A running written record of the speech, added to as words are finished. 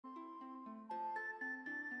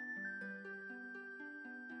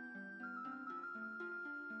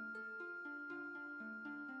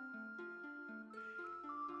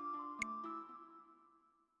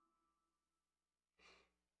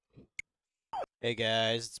Hey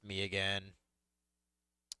guys, it's me again.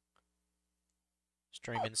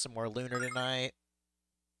 Streaming some more Lunar tonight.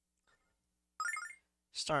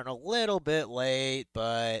 Starting a little bit late,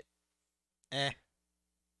 but eh,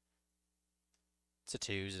 it's a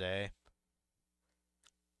Tuesday.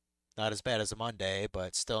 Not as bad as a Monday,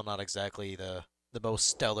 but still not exactly the most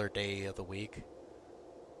stellar day of the week.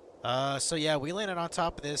 So yeah, we landed on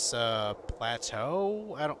top of this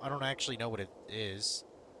plateau. I don't actually know what it is.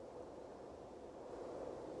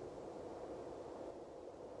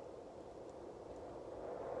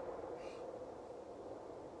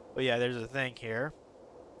 But yeah, there's a thing here,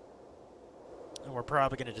 and we're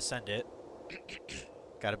probably gonna descend it.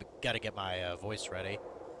 Gotta get my voice ready.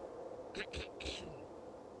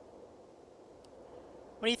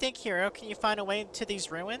 What do you think, Hero? Can you find a way into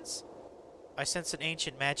these ruins? I sense an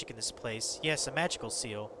ancient magic in this place. Yes, a magical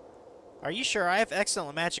seal. Are you sure? I have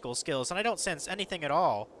excellent magical skills, and I don't sense anything at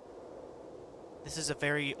all. This is a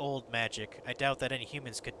very old magic. I doubt that any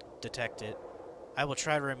humans could detect it. I will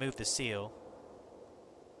try to remove the seal.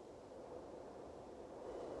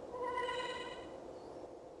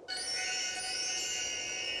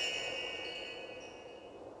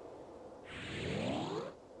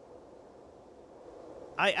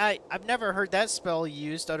 I've never heard that spell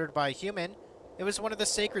used uttered by a human. It was one of the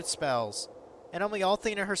sacred spells. And only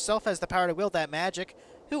Althena herself has the power to wield that magic.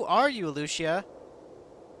 Who are you, Lucia?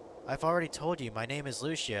 I've already told you, my name is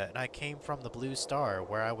Lucia, and I came from the Blue Star,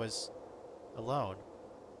 where I was alone.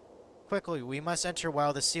 Quickly, we must enter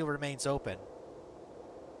while the seal remains open.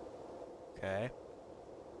 Okay.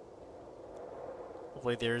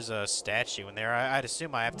 Hopefully there's a statue in there. I'd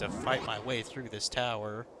assume I have to fight my way through this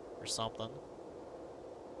tower or something.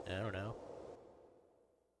 I don't know.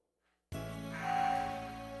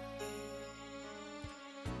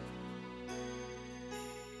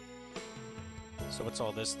 So what's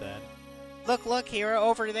all this then? Look, Hero,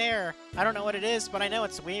 over there. I don't know what it is, but I know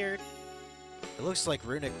it's weird. It looks like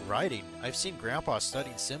runic writing. I've seen Grandpa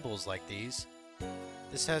studying symbols like these.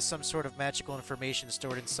 This has some sort of magical information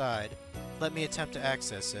stored inside. Let me attempt to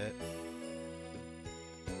access it.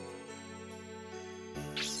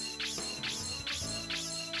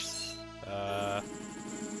 Uh...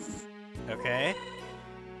 Okay.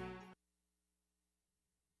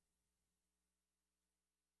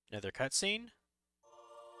 Another cutscene?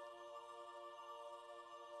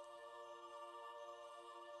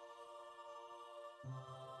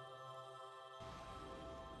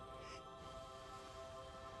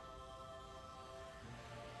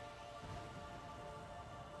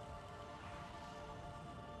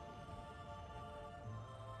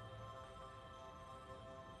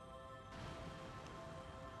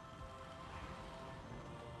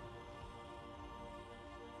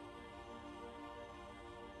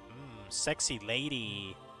 Sexy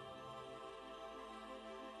lady.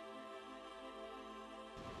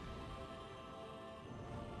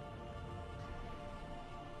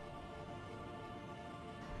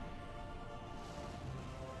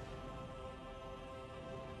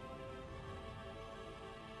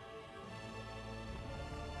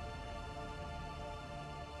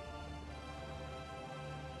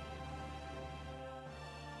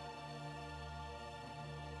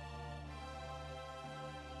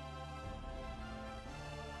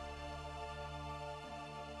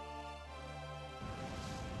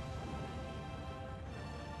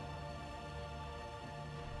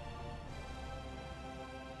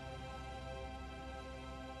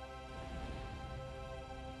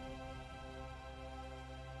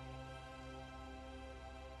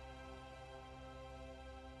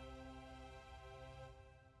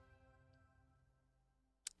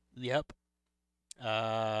 Yep.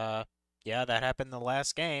 Uh, yeah, that happened in the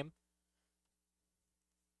last game.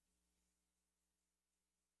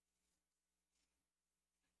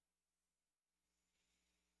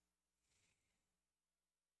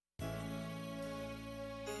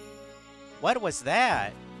 What was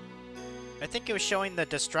that? I think it was showing the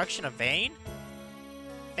destruction of Vane?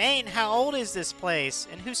 Vane, how old is this place?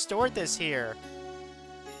 And who stored this here?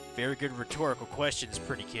 Very good rhetorical questions,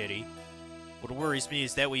 pretty kitty. What worries me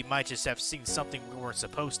is that we might just have seen something we weren't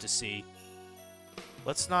supposed to see.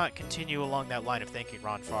 Let's not continue along that line of thinking,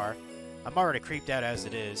 Ronfar. I'm already creeped out as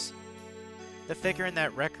it is. The figure in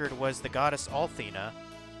that record was the goddess Althena.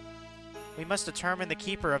 We must determine the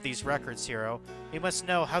keeper of these records, Hero. We must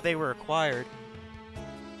know how they were acquired.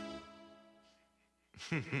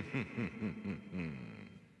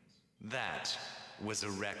 That was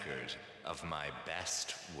a record of my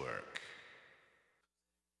best work.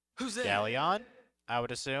 Who's there? Galleon, I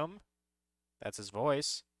would assume. That's his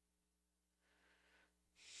voice.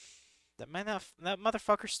 That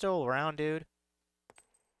motherfucker's still around, dude.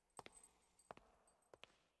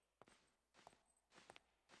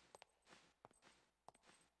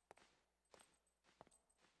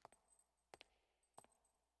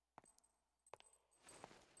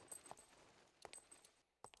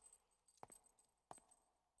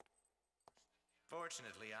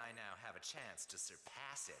 Fortunately, I now have a chance to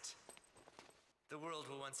surpass it. The world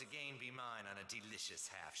will once again be mine on a delicious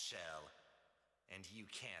half-shell. And you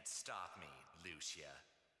can't stop me, Lucia.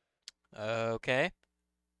 Okay.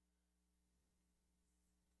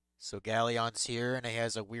 So Galleon's here, and he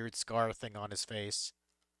has a weird scar thing on his face.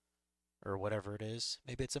 Or whatever it is.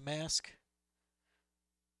 Maybe it's a mask?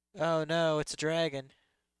 Oh no, it's a dragon.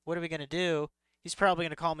 What are we gonna do? He's probably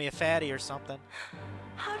gonna call me a fatty or something.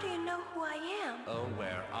 How do you know who I am? Oh,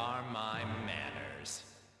 where are my manners?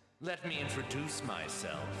 Let me introduce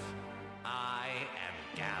myself. I am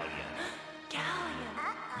Galleon.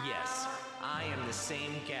 Galleon. Yes, I am the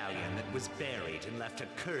same Galleon that was buried and left a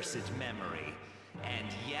cursed memory. And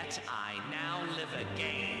yet I now live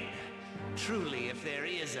again. Truly, if there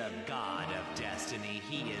is a god of destiny,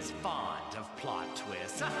 he is fond of plot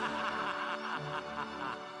twists.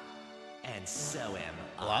 And so am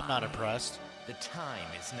I. Well, I'm not impressed. The time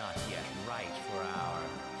is not yet right for our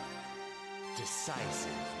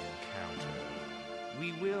decisive encounter.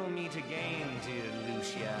 We will meet again, dear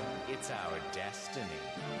Lucia. It's our destiny.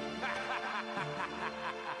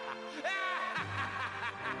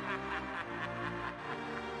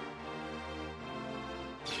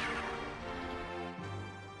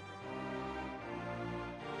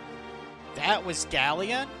 That was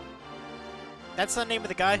Galleon? That's the name of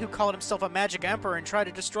the guy who called himself a magic emperor and tried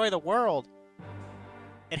to destroy the world.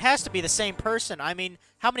 It has to be the same person. I mean,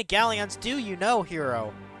 how many Galleons do you know,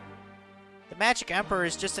 hero? The magic emperor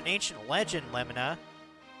is just an ancient legend, Lemina.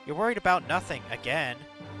 You're worried about nothing, again.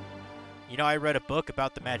 You know, I read a book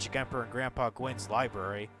about the magic emperor in Grandpa Gwyn's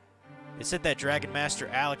library. It said that Dragon Master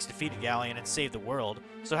Alex defeated Galleon and saved the world,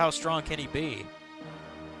 so how strong can he be?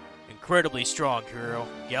 Incredibly strong, hero.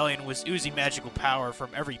 Galleon was oozing magical power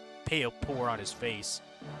from every pale pore on his face.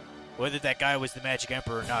 Whether that guy was the magic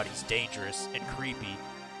emperor or not, he's dangerous and creepy.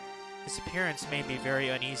 His appearance made me very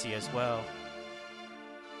uneasy as well.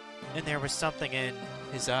 And there was something in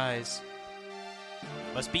his eyes.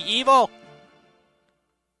 Must be evil!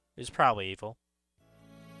 It was probably evil.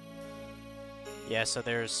 Yeah, so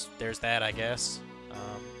there's that, I guess.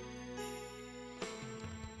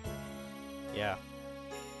 Yeah.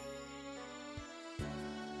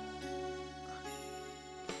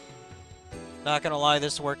 Not gonna lie,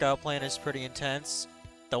 this workout plan is pretty intense.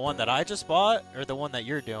 The one that I just bought, or the one that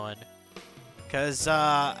you're doing? Because,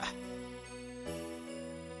 I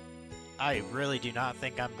really do not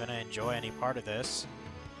think I'm gonna enjoy any part of this.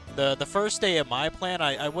 The first day of my plan,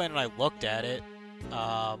 I went and I looked at it.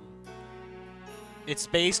 It's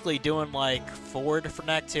basically doing, like, 4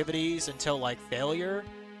 different activities until, like, failure.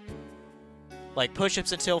 Like,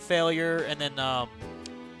 push-ups until failure, and then,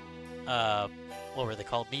 what were they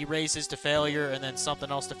called? Knee raises to failure, and then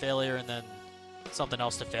something else to failure, and then something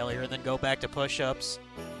else to failure, and then go back to push-ups,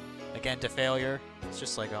 again to failure. It's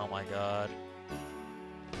just like, oh my god.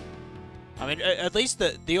 I mean, at least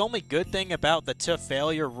the only good thing about the to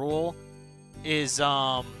failure rule is,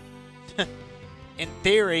 in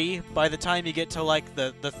theory, by the time you get to, like,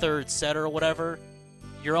 the third set or whatever,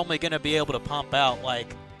 you're only going to be able to pump out,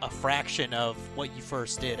 like, a fraction of what you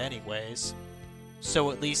first did anyways.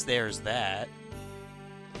 So at least there's that.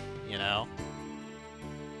 You know?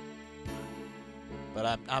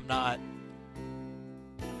 But I'm not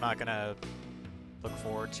gonna look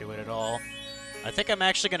forward to it at all. I think I'm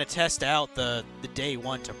actually gonna test out the day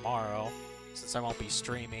 1 tomorrow, since I won't be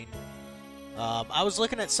streaming. I was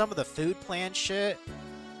looking at some of the food plan shit.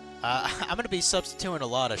 I'm gonna be substituting a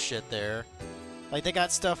lot of shit there. Like, they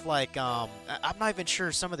got stuff like, I'm not even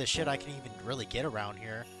sure some of the shit I can even really get around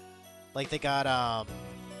here. Like, they got,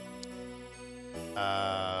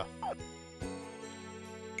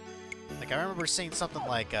 like, I remember seeing something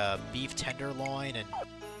like, beef tenderloin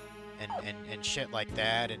and shit like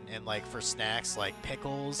that, and like, for snacks, like,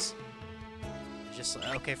 pickles. Just,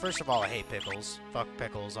 okay, first of all, I hate pickles. Fuck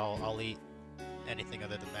pickles, I'll eat anything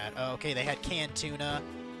other than that. Oh, okay, they had canned tuna.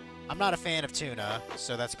 I'm not a fan of tuna,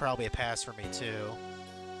 so that's probably a pass for me, too.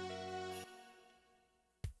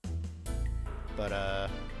 But,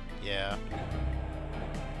 yeah.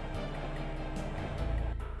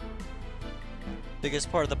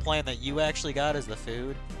 Biggest part of the plan that you actually got is the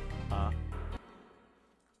food? Huh?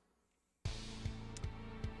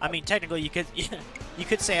 I mean, technically, you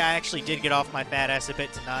could say I actually did get off my fat ass a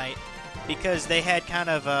bit tonight, because they had kind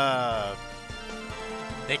of,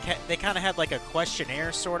 they kind of had like a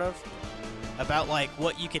questionnaire, sort of, about like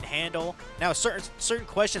what you can handle. Now, certain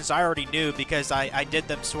questions I already knew because I did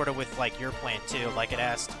them sort of with like your plan too. Like, it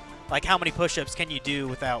asked like, how many push-ups can you do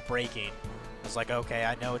without breaking? I was like, okay,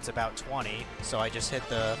 I know it's about 20, so I just hit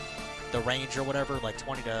the range or whatever, like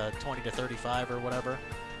 20 to 35 or whatever.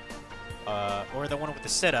 or the one with the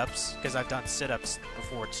sit-ups, because I've done sit-ups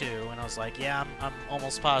before too, and I was like, yeah, I'm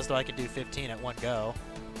almost positive I can do 15 at one go.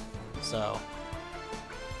 So,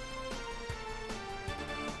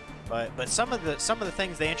 but some of the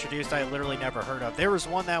things they introduced I literally never heard of. There was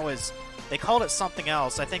one that was, they called it something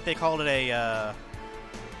else. I think they called it a.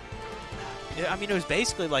 I mean, it was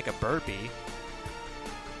basically like a burpee.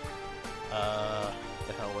 What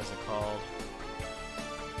the hell was it called?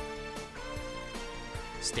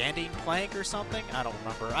 Standing plank or something? I don't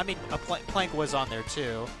remember. I mean, a plank was on there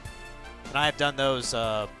too, and I have done those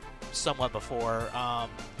somewhat before.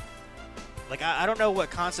 Like, I don't know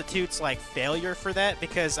what constitutes like failure for that,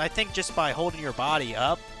 because I think just by holding your body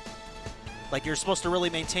up, like, you're supposed to really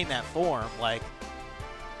maintain that form. Like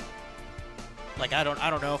I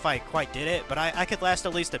don't know if I quite did it, but I could last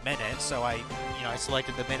at least a minute, so I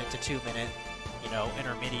selected the minute to 2 minute,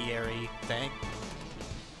 intermediary thing.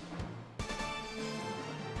 But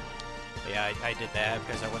yeah, I did that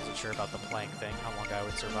because I wasn't sure about the plank thing, how long I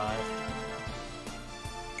would survive.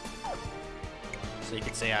 So you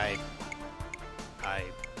could say I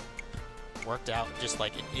worked out just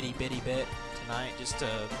like an itty bitty bit tonight just to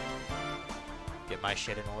get my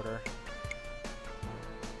shit in order.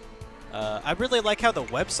 I really like how the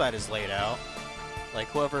website is laid out. Like,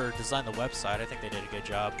 whoever designed the website, I think they did a good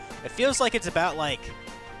job. It feels like it's about, like...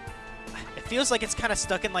 It feels like it's kind of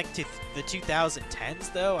stuck in, like, the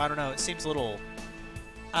 2010s, though. I don't know. It seems a little...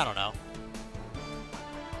 I don't know.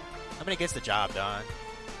 I mean, it gets the job done.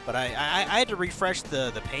 But I had to refresh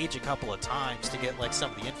the page a couple of times to get, like,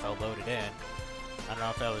 some of the info loaded in. I don't know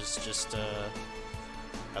if that was just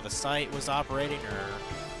how the site was operating or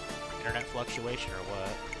internet fluctuation or what.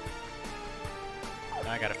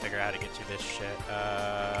 Now I gotta figure out how to get through this shit.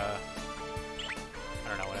 I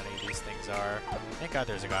don't know what any of these things are. Thank God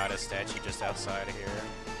there's a goddess statue just outside of here.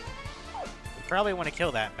 We probably want to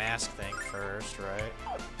kill that mask thing first, right?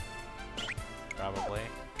 Probably.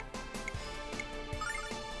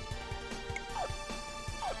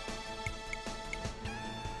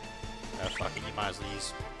 Oh, fuck it. You might as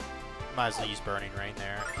well use Burning Rain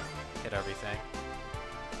there. Hit everything.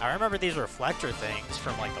 I remember these reflector things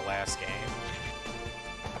from, like, the last game.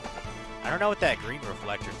 I don't know what that green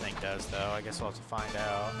reflector thing does, though. I guess we'll have to find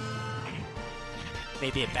out.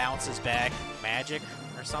 Maybe it bounces back magic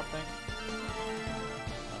or something? I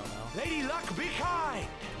don't know. Lady Luck, be kind!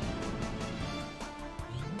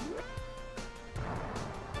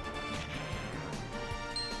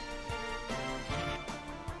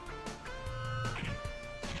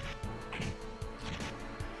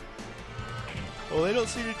 Well, they don't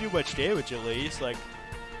seem to do much damage, at least. Like,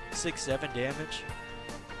 6-7 damage.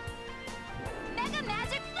 Mega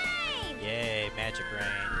Magic Flame! Yay, Magic Rain.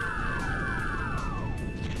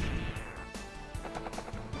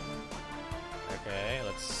 Okay,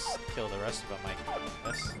 let's kill the rest of them, I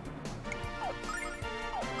guess.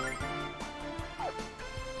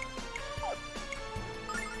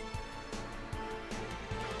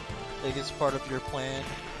 Biggest part of your plan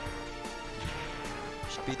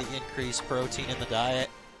should be the increased protein in the diet.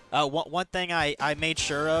 One thing I made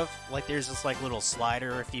sure of, like, there's this like little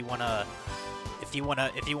slider if you wanna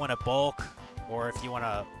bulk or if you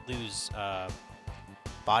wanna lose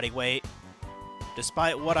body weight.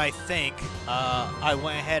 Despite what I think, I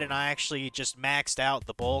went ahead and I actually just maxed out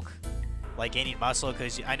the bulk, like gaining muscle,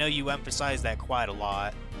 because I know you emphasize that quite a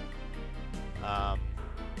lot.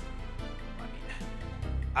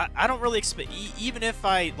 I don't really expect, even if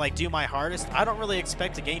I like do my hardest, I don't really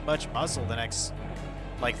expect to gain much muscle the next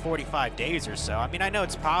like 45 days or so. I mean, I know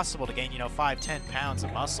it's possible to gain, 5-10 pounds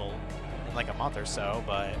of muscle in like a month or so,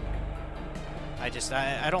 but I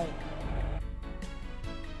don't.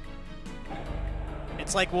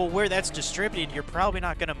 It's like, well, where that's distributed, you're probably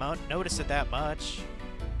not gonna notice it that much.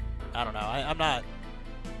 I don't know.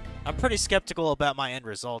 I'm pretty skeptical about my end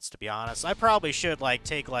results, to be honest. I probably should like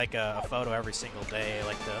take like a photo every single day,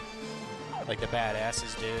 like the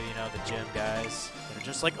badasses do, the gym guys. They're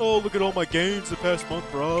just like, oh, look at all my gains the past month,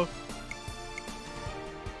 bro.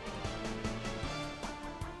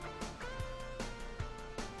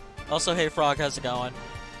 Also, hey Frog, how's it going?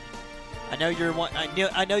 I know you're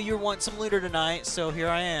wanting some looter tonight, so here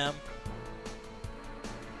I am.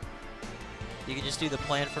 You can just do the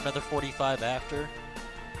plan for another 45 after.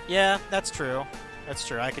 Yeah, that's true. That's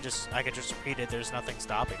true. I could just repeat it. There's nothing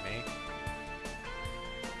stopping me.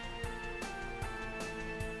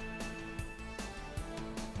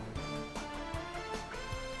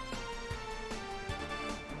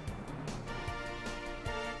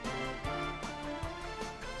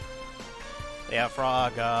 Yeah,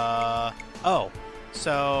 Frog. Oh,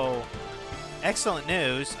 so excellent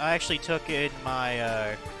news. I actually took in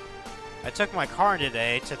my I took my car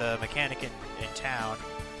today to the mechanic in town,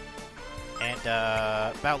 and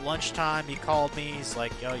about lunchtime he called me. He's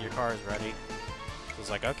like, "Yo, your car is ready." So I was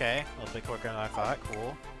like, "Okay, a little bit quicker than I thought.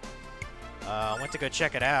 Cool." Went to go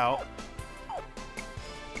check it out.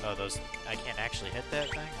 Oh, those... I can't actually hit that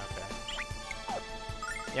thing? Okay.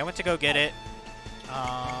 Yeah, I went to go get it.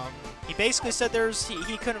 He basically said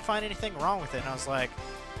he couldn't find anything wrong with it, and I was like,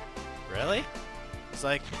 really? He's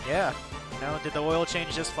like, yeah. You know, did the oil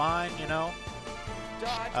change just fine, you know?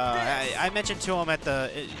 I mentioned to him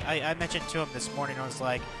I mentioned to him this morning, I was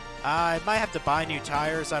like, I might have to buy new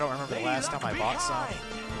tires. I don't remember the last time I bought some.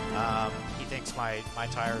 He thinks my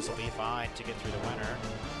tires will be fine to get through the winter.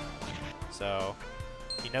 So,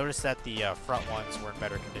 he noticed that the front ones were in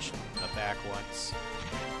better condition than the back ones.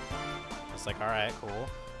 I was like, alright, cool.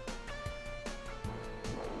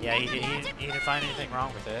 Yeah, he didn't find anything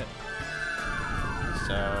wrong with it.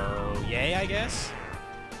 So, yay, I guess?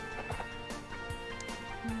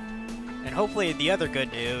 And hopefully the other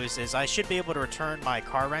good news is I should be able to return my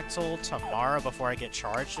car rental tomorrow before I get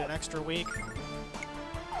charged an extra week.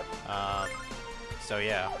 So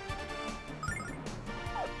yeah.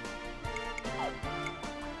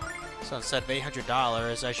 So instead of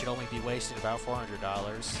 $800, I should only be wasting about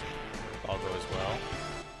 $400 if all goes well.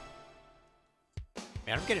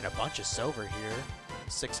 Man, I'm getting a bunch of silver here.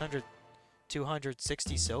 600,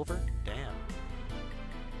 260 silver? Damn.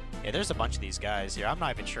 Yeah, there's a bunch of these guys here. I'm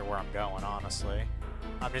not even sure where I'm going, honestly.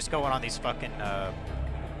 I'm just going on these fucking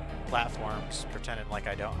platforms, pretending like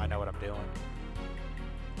I know what I'm doing.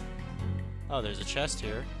 Oh, there's a chest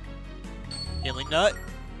here. Healing nut.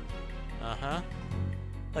 Uh-huh.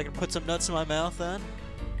 I can put some nuts in my mouth then.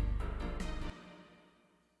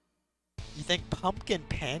 You think pumpkin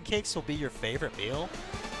pancakes will be your favorite meal?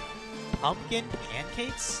 Pumpkin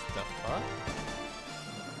pancakes? The fuck?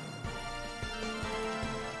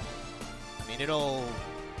 I mean, it'll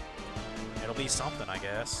be something, I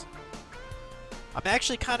guess. I'm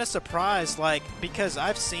actually kind of surprised, like, because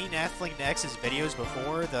I've seen Athling X's videos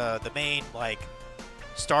before, the main, like,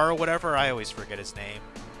 star or whatever, I always forget his name.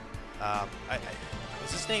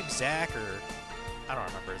 Was his name Zach, or... I don't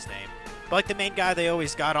remember his name. But, like, the main guy they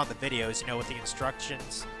always got on the videos, you know, with the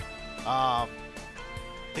instructions.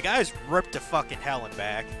 The guy's ripped to fucking hell and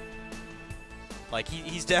back. Like,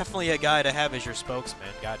 he's definitely a guy to have as your spokesman,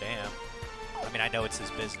 goddamn. I mean, I know it's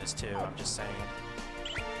his business, too, I'm just saying.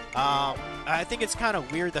 I think it's kind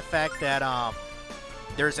of weird the fact that,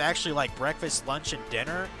 there's actually, like, breakfast, lunch, and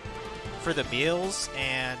dinner for the meals,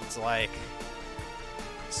 and, like,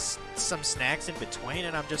 some snacks in between,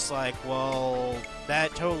 and I'm just like, well,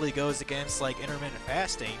 that totally goes against, like, intermittent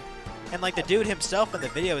fasting. And, like, the dude himself in the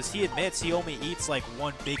videos, he admits he only eats, like,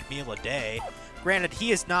 one big meal a day. Granted,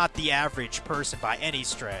 he is not the average person by any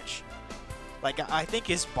stretch. Like, I think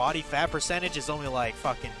his body fat percentage is only, like,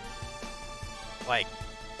 fucking, like,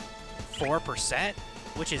 4%,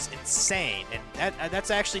 which is insane, and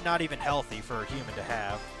that's actually not even healthy for a human to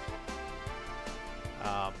have.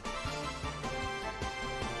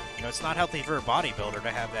 You know, it's not healthy for a bodybuilder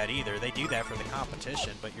to have that either. They do that for the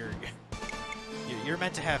competition, but you're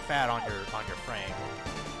meant to have fat on your frame,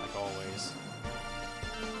 like always.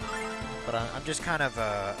 But I'm just kind of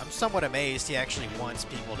I'm somewhat amazed he actually wants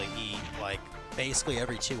people to eat like basically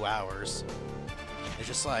every 2 hours. It's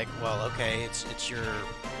just like, well, okay, it's your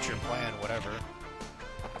plan, whatever.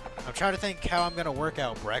 I'm trying to think how I'm gonna work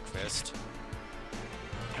out breakfast.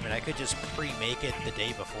 I mean, I could just pre-make it the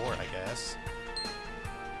day before, I guess.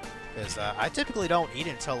 Because I typically don't eat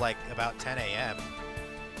until like about 10 a.m.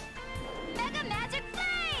 Mega Magic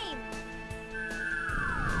Flame!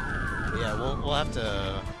 Yeah, we'll have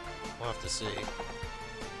to see.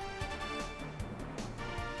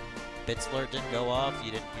 Bits alert didn't go off.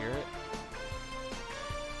 You didn't hear it.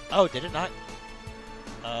 Oh, did it not?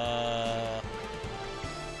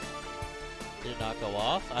 Did it not go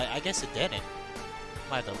off? I guess it didn't.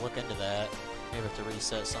 Might have to look into that. Maybe have to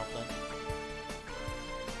reset something.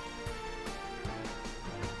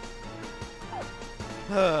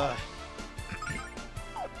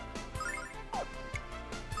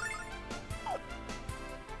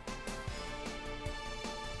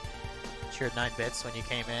 Cheered 9 bits when you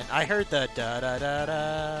came in. I heard the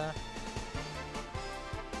da-da-da-da.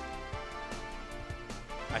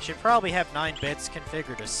 I should probably have 9 bits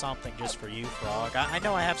configured as something just for you, Frog. I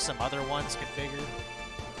know I have some other ones configured.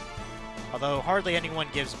 Although hardly anyone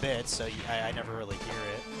gives bits, so I never really hear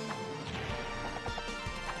it.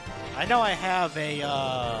 I know I have a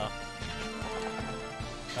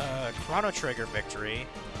Chrono Trigger victory.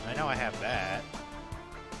 I know I have that.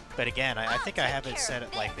 But again, I think I have it set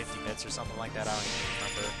at like 50 bits or something like that. I don't even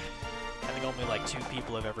remember. I think only like 2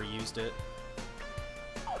 people have ever used it.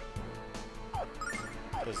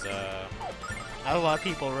 Because not a lot of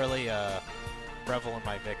people really revel in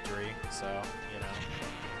my victory, so, you know.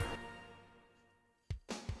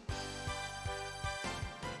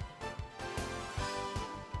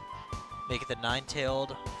 Make it the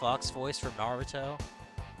nine-tailed fox voice from Naruto.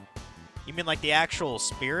 You mean like the actual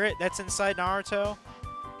spirit that's inside Naruto?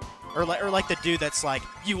 Or like the dude that's like,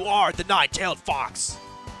 "You are the nine-tailed fox."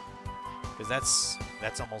 Because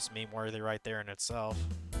that's almost meme-worthy right there in itself.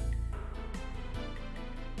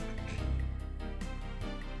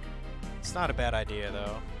 It's not a bad idea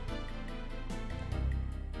though.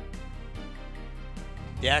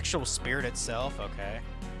 The actual spirit itself, okay.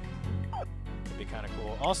 Could be kind of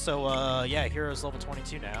cool. Also, yeah, Hero's level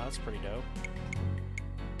 22 now. That's pretty dope.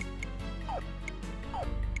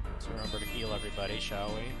 So remember to heal everybody, shall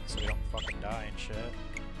we? So we don't fucking die and shit.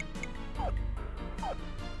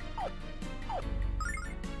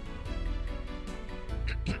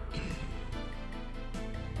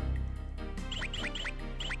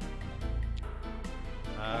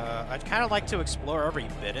 I'd kind of like to explore every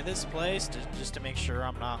bit of this place just to make sure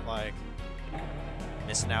I'm not, like,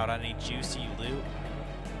 missing out on any juicy loot.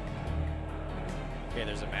 Okay,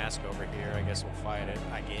 there's a mask over here. I guess we'll fight it.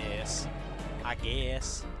 I guess.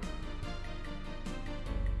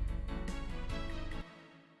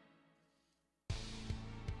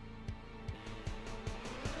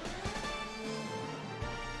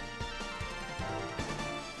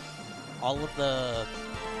 All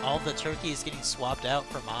of the turkey is getting swapped out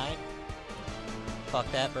for mine. Fuck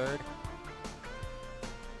that bird.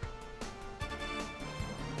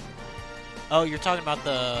 Oh, you're talking about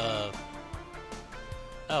the...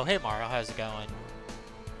 Oh, hey Mario, how's it going?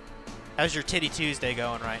 How's your Titty Tuesday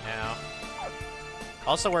going right now?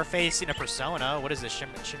 Also, we're facing a Persona. What is this, Shin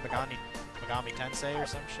Megami Tensei or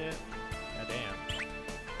some shit? God damn.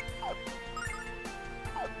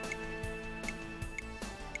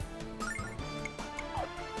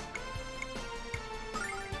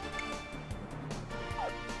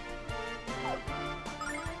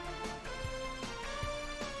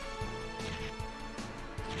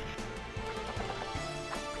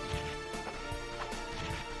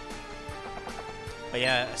 But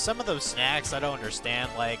yeah, some of those snacks I don't understand.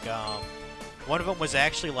 Like, one of them was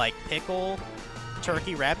actually like pickle,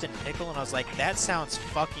 turkey wrapped in pickle, and I was like, that sounds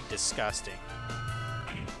fucking disgusting.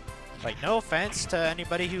 Like, no offense to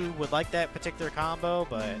anybody who would like that particular combo,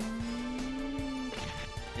 but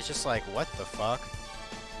it's just like, what the fuck?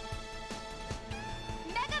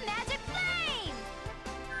 Mega Magic Flame!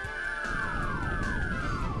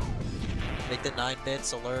 Make the 9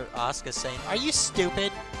 bits alert Asuka saying, "Are you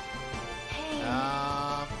stupid?"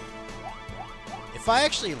 If I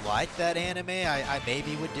actually liked that anime, I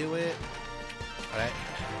maybe would do it. But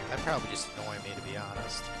that'd probably just annoy me, to be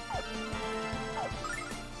honest.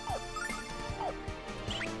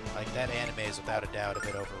 Like, that anime is without a doubt a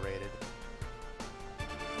bit overrated.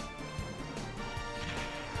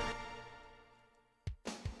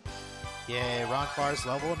 Yay, Ronfar's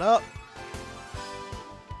leveling up!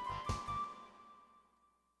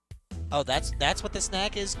 Oh, that's what the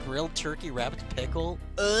snack is? Grilled turkey wrapped pickle?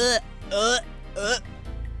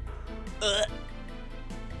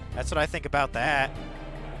 That's what I think about that.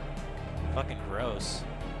 Fucking gross.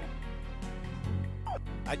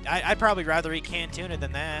 I'd probably rather eat canned tuna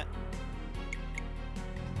than that.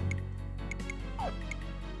 I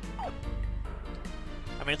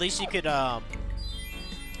mean, at least you could, can't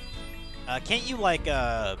you, like,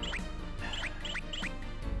 I'm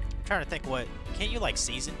trying to think what... Can't you, like,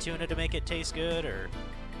 season tuna to make it taste good, or...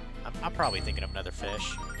 I'm probably thinking of another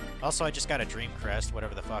fish. Also, I just got a Dream Crest,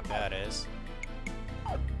 whatever the fuck that is.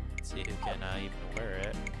 Let's see who can even wear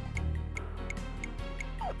it.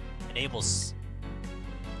 Enables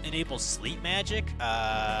sleep magic?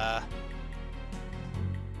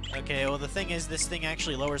 Okay, well the thing is, this thing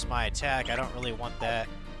actually lowers my attack. I don't really want that.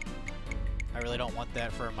 I really don't want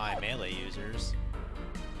that for my melee users.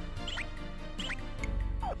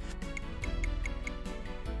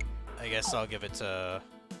 I guess I'll give it to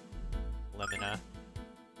Lamina.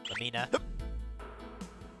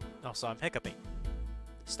 Oh, so I'm hiccuping.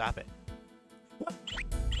 Stop it.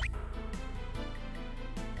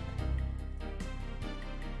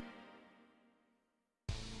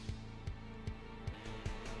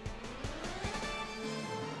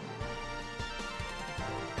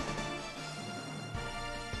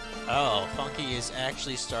 Oh, Funky is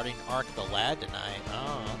actually starting Arc the Lad tonight.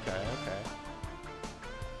 Oh, okay.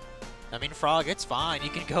 I mean, Frog, it's fine. You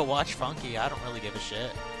can go watch Funky. I don't really give a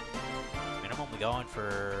shit. I mean, I'm only going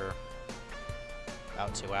for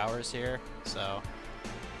about 2 hours here, so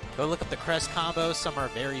Go look up the crest combos. Some are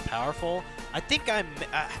very powerful. I think I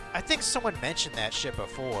think someone mentioned that shit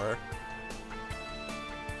before.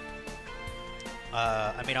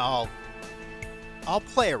 I mean, I'll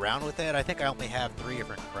play around with it. I think I only have 3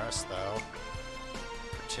 different crests though,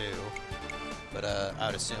 or 2. But I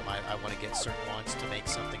would assume I want to get certain ones to make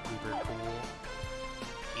something uber cool.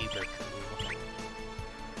 Uber cool.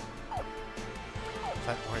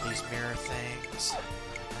 Fight more of these mirror things.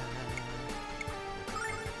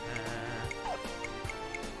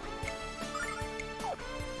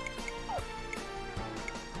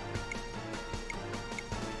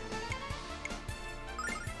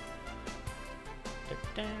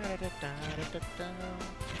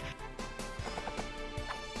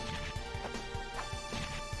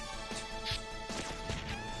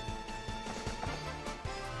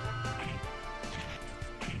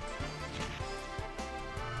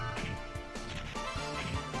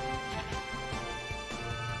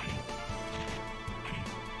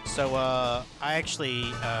 So, I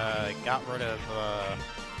actually, got rid of,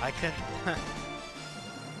 I couldn't,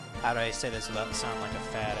 how do I say this without sounding like a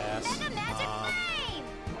fat ass? Mega Magic Flame!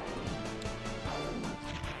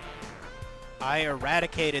 I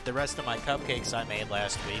eradicated the rest of my cupcakes I made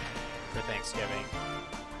last week for Thanksgiving.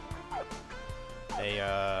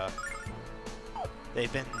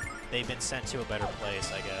 They've been sent to a better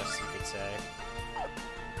place, I guess you could say.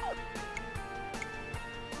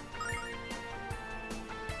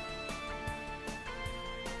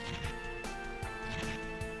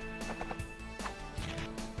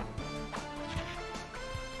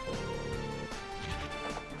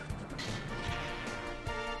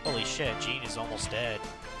 Holy shit, Jean is almost dead.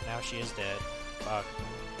 Now she is dead. Fuck.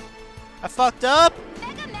 I fucked up!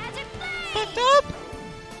 Mega Magic Flame! Fucked up!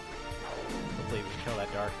 Hopefully we can kill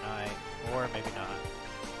that Dark Knight. Or maybe not.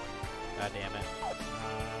 God damn it.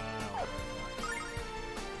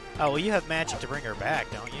 Oh, well you have magic to bring her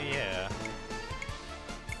back, don't you? Yeah.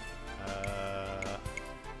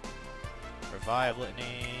 Revive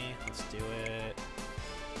Litany. Let's do it.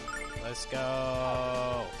 Let's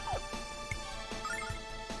go!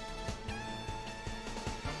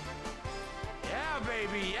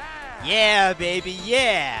 Baby, yeah! Yeah, baby,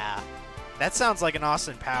 yeah! That sounds like an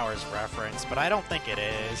Austin Powers reference, but I don't think it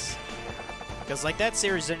is. Because, like, that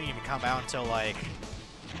series didn't even come out until, like,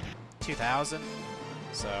 2000.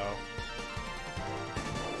 So...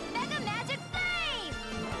 Mega Magic Flame!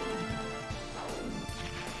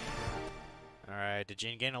 Alright, did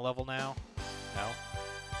Jean gain a level now? No?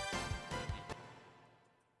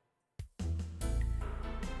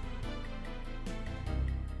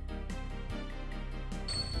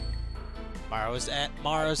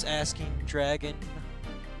 Maro's asking Dragon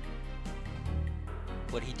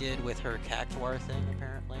what he did with her Cactuar thing,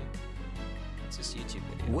 apparently. It's this YouTube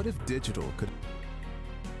video. What if digital could...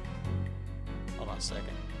 Hold on a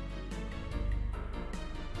second.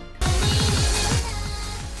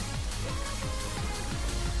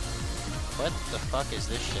 What the fuck is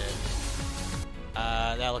this shit?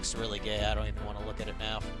 That looks really gay. I don't even want to look at it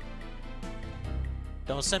now.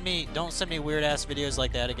 Don't send me weird ass videos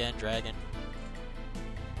like that again, Dragon.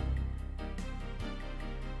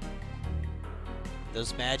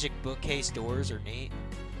 Those magic bookcase doors are neat.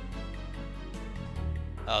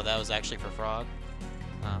 Oh, that was actually for Frog?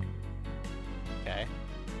 Oh. Okay.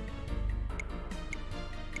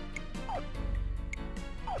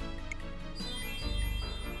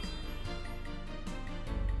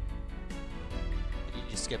 You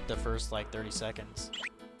just skip the first, like, 30 seconds.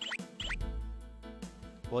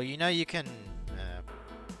 Well, you know you can...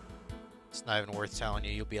 it's not even worth telling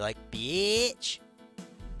you. You'll be like, bitch!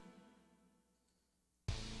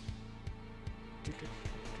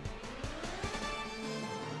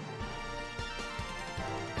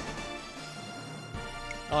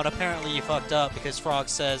 Oh, and apparently you fucked up because Frog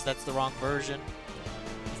says that's the wrong version.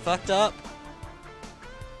 You fucked up.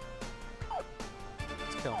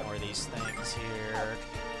 Let's kill more of these things here.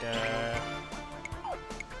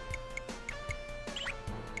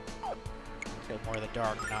 Kill more of the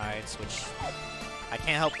Dark Knights, which I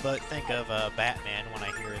can't help but think of Batman when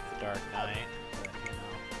I hear the Dark Knight. But, you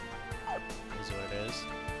know, it is what it is.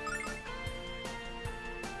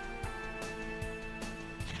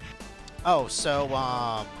 Oh, so,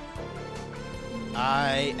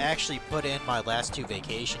 I actually put in my last 2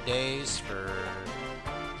 vacation days for,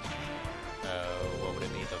 what would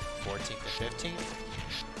it be, the 14th and 15th?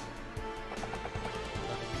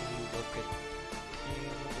 Let me look at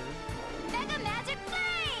Mega Magic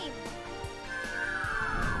Flame!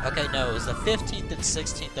 Okay, no, it was the 15th and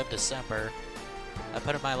 16th of December. I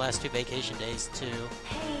put in my last 2 vacation days to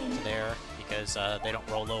there because they don't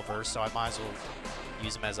roll over, so I might as well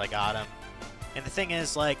use them as I got them. And the thing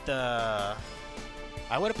is, like, I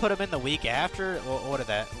would have put them in the week after. What would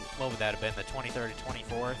that have been? The 23rd and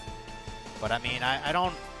 24th? But I mean, I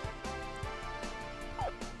don't...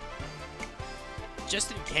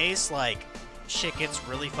 Just in case, like, shit gets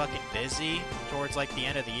really fucking busy towards, like, the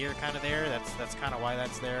end of the year kind of there. That's kind of why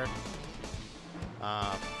that's there.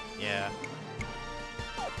 Yeah.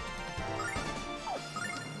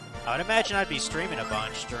 I would imagine I'd be streaming a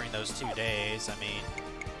bunch during those 2 days. I mean,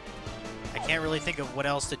 I can't really think of what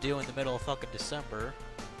else to do in the middle of fucking December.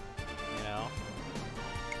 You know?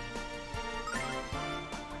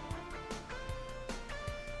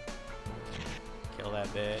 Kill that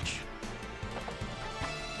bitch.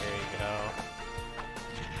 There you go.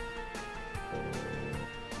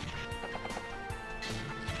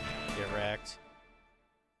 Get wrecked.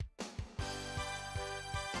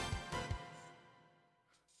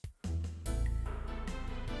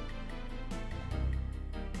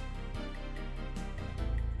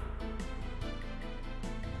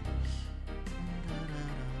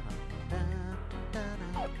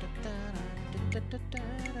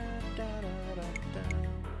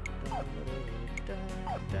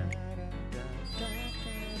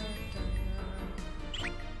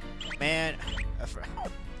 Man,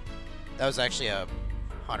 that was actually a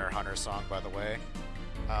Hunter x Hunter song, by the way.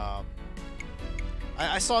 I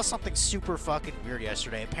saw something super fucking weird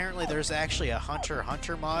yesterday. Apparently, there's actually a Hunter x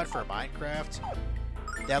Hunter mod for Minecraft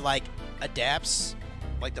that like adapts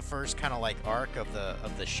like the first kind of like arc of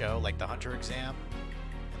the show, like the Hunter exam,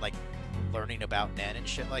 and like learning about Nen and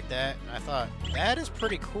shit like that. And I thought that is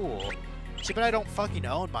pretty cool. See, but I don't fucking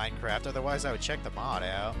own Minecraft. Otherwise, I would check the mod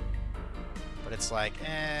out. But it's like,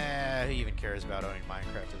 who even cares about owning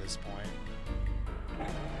Minecraft at this point?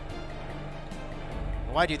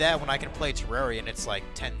 Why do that when I can play Terraria and it's like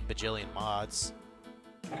 10 bajillion mods?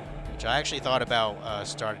 Which I actually thought about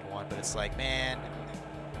starting one, but it's like, man,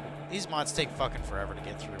 these mods take fucking forever to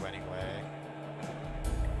get through anyway.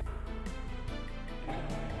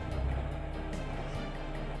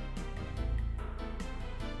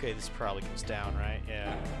 Okay, this probably goes down, right?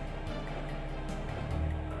 Yeah.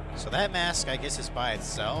 So that mask, I guess, is by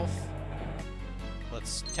itself.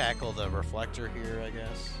 Let's tackle the reflector here, I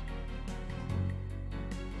guess.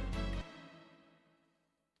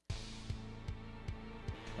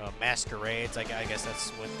 Masquerades, I guess that's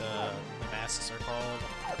what the masks are called.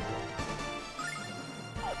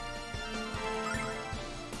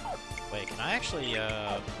 Wait, can I actually,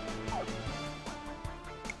 they're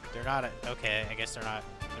not, okay, I guess they're not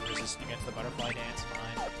resistant against the butterfly dance,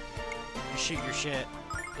 fine. You shoot your shit,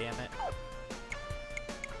 damn it.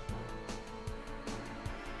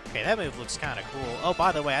 Okay, that move looks kind of cool. Oh,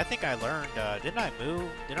 by the way, I think I learned, didn't I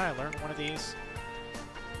learn one of these?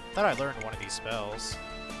 I thought I learned one of these spells.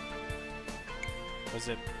 Was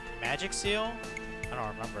it Magic Seal? I don't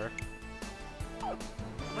remember. I'm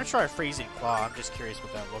gonna try a Freezing Claw. I'm just curious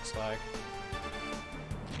what that looks like.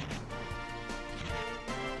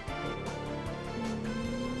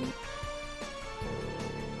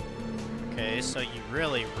 Okay, so you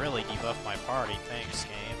really, really debuffed my party. Thanks,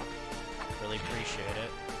 game. Really appreciate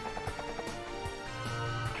it.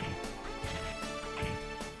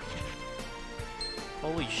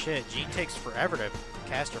 Holy shit, Jean takes forever to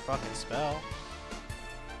cast her fucking spell.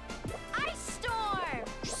 Ice Storm!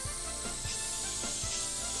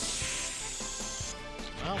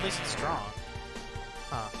 Well, at least it's strong.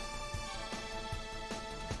 Huh.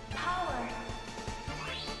 Power!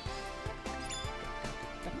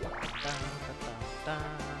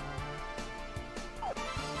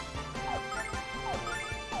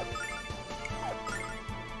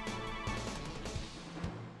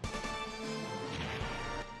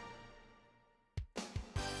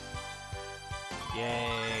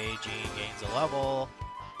 Yay, Jean gains a level.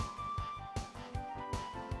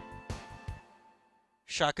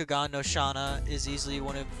 Shakugan no Shana is easily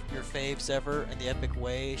one of your faves ever, and the epic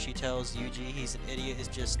way she tells Yuji he's an idiot is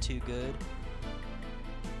just too good.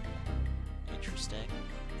 Interesting.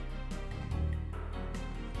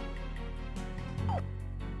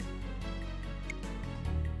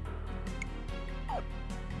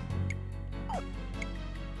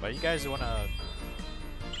 But you guys wanna...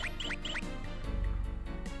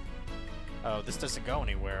 Oh, this doesn't go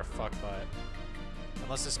anywhere. Fuck, but...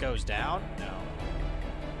 Unless this goes down? No.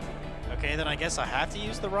 Okay, then I guess I have to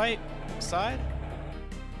use the right side?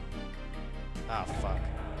 Oh, fuck.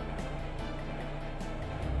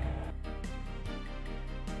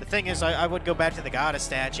 The thing is, I would go back to the goddess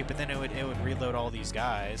statue, but then it would reload all these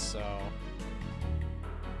guys, so...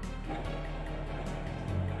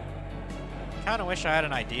 Kinda wish I had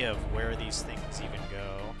an idea of where these things even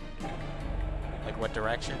go. Like what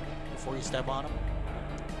direction before you step on them?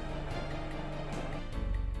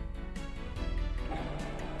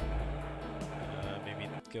 Maybe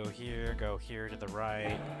go here to the right,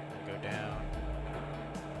 and go down.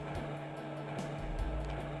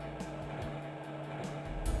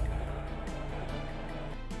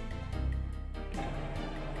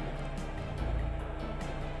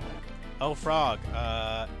 Oh, Frog,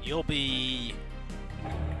 you'll be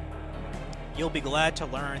glad to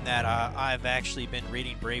learn that I've actually been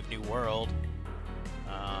reading Brave New World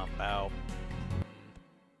about.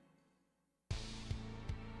 I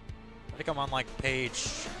think I'm on like page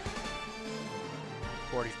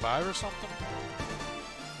 45 or something.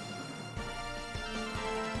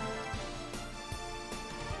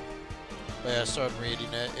 But yeah, I started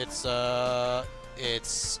reading it. It's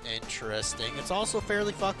interesting. It's also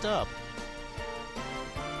fairly fucked up,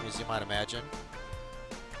 as you might imagine.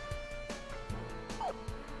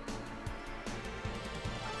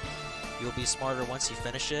 You'll be smarter once you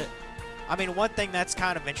finish it. I mean, one thing that's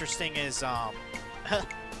kind of interesting is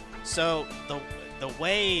so the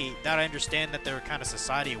way that I understand that their kind of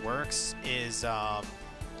society works is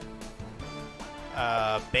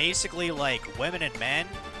basically like women and men,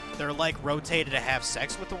 they're like rotated to have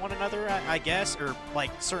sex with one another, I guess, or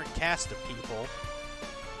like certain cast of people.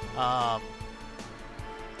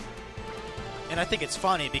 And I think it's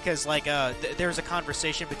funny because like there's a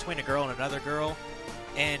conversation between a girl and another girl,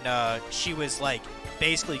 and she was like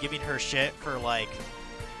basically giving her shit for like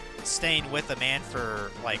staying with a man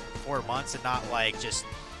for like 4 months and not like just,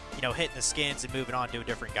 you know, hitting the skins and moving on to a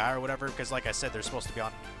different guy or whatever, because like I said, they're supposed to be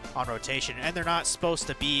on rotation, and they're not supposed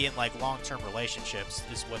to be in like long-term relationships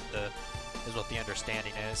is what the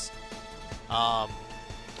understanding is. And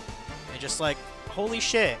just like, holy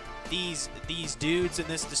shit, these dudes in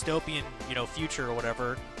this dystopian, you know, future or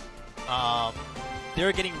whatever,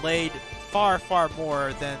 they're getting laid far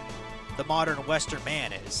more than the modern Western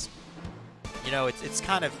man is. You know, it's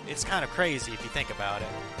kind of crazy if you think about it.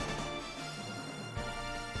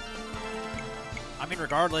 I mean,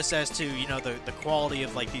 regardless as to, you know, the quality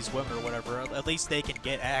of like these women or whatever, at least they can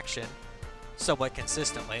get action somewhat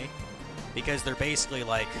consistently, because they're basically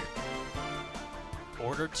like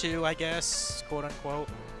ordered to, I guess, quote unquote.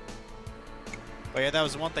 But yeah, that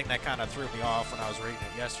was one thing that kind of threw me off when I was reading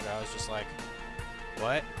it yesterday. I was just like,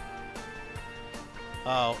 what?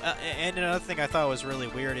 Oh, and another thing I thought was really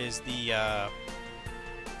weird is the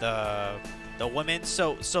women.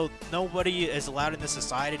 So nobody is allowed in this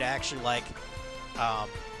society to actually like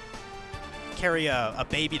carry a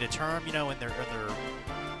baby to term, you know, in their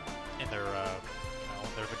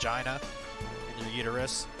vagina, in their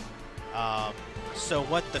uterus. So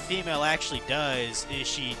what the female actually does is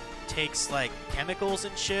she takes like chemicals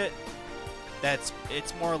and shit.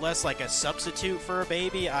 It's more or less like a substitute for a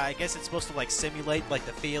baby. I guess it's supposed to like simulate like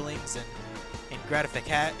the feelings and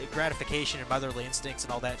gratification and motherly instincts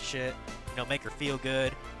and all that shit. You know, make her feel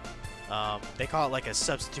good. They call it like a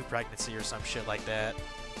substitute pregnancy or some shit like that.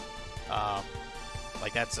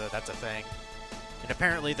 Like that's a thing. And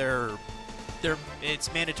apparently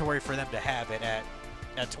it's mandatory for them to have it at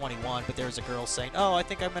 21. But there's a girl saying, "Oh, I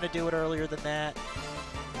think I'm gonna do it earlier than that,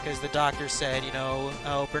 because the doctor said, you know,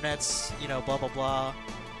 oh, brunettes, you know, blah, blah, blah."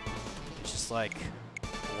 It's just like,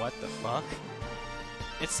 what the fuck?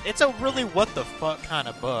 It's a really what the fuck kind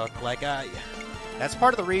of book. Like, that's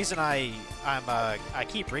part of the reason I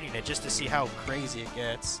keep reading it, just to see how crazy it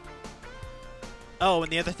gets. Oh,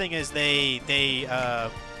 and the other thing is they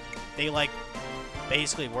like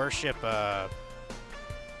basically worship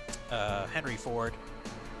Henry Ford.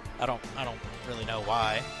 I don't really know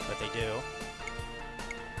why, but they do.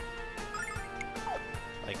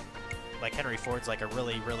 Like Henry Ford's like a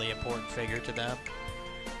really, really important figure to them.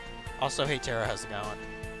 Also, hey Tara, how's it going?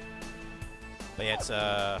 But yeah, it's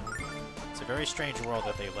a very strange world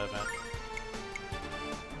that they live in.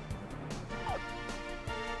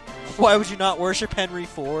 Why would you not worship Henry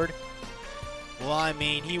Ford? Well, I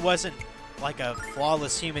mean, he wasn't like a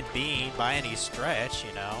flawless human being by any stretch,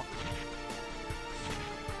 you know.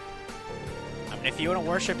 I mean, if you want to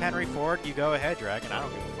worship Henry Ford, you go ahead, Dragon. I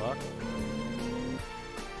don't give a fuck.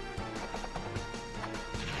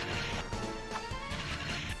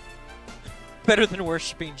 Better than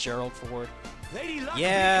worshiping Gerald Ford.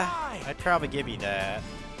 Yeah, I'd probably give you that.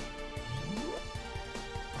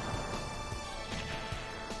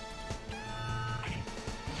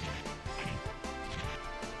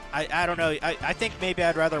 I don't know. I think maybe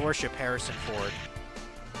I'd rather worship Harrison Ford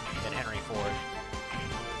than Henry Ford.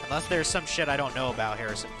 Unless there's some shit I don't know about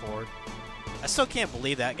Harrison Ford. I still can't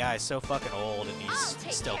believe that guy is so fucking old and he's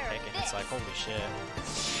still kicking. It's like, holy shit.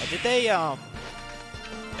 Did they,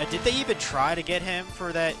 Did they even try to get him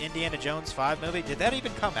for that Indiana Jones 5 movie? Did that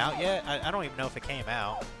even come out yet? I don't even know if it came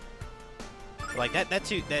out. Like, that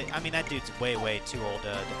dude's way, way too old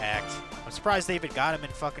to act. I'm surprised they even got him in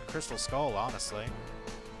fucking Crystal Skull, honestly.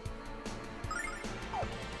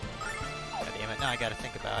 God damn it, now I gotta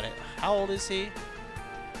think about it. How old is he?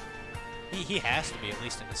 He has to be at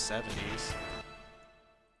least in his 70s.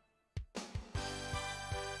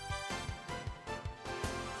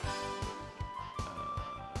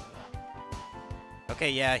 Okay,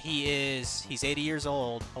 yeah, he's 80 years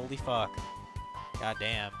old. Holy fuck. God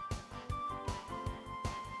damn.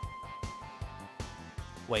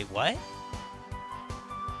 Wait, what?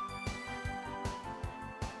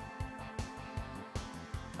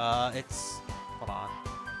 Hold on.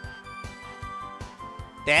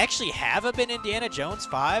 They actually have him in Indiana Jones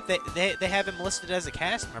 5? They have him listed as a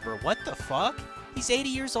cast member. What the fuck? He's 80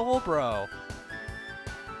 years old, bro.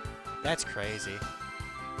 That's crazy.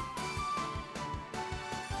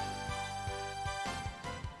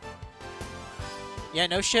 Yeah,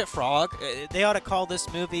 no shit, Frog. They ought to call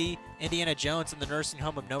this movie Indiana Jones and the Nursing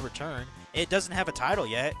Home of No Return. It doesn't have a title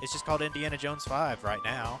yet. It's just called Indiana Jones 5 right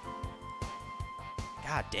now.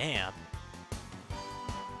 God damn.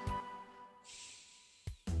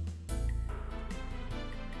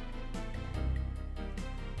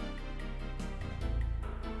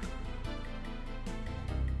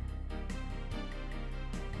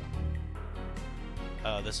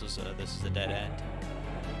 Oh, this is a dead end.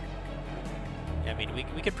 I mean,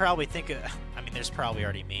 we could probably think of... I mean, there's probably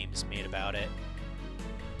already memes made about it.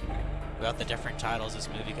 About the different titles this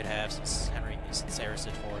movie could have since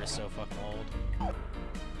Harrison Ford is so fucking old.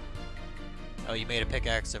 Oh, you made a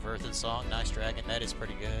Pickaxe of Earth and Song? Nice, Dragon. That is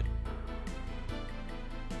pretty good.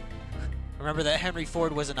 Remember that Henry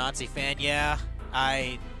Ford was a Nazi fan? Yeah,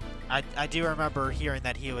 I do remember hearing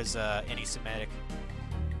that he was anti-Semitic.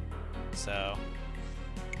 So...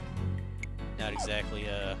 not exactly,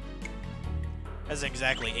 hasn't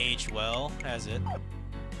exactly aged well, has it?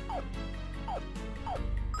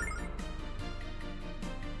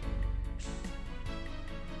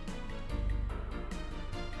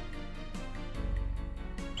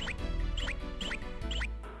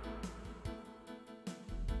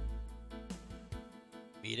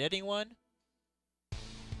 Meet anyone?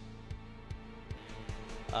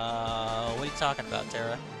 What are you talking about,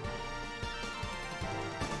 Tara?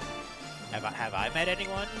 Have I met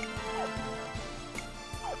anyone?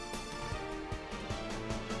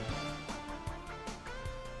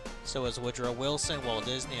 So was Woodrow Wilson, Walt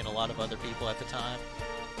Disney, and a lot of other people at the time.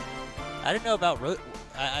 I didn't know about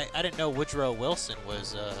I didn't know Woodrow Wilson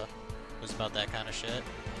was about that kind of shit.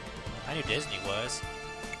 I knew Disney was.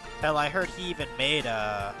 Hell, I heard he even made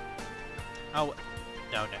oh no,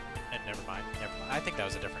 never mind. I think that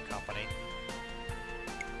was a different company.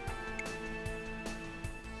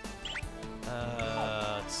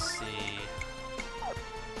 Let's see.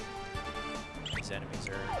 These enemies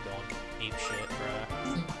are going ape shit, bruh.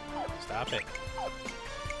 Stop it.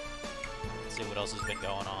 Let's see what else has been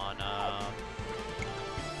going on.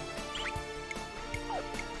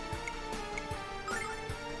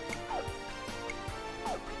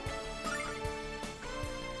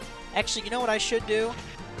 Actually, you know what I should do?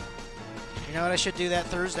 You know what I should do that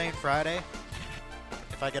Thursday and Friday?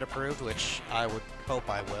 If I get approved, which I would hope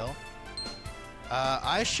I will.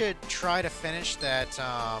 I should try to finish that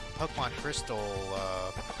Pokemon Crystal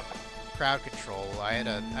crowd control. I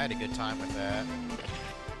had a good time with that.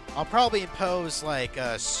 I'll probably impose like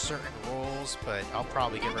certain rules, but I'll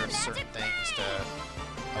probably get rid of certain things to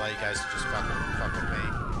allow you guys to just fuck with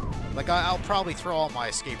me. Like I'll probably throw all my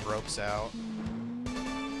escape ropes out,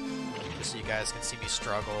 just so you guys can see me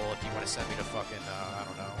struggle. If you want to send me to fucking I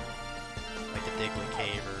don't know, like the Diglett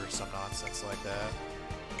Cave or some nonsense like that.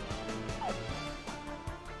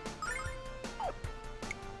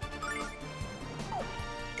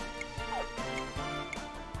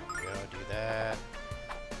 That.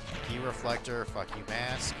 Fuck you, Reflector. Fuck you,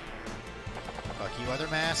 Mask. Fuck you, other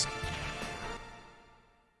Mask.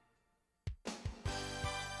 I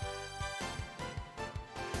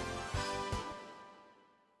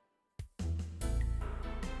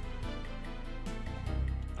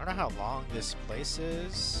don't know how long this place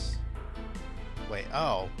is. Wait,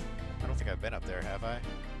 oh. I don't think I've been up there, have I?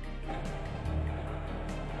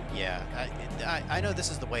 Yeah, I know this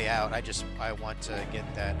is the way out. I want to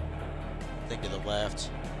get that thing to the left.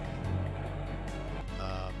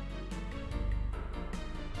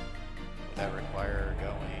 Would that require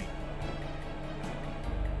going?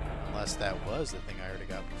 Unless that was the thing I already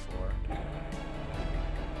got before.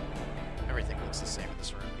 Everything looks the same in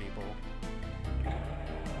this room, people.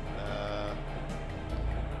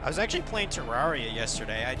 I was actually playing Terraria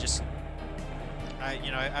yesterday.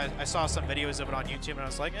 I saw some videos of it on YouTube, and I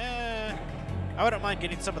was like, I wouldn't mind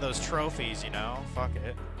getting some of those trophies, you know? Fuck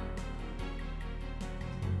it.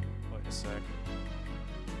 Wait a sec.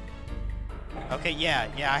 Okay, yeah,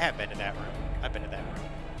 I have been to that room. I've been to that room.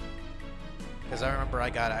 Because I remember I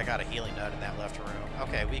got a healing nut in that left room.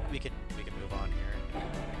 Okay, we can move on here.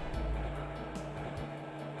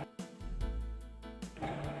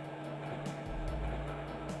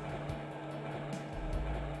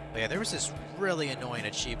 But yeah, there was this really annoying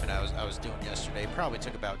achievement I was doing yesterday. Probably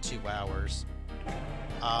took about 2 hours.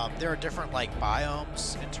 There are different like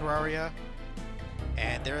biomes in Terraria,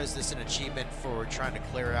 and there is an achievement for trying to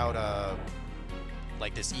clear out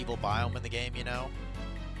like this evil biome in the game, you know.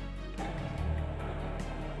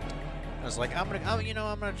 I was like, I'm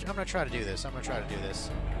gonna try to do this. I'm gonna try to do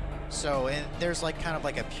this. So, and there's like kind of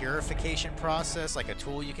like a purification process, like a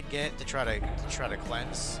tool you can get to try to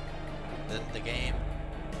cleanse the game.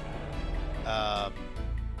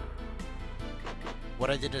 What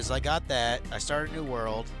I did is I got that. I started a new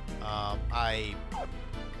world. I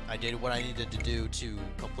did what I needed to do to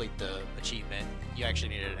complete the achievement. You actually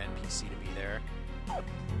needed an NPC to be there.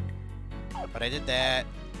 But I did that.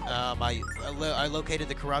 I located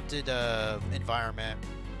the corrupted environment,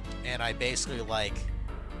 and I basically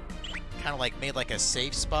kind of made like a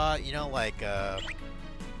safe spot, you know, like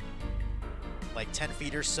 10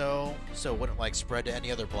 feet or so it wouldn't like spread to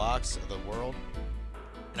any other blocks of the world.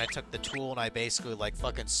 And I took the tool and I basically like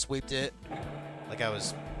fucking sweeped it like I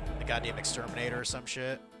was the goddamn exterminator or some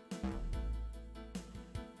shit.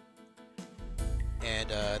 And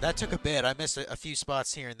that took a bit. I missed a few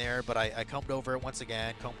spots here and there, but I combed over it once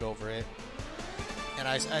again, and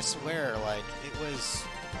I swear, like, it was...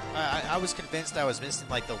 I was convinced I was missing,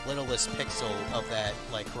 like, the littlest pixel of that,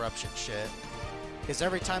 like, corruption shit. Because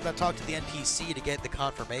every time I talk to the NPC to get the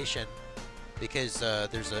confirmation, because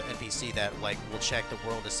there's an NPC that, like, will check the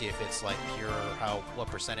world to see if it's, like, pure or what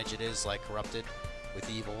percentage it is, like, corrupted with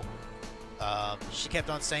evil. She kept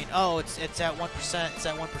on saying, oh, it's at 1%, it's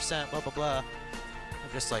at 1%, blah, blah, blah.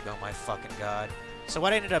 I'm just like, oh my fucking god. So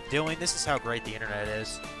what I ended up doing, this is how great the internet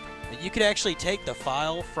is. You could actually take the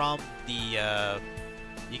file from the,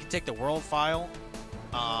 you can take the world file,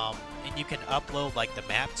 and you can upload like the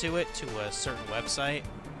map to it to a certain website,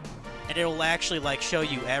 and it'll actually like show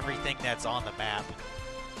you everything that's on the map.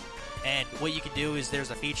 And what you can do is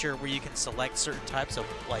there's a feature where you can select certain types of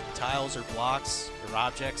like tiles or blocks or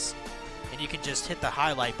objects, and you can just hit the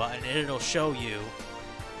highlight button and it'll show you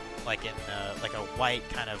like in like a white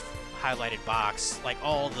kind of highlighted box, like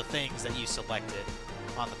all the things that you selected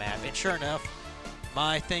on the map. And sure enough,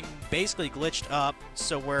 my thing basically glitched up,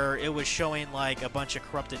 so where it was showing like a bunch of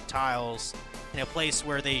corrupted tiles in a place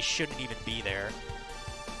where they shouldn't even be there.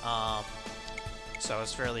 So I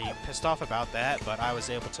was fairly pissed off about that, but I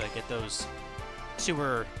was able to get those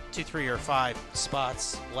 2, 3, or 5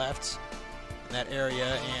 spots left in that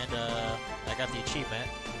area, and I got the achievement.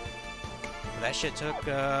 That shit took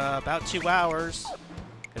about 2 hours,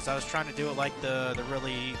 because I was trying to do it like the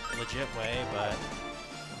really legit way, but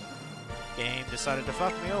game decided to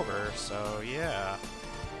fuck me over, so yeah,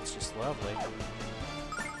 it's just lovely.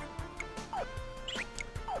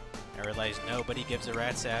 I realized nobody gives a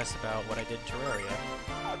rat's ass about what I did in Terraria.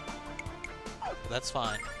 That's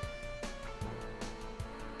fine.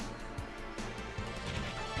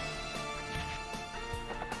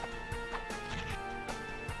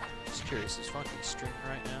 Just curious, is Funky streaming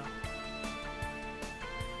right now?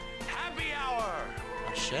 Happy hour!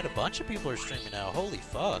 Oh shit, a bunch of people are streaming now. Holy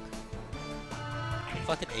fuck.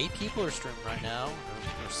 Fucking 8 people are streaming right now,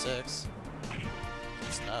 or 6.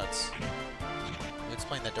 It's nuts. It's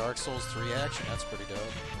playing the Dark Souls 3 action, that's pretty dope.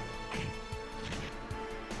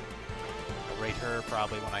 I'll rate her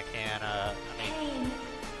probably when I can. I mean,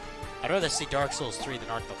 I'd rather see Dark Souls 3 than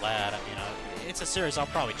Ark the Lad. I mean, it's a series I'll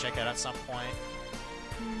probably check out at some point.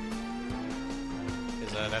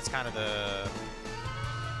 Because that's kind of the...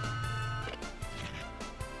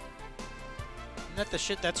 Isn't that the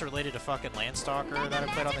shit that's related to fucking Landstalker that I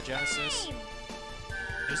played on the Genesis?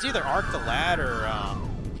 It was either Ark the Lad or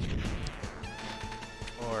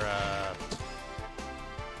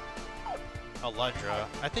Alundra.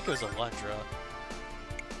 I think it was Alundra.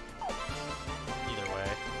 Either way.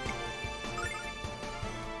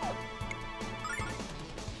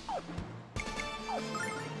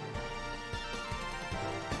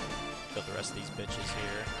 Kill the rest of these bitches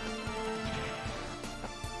here.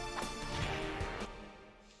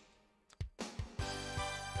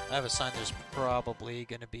 I have a sign there's probably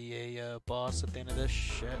gonna be a boss at the end of this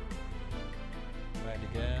shit. If I had to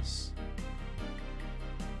guess.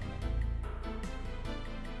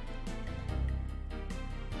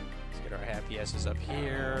 DPS is up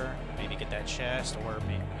here. Maybe get that chest, or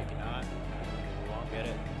maybe not. Maybe we won't get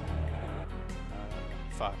it.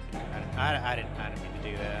 Fuck. I didn't mean to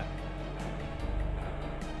do that.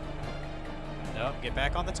 Nope, get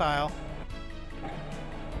back on the tile.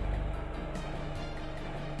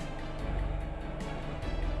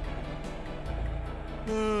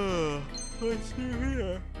 Let's see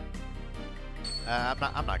here. I'm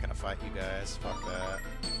not gonna fight you guys. Fuck that.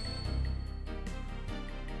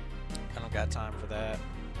 I don't got time for that.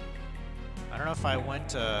 I don't know if I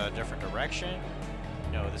went a different direction.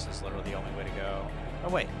 No, this is literally the only way to go. Oh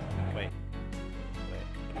wait. Can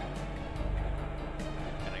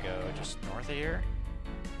I go just north of here?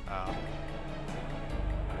 Oh.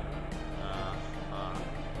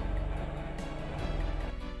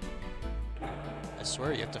 I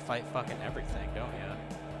swear you have to fight fucking everything, don't you?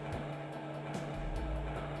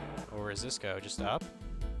 Or where does this go? Just up?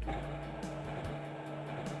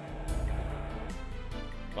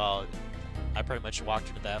 Well, I pretty much walked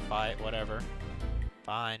into that fight, whatever.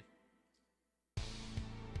 Fine.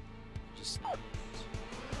 Just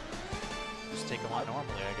take them on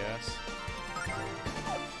normally, I guess.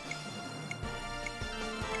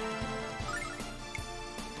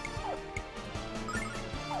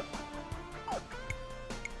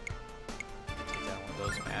 Take down one of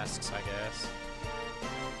those masks, I guess.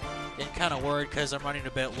 Getting kind of worried because I'm running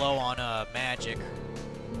a bit low on magic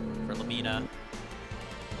for Lamina.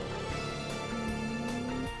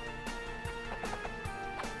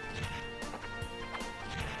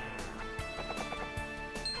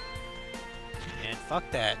 And fuck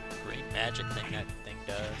that green magic thing that thing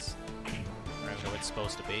does. I don't even know what it's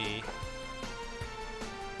supposed to be.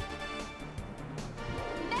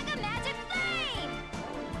 Mega Magic Flame!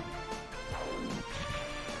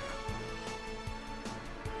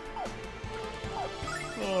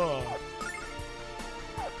 Oh.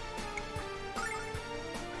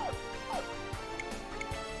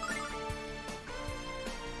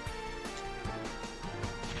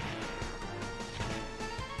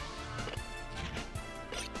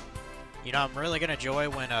 You know, I'm really gonna enjoy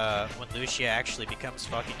when Lucia actually becomes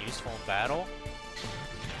fucking useful in battle.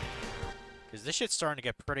 Cause this shit's starting to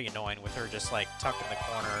get pretty annoying with her just like tucked in the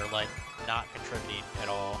corner, like not contributing at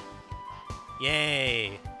all.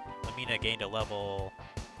 Yay! Lamina gained a level.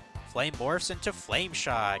 Flame morphs into Flame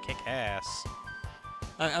Shot. Kick ass.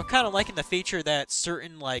 I'm kind of liking the feature that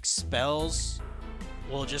certain like spells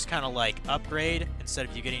will just kind of like upgrade instead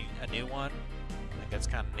of you getting a new one. I think that's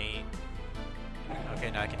kind of neat.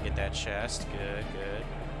 Okay, now I can get that chest. Good, good.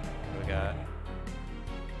 What do we got?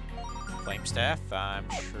 Flame Staff. I'm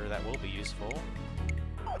sure that will be useful.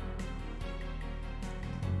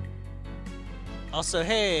 Also,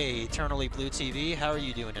 hey, Eternally Blue TV, how are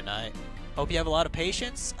you doing tonight? Hope you have a lot of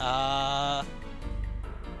patience. That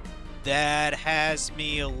has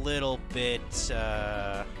me a little bit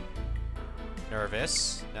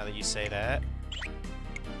nervous, now that you say that.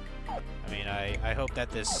 I mean, I hope that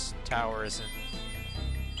this tower isn't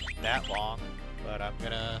that long, but I'm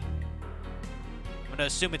gonna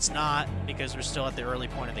assume it's not, because we're still at the early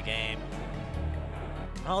point of the game.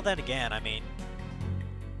 Well, then again, I mean,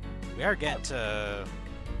 we are getting to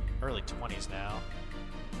early 20s now.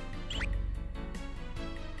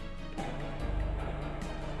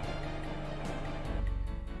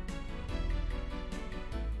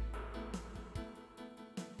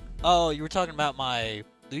 Oh, you were talking about my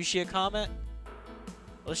Lucia comment?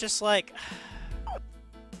 Well, it's just like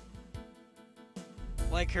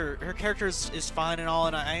her character is fine and all,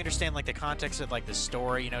 and I understand like the context of like the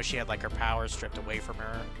story. You know, she had like her powers stripped away from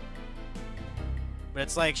her, but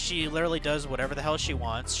it's like she literally does whatever the hell she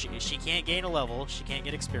wants. She can't gain a level. She can't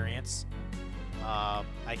get experience. I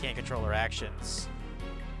can't control her actions,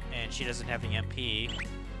 and she doesn't have the MP.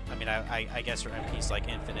 I mean, I guess her MP's like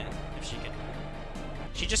infinite if she can.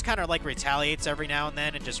 She just kind of like retaliates every now and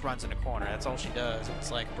then and just runs in a corner. That's all she does.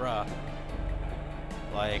 It's like, bruh.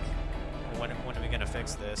 Like, when are we gonna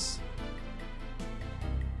fix this?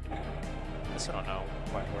 I guess I don't know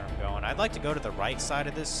quite where I'm going. I'd like to go to the right side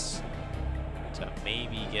of this to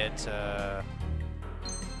maybe get. I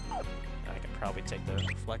can probably take the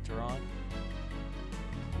reflector on.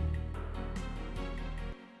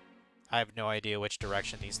 I have no idea which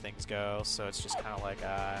direction these things go, so it's just kind of like,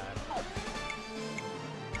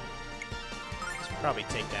 probably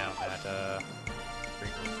take down that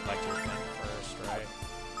green reflector thing first, right?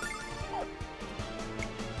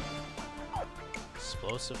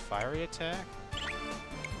 Explosive fiery attack?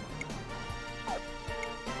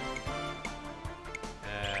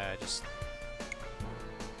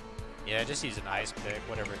 Just use an ice pick,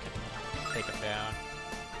 whatever can take him down.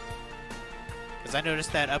 Because Because I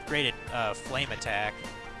noticed that upgraded flame attack.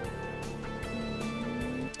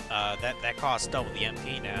 That costs double the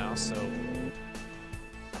MP now, so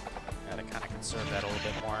gotta kind of conserve that a little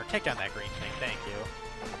bit more. Take down that green thing, thank you.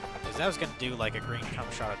 Because that was gonna do like a green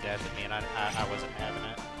come shot of death at me, and I wasn't having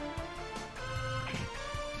it.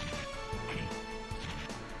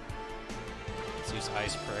 Let's use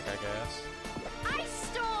Ice Prick, I guess. Ice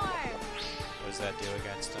Storm! What does that do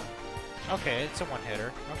against him? Okay, it's a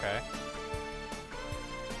one-hitter. Okay.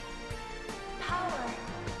 Power.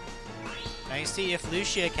 Now you see, if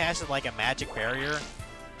Lucia casted like a magic barrier,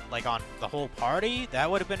 like on the whole party, that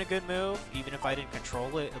would have been a good move. Even if I didn't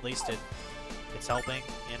control it, at least it's helping,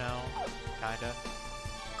 you know, kinda.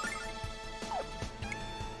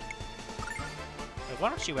 Wait, why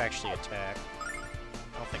don't you actually attack?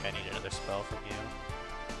 I don't think I need another spell from you.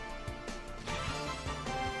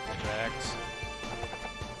 Correct.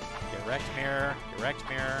 Direct mirror. Direct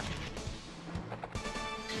mirror.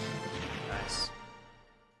 Nice.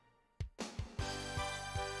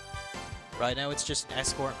 Right now it's just an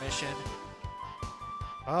escort mission.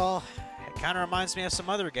 Well, it kind of reminds me of some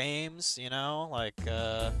other games, you know, like,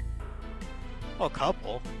 well, a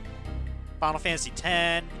couple. Final Fantasy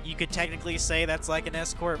X, you could technically say that's like an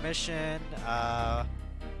escort mission.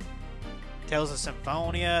 Tales of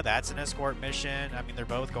Symphonia, that's an escort mission. I mean, they're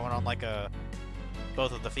both going on like a...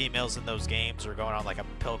 Both of the females in those games are going on like a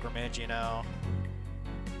pilgrimage, you know.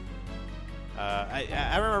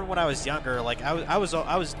 I remember when I was younger, like I was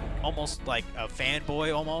almost like a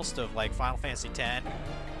fanboy almost of like Final Fantasy X.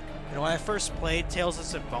 And when I first played Tales of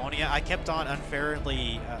Symphonia, I kept on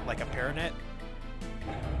unfairly like comparing it,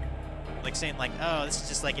 like saying like, oh, this is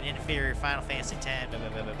just like an inferior Final Fantasy X. Blah, blah,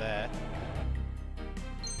 blah, blah, blah.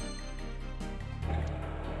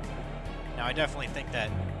 Now I definitely think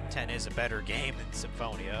that 10 is a better game than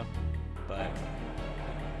Symphonia, but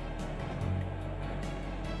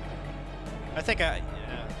I think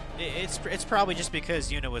it's probably just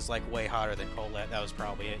because Yuna was like way hotter than Colette. That was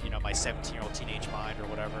probably it. You know, my 17-year-old teenage mind or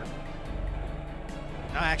whatever.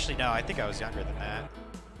 No, actually, no. I think I was younger than that.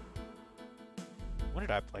 When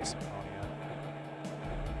did I play Symphonia?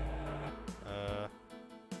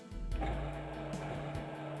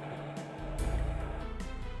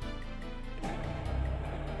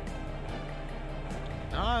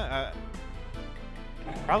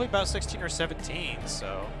 Probably about 16 or 17,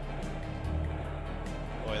 so...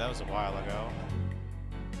 Boy, that was a while ago.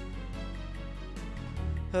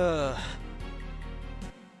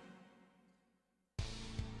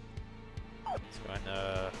 Let's go and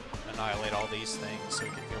annihilate all these things so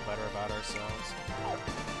we can feel better about ourselves.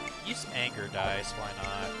 Use anger dice, why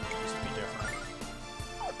not? Just to be different.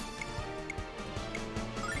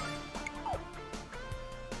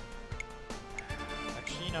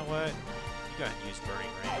 Actually, you know what? You go ahead and use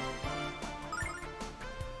Burning Rain.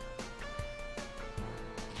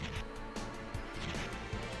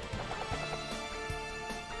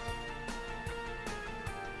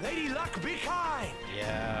 Lady Luck, be kind!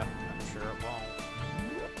 Yeah, I'm sure it won't.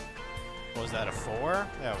 What was that, a 4?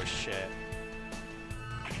 That was shit.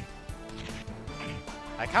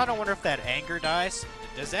 I kind of wonder if that anger dice,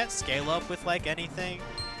 does that scale up with like anything?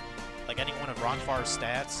 Like any one of Ronfar's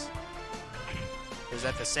stats? Or is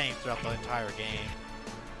that the same throughout the entire game?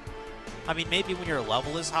 I mean, maybe when your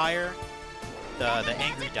level is higher, the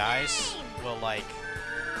angry dice will like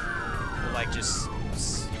just...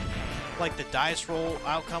 Like the dice roll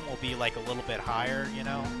outcome will be like a little bit higher, you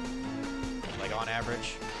know? Like on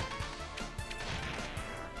average.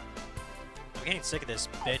 I'm getting sick of this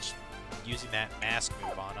bitch using that mask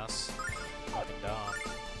move on us. Fucking dumb.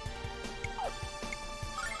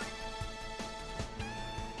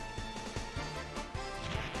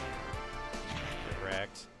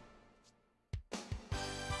 Correct.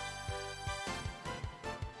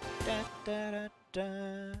 Da da da da.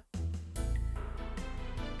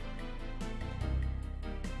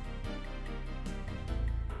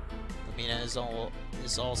 Lumina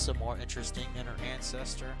is also more interesting than her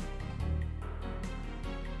ancestor.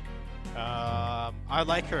 I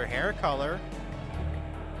like her hair color.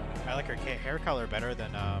 I like her hair color better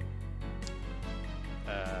than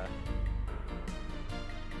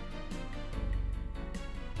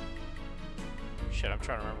shit, I'm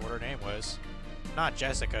trying to remember what her name was. Not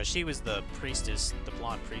Jessica. She was the priestess, the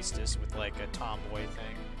blonde priestess with like a tomboy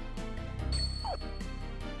thing.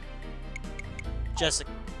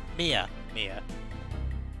 Jessica. Mia. Yeah.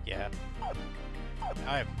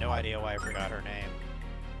 I have no idea why I forgot her name.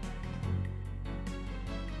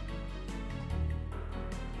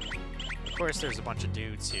 Of course, there's a bunch of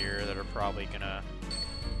dudes here that are probably gonna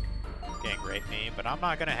gang rape me, but I'm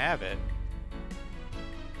not gonna have it.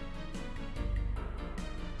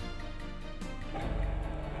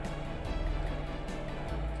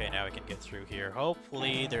 now we can get through here.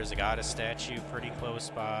 Hopefully, there's a goddess statue pretty close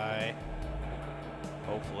by.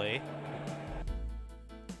 Hopefully.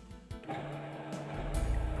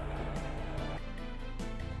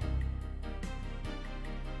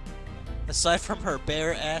 Aside from her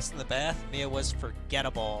bare ass in the bath, Mia was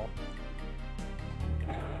forgettable.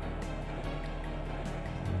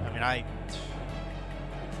 I mean, I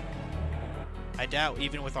doubt,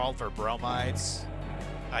 even with all of her bromides,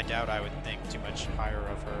 I doubt I would think too much higher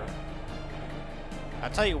of her. I'll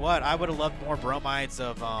tell you what, I would have loved more bromides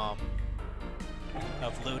of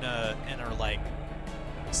Luna in her, like,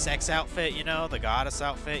 sex outfit, you know, the goddess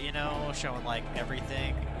outfit, you know, showing, like,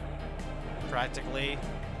 everything, practically.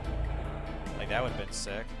 Like, that would have been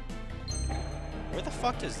sick. Where the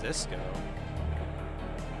fuck does this go?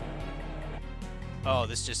 Oh,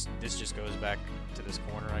 this just goes back to this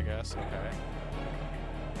corner, I guess. Okay.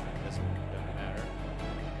 Doesn't matter.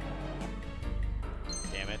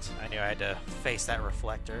 Damn it. I knew I had to face that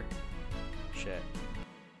reflector. Shit.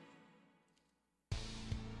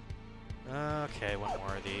 Okay, one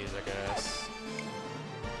more of these, I guess.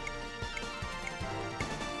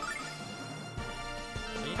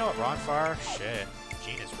 You know what, Ronfar? Shit.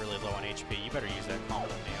 Jean is really low on HP. You better use that calm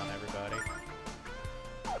with me on everybody.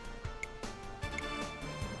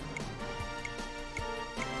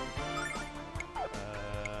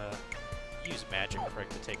 Use Magic Prick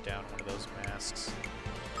to take down one of those masks.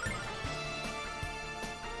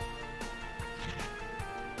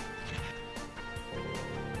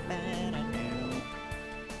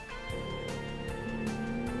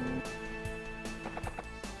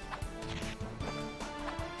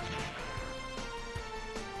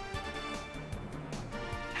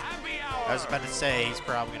 I was about to say, he's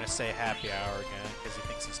probably going to say happy hour again, because he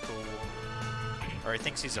thinks he's cool. Or he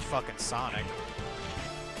thinks he's a fucking Sonic.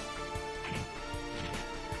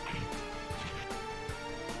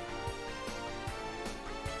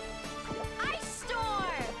 Ice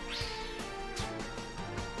Storm!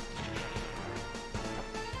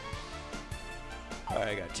 Alright,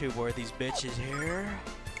 I got two more of these bitches here.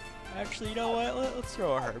 Actually, you know what? Let's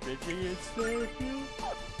throw a Herbigi instead.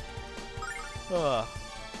 Ugh.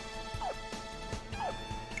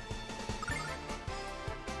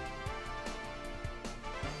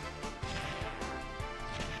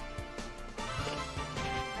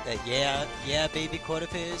 That yeah, baby quote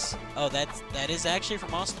of his. Oh, that is actually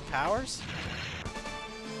from Austin Powers?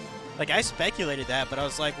 Like, I speculated that, but I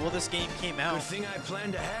was like, well, this game came out. Good thing I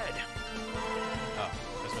planned ahead. Oh,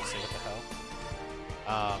 I was gonna say, what the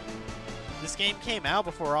hell? This game came out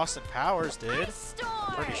before Austin Powers did. Ice Storm!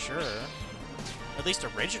 I'm pretty sure. At least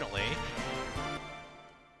originally.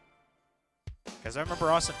 Because I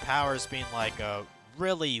remember Austin Powers being like a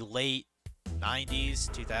really late 90s,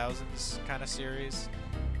 2000s kind of series.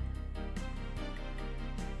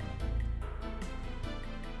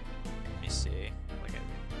 Let me see.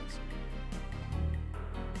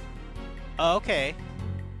 Oh, okay.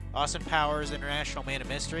 Austin Powers, International Man of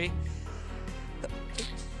Mystery.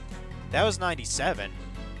 That was 97.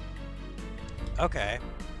 Okay.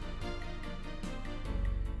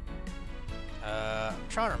 I'm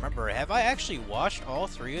trying to remember. Have I actually watched all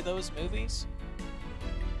three of those movies?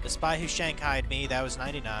 The Spy Who Shanghaied Me, that was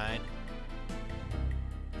 99.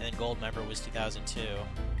 And then Goldmember was 2002.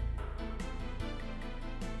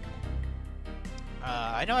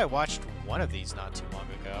 I know I watched one of these not too long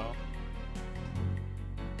ago.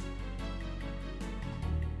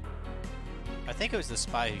 I think it was The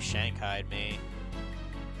Spy Who Shanghaied Me.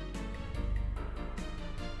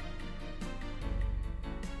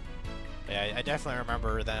 Yeah, I definitely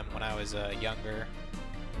remember them when I was younger.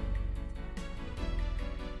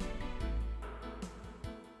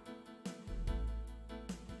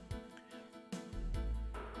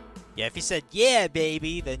 Yeah, if he said "yeah,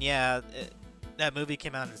 baby," then yeah, that movie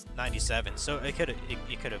came out in '97, so it could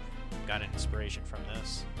have gotten inspiration from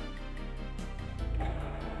this.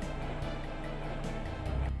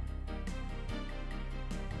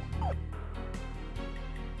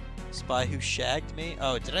 Spy Who Shagged Me?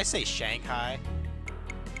 Oh, did I say Shanghai?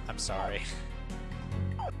 I'm sorry.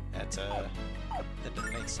 That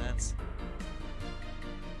didn't make sense.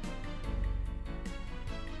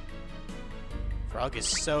 Frog is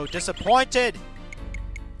so disappointed!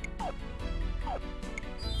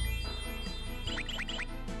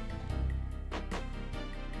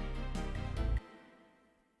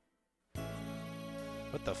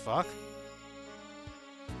 What the fuck?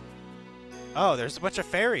 Oh, there's a bunch of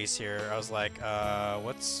fairies here. I was like,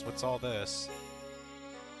 what's all this?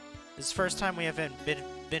 This is the first time we haven't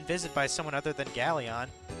been visited by someone other than Galleon.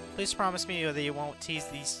 Please promise me that you won't tease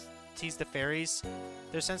the fairies.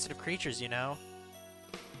 They're sensitive creatures, you know.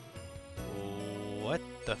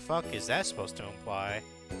 the fuck is that supposed to imply?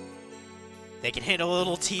 They can handle a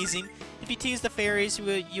little teasing. If you tease the fairies,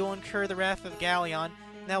 you'll incur the wrath of Galleon,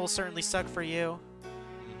 and that will certainly suck for you.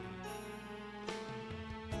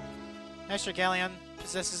 Master Galleon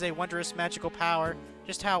possesses a wondrous magical power.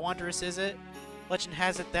 Just how wondrous is it? Legend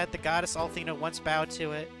has it that the goddess Althena once bowed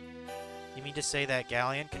to it. You mean to say that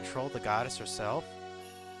Galleon controlled the goddess herself?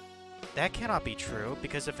 That cannot be true,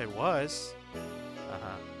 because if it was...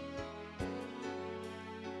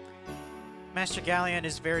 Master Galleon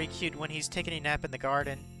is very cute when he's taking a nap in the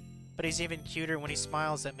garden, but he's even cuter when he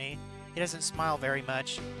smiles at me. He doesn't smile very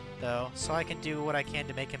much, though, so I can do what I can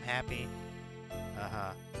to make him happy.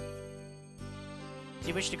 Do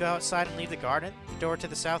you wish to go outside and leave the garden? The door to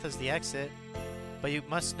the south is the exit, but you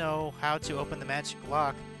must know how to open the magic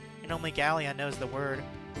lock, and only Galleon knows the word.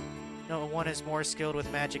 No one is more skilled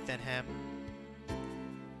with magic than him.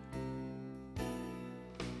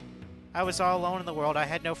 I was all alone in the world. I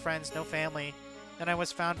had no friends, no family. Then I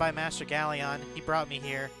was found by Master Galleon. He brought me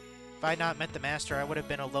here. If I had not met the Master, I would have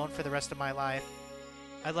been alone for the rest of my life.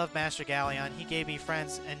 I love Master Galleon. He gave me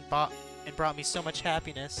friends and brought me so much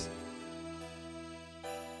happiness.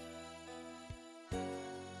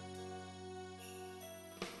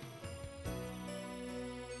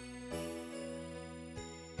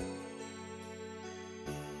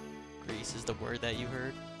 Grease is the word that you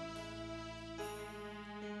heard?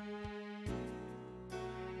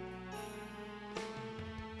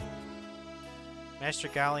 Master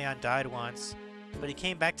Galleon died once, but he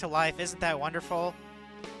came back to life. Isn't that wonderful?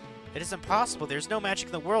 It is impossible. There's no magic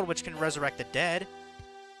in the world which can resurrect the dead.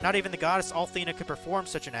 Not even the goddess Althena could perform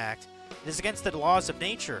such an act. It is against the laws of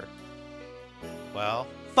nature. Well,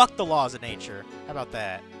 fuck the laws of nature. How about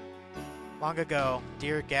that? Long ago,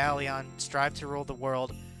 dear Galleon strived to rule the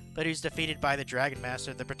world, but he was defeated by the Dragon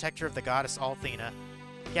Master, the protector of the goddess Althena.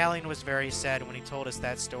 Galleon was very sad when he told us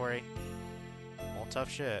that story. Well,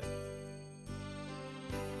 tough shit.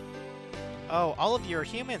 Oh, all of you are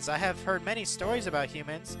humans. I have heard many stories about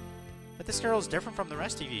humans. But this girl is different from the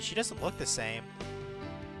rest of you. She doesn't look the same.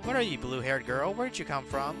 What are you, blue-haired girl? Where did you come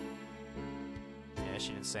from? Yeah,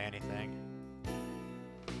 she didn't say anything.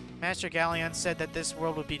 Master Galleon said that this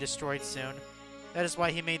world would be destroyed soon. That is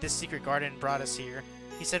why he made this secret garden and brought us here.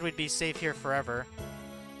 He said we'd be safe here forever.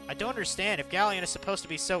 I don't understand. If Galleon is supposed to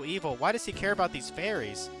be so evil, why does he care about these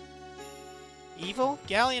fairies? Evil?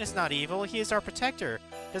 Galleon is not evil. He is our protector.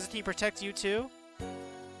 Doesn't he protect you too?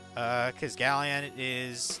 Because Galleon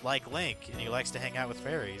is like Link, and he likes to hang out with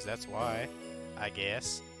fairies. That's why, I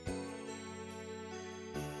guess.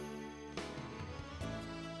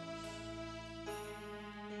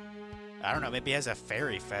 I don't know, maybe he has a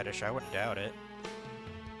fairy fetish. I wouldn't doubt it.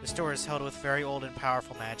 This door is held with very old and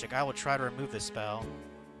powerful magic. I will try to remove the spell.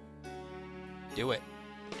 Do it.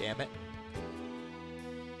 Damn it.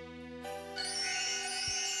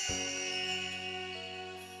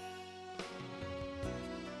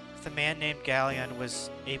 If the man named Galleon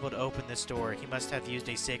was able to open this door, he must have used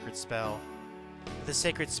a sacred spell. But the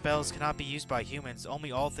sacred spells cannot be used by humans.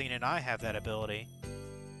 Only Althena and I have that ability.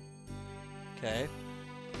 Okay.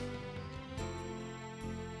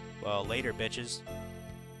 Well, later, bitches.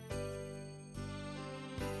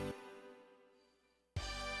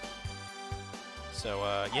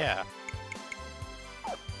 So, yeah.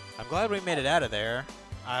 I'm glad we made it out of there.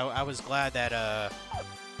 I was glad that,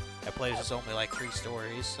 that place was only like 3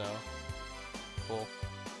 stories, so cool.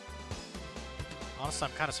 Honestly,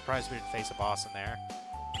 I'm kind of surprised we didn't face a boss in there.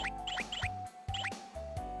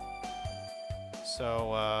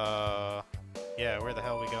 So, yeah, where the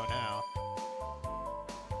hell we go now?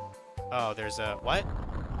 Oh, there's a... what?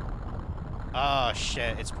 Oh,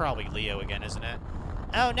 shit. It's probably Leo again, isn't it?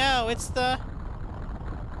 Oh, no, it's the...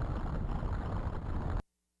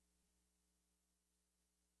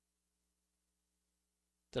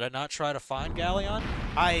 Did I not try to find Galleon?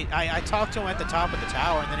 I talked to him at the top of the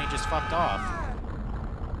tower, and then he just fucked off.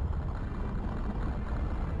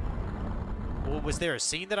 Well, was there a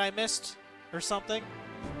scene that I missed? Or something?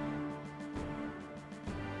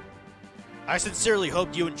 I sincerely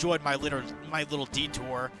hope you enjoyed my little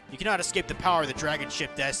detour. You cannot escape the power of the dragon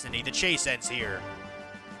ship Destiny. The chase ends here.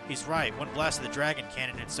 He's right. One blast of the dragon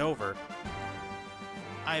cannon and it's over.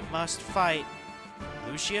 I must fight.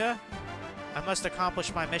 Lucia? I must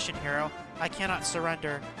accomplish my mission, hero. I cannot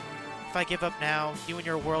surrender. If I give up now, you and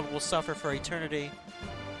your world will suffer for eternity.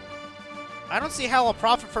 I don't see how I'll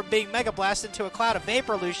profit from being Mega Blasted into a cloud of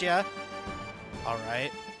vapor, Lucia.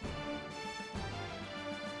 Alright.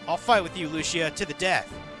 I'll fight with you, Lucia, to the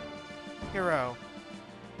death. Hero.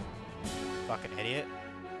 Fucking idiot.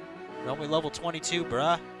 We're only level 22,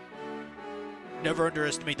 bruh. Never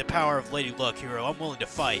underestimate the power of Lady Luck, hero. I'm willing to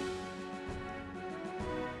fight.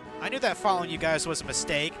 I knew that following you guys was a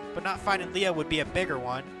mistake, but not finding Leo would be a bigger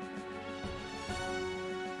one.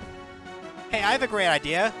 Hey, I have a great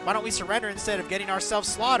idea. Why don't we surrender instead of getting ourselves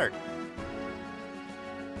slaughtered?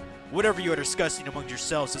 Whatever you are discussing among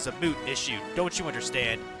yourselves is a moot issue, don't you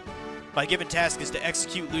understand? My given task is to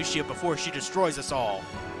execute Lucia before she destroys us all.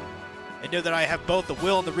 And know that I have both the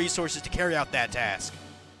will and the resources to carry out that task.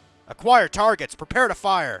 Acquire targets, prepare to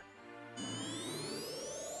fire.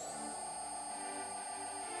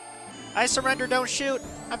 I surrender, don't shoot.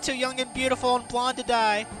 I'm too young and beautiful and blonde to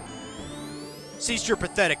die. Cease your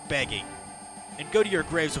pathetic begging, and go to your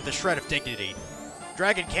graves with a shred of dignity.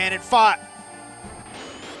 Dragon Cannon, fought!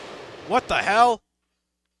 What the hell?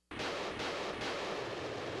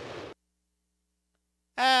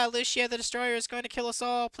 Ah, Lucia the Destroyer is going to kill us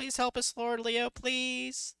all. Please help us, Lord Leo,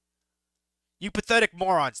 please. You pathetic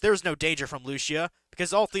morons. There is no danger from Lucia,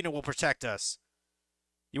 because Althena will protect us.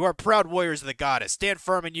 You are proud warriors of the goddess. Stand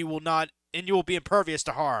firm and you will be impervious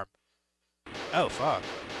to harm. Oh, fuck.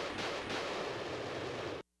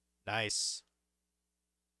 Nice.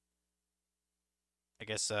 I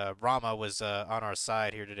guess Rama was on our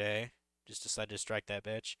side here today. Just decided to strike that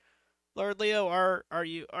bitch. Lord Leo, are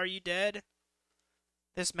you dead?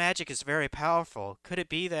 This magic is very powerful. Could it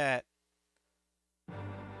be that...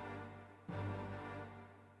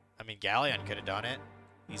 I mean, Galleon could have done it.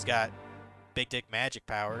 He's got big dick magic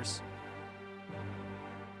powers.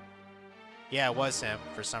 Yeah, it was him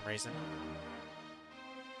for some reason.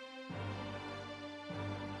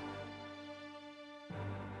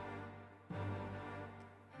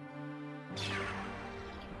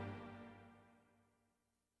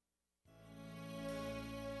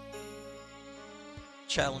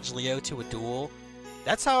 Challenge Leo to a duel.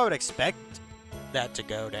 That's how I would expect that to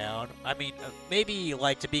go down. I mean, maybe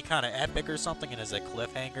like to be kind of epic or something, and as a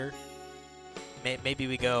cliffhanger. Maybe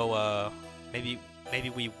we go. Maybe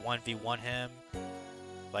we 1v1 him,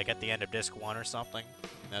 like at the end of Disc 1 or something.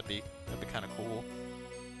 That'd be kind of cool.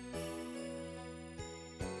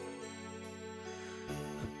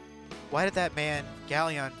 Why did that man,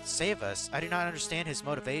 Galleon, save us? I do not understand his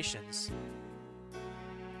motivations.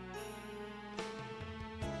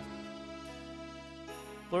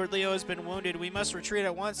 Lord Leo has been wounded. We must retreat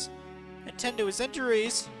at once and tend to his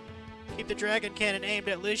injuries. Keep the dragon cannon aimed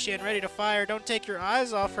at Lucia and ready to fire. Don't take your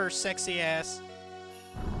eyes off her sexy ass.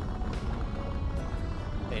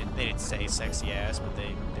 They didn't say sexy ass, but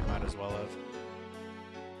they might as well have.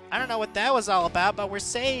 I don't know what that was all about, but we're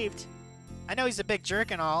saved. I know he's a big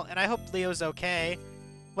jerk and all, and I hope Leo's okay.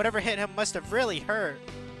 Whatever hit him must have really hurt.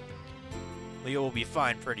 Leo will be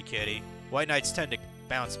fine, pretty kitty. White Knights tend to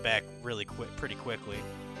bounce back pretty quickly.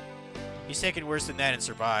 He's taken worse than that and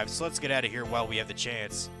survived, so let's get out of here while we have the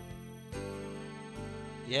chance.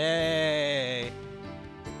 Yay!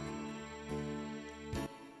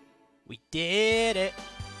 We did it!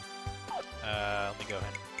 Let me go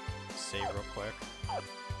ahead and save real quick.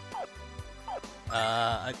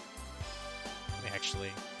 Let me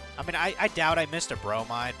actually... I mean, I doubt I missed a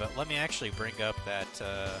bromide, but let me actually bring up that,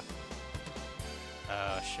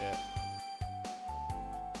 shit.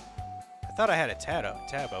 I thought I had a tab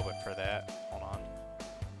open for that. Hold on.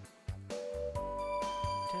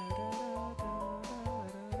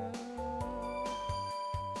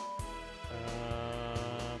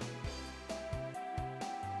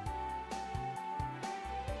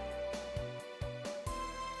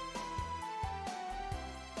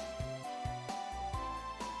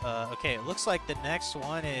 Okay, it looks like the next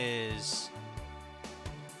one is...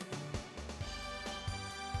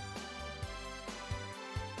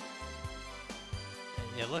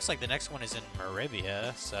 It looks like the next one is in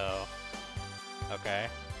Maribia, so... Okay.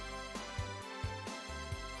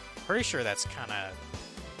 Pretty sure that's kind of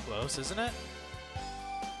close, isn't it?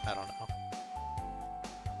 I don't know.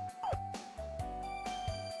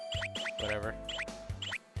 Whatever.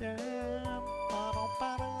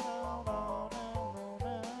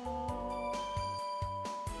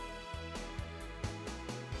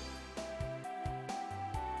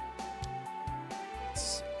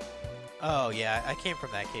 Oh yeah, I came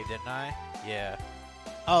from that cave, didn't I? Yeah.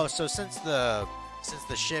 Oh, so since the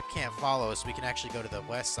ship can't follow us, we can actually go to the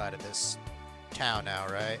west side of this town now,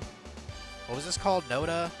 right? What was this called?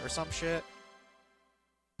 Noda or some shit?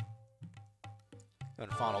 I'm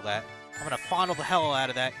gonna fondle that. I'm gonna fondle the hell out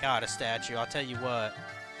of that goddess statue. I'll tell you what.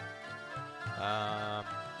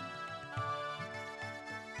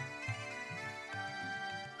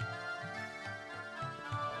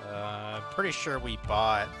 I'm pretty sure we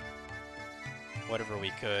bought whatever we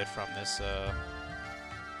could from this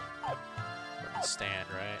stand,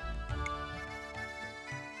 right?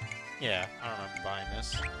 Yeah, I don't remember buying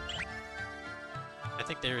this. I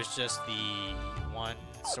think there is just the one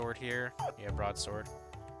sword here. Yeah, broadsword.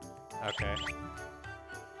 Okay.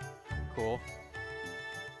 Cool.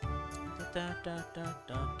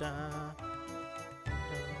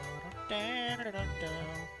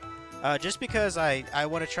 Just because I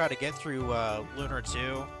want to try to get through Lunar 2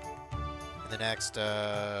 in the next,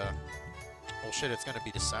 well shit, it's going to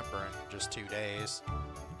be December in just 2 days.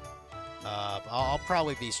 I'll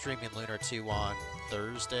probably be streaming Lunar 2 on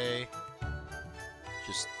Thursday.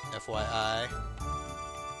 Just FYI.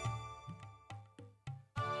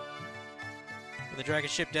 When the dragon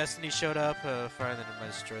ship Destiny showed up, fire them to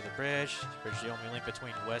destroy the bridge. The bridge is the only link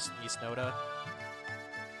between West and East Noda.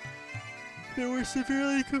 They were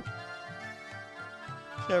severely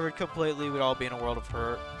severed completely. We'd all be in a world of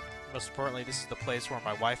hurt. Most importantly, this is the place where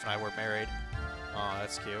my wife and I were married. Oh,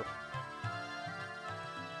 that's cute.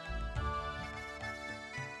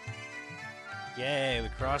 Yay, we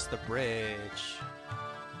crossed the bridge.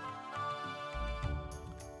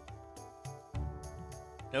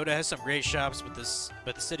 Noda has some great shops,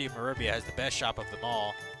 but the city of Maribia has the best shop of them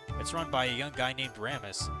all. It's run by a young guy named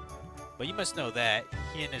Ramus. But you must know that.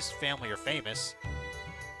 He and his family are famous.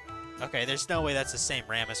 Okay, there's no way that's the same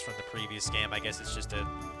Ramus from the previous game. I guess it's just a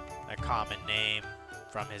common name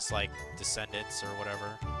from his, like, descendants or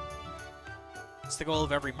whatever. It's the goal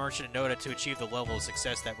of every merchant in Noda to achieve the level of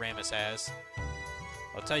success that Ramus has.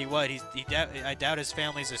 I'll tell you what, I doubt his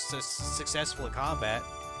family's as successful at combat,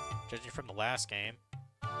 judging from the last game.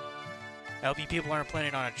 I hope you people aren't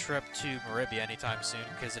planning on a trip to Maribia anytime soon,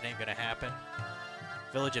 because it ain't gonna happen.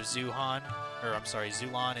 Village of Zulon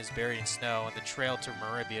is buried in snow, and the trail to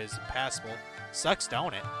Maribia is impassable. Sucks,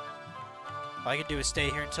 don't it? All I can do is stay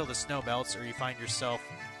here until the snow melts, or you find yourself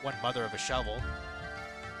one mother of a shovel.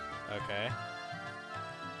 Okay.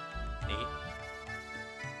 Neat.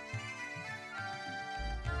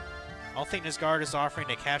 Althena's Guard is offering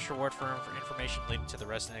a cash reward for information leading to the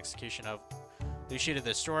arrest and execution of Lucia the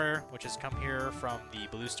Destroyer, which has come here from the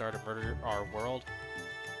Blue Star to murder our world.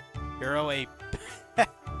 Hero,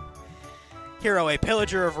 a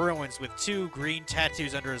pillager of ruins with 2 green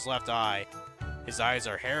tattoos under his left eye. His eyes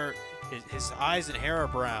and hair are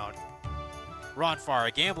brown. Ronfar,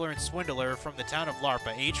 a gambler and swindler from the town of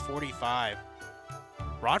Larpa, age 45.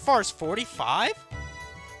 Ronfar's 45?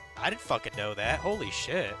 I didn't fucking know that. Holy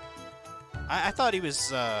shit. I thought he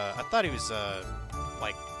was like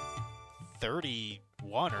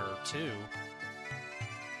 31 or 2.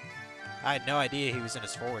 I had no idea he was in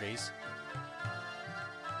his 40s.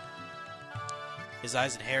 His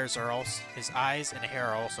eyes and hair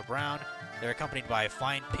are also brown. They're accompanied by a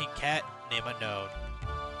flying pink cat named Unknown.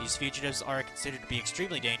 These fugitives are considered to be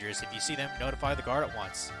extremely dangerous. If you see them, notify the guard at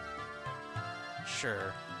once.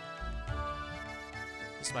 Sure.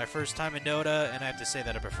 This is my first time in Noda, and I have to say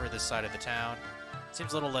that I prefer this side of the town.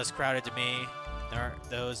 Seems a little less crowded to me. There aren't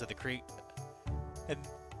those at the creek. And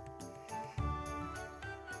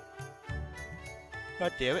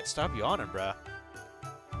God damn it! Stop yawning, bruh.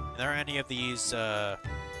 And there aren't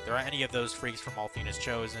any of those freaks from Althena's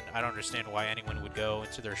Chosen. I don't understand why anyone would go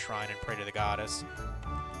into their shrine and pray to the goddess.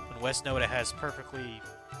 When West Noda has a perfectly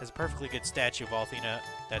good statue of Althena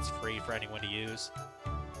that's free for anyone to use.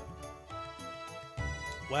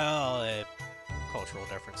 Well, cultural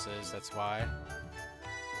differences, that's why.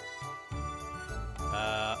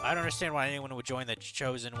 I don't understand why anyone would join the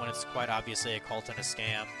Chosen when it's quite obviously a cult and a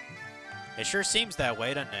scam. It sure seems that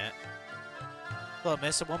way, doesn't it? Hello,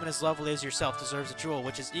 miss. A woman as lovely as yourself deserves a jewel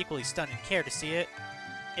which is equally stunning. Care to see it?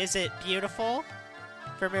 Is it beautiful?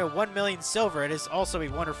 For a mere 1 million silver, it is also a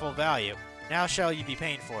wonderful value. Now shall you be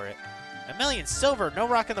paying for it. 1 million silver? No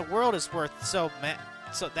rock in the world is worth so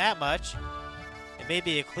that much. It may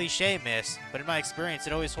be a cliche, miss, but in my experience,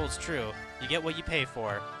 it always holds true. You get what you pay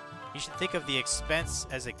for. You should think of the expense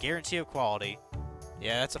as a guarantee of quality.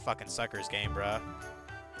 Yeah, that's a fucking sucker's game, bruh.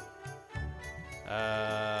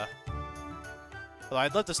 Well,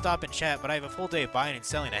 I'd love to stop and chat, but I have a full day of buying and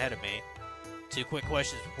selling ahead of me. 2 quick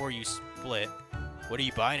questions before you split. What are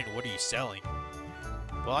you buying and what are you selling?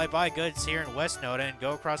 Well, I buy goods here in West Noda and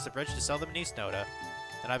go across the bridge to sell them in East Noda.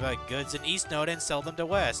 Then I buy goods in East Noda and sell them to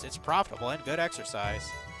West. It's profitable and good exercise.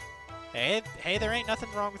 Hey, there ain't nothing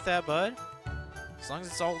wrong with that, bud. As long as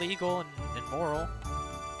it's all legal and moral.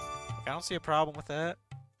 Like, I don't see a problem with that.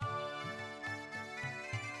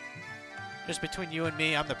 Just between you and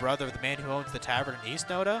me, I'm the brother of the man who owns the tavern in East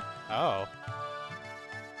Noda? Oh.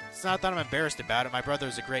 It's not that I'm embarrassed about it. My brother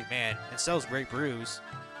is a great man and sells great brews.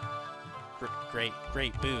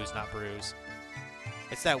 Great booze, not brews.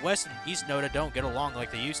 It's that West and East Noda don't get along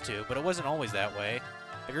like they used to, but it wasn't always that way.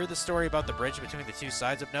 Have you heard the story about the bridge between the two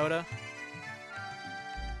sides of Noda?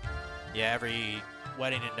 Yeah, every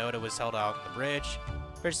wedding in Noda was held out on the bridge.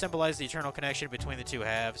 The bridge symbolized the eternal connection between the two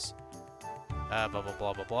halves. Blah, blah,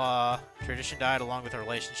 blah, blah, blah. Tradition died along with the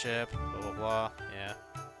relationship. Blah, blah, blah.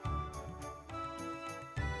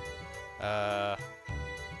 Yeah.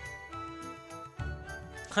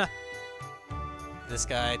 This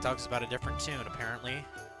guy talks about a different tune, apparently.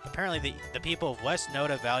 Apparently, the people of West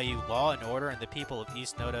Noda value law and order, and the people of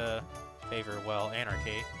East Noda favor, well,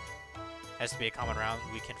 anarchy. Has to be a common ground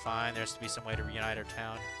we can find. There has to be some way to reunite our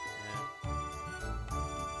town. Yeah.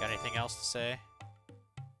 Got anything else to say?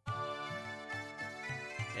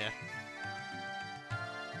 Yeah.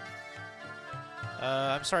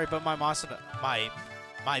 I'm sorry, but my boss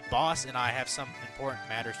and I have some important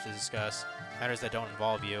matters to discuss. Matters that don't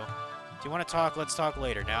involve you. If you want to talk, let's talk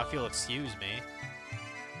later. Now, if you'll excuse me.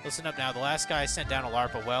 Listen up now. The last guy sent down a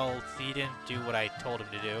LARPA. Well, he didn't do what I told him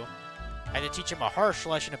to do. I had to teach him a harsh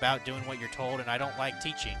lesson about doing what you're told, and I don't like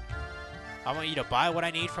teaching. I want you to buy what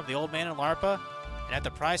I need from the old man in LARPA, and at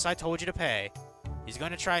the price I told you to pay. He's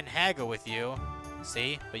going to try and haggle with you.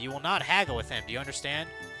 See? But you will not haggle with him. Do you understand?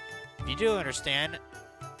 If you do understand,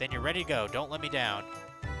 then you're ready to go. Don't let me down.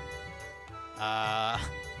 Yeah,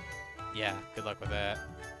 good luck with that.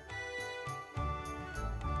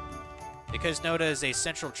 Because Noda is a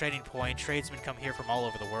central trading point, tradesmen come here from all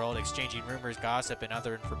over the world, exchanging rumors, gossip, and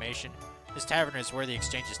other information. This tavern is where the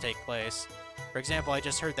exchanges take place. For example, I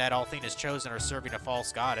just heard that all Thena's chosen are serving a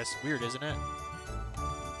false goddess. Weird, isn't it?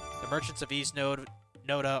 The merchants of East Noda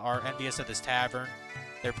are envious of this tavern.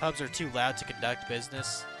 Their pubs are too loud to conduct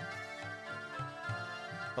business.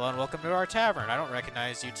 Hello and welcome to our tavern. I don't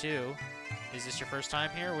recognize you too. Is this your first time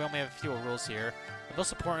here? We only have a few rules here. The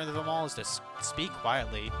most important of them all is to speak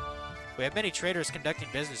quietly. We have many traders conducting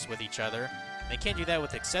business with each other. And they can't do that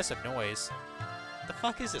with excessive noise. The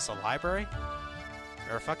fuck is this, a library?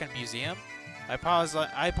 Or a fucking museum? I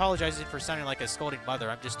apologize for sounding like a scolding mother.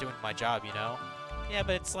 I'm just doing my job, you know? Yeah,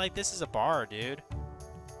 but it's like, this is a bar, dude.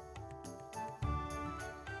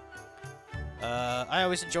 I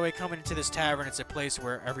always enjoy coming into this tavern. It's a place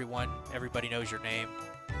where everybody knows your name.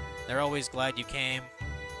 They're always glad you came.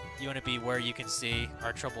 You want to be where you can see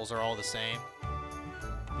our troubles are all the same.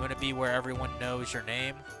 You want to be where everyone knows your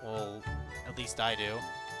name? Well, at least I do.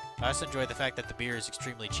 I also enjoy the fact that the beer is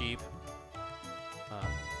extremely cheap.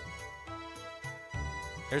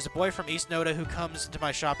 There's a boy from East Noda who comes into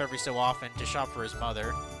my shop every so often to shop for his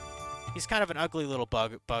mother. He's kind of an ugly little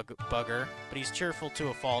bugger, but he's cheerful to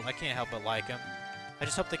a fault. I can't help but like him. I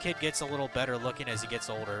just hope the kid gets a little better looking as he gets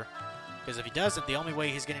older. Because if he doesn't, the only way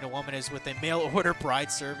he's getting a woman is with a mail-order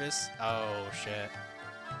bride service. Oh, shit.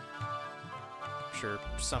 I'm sure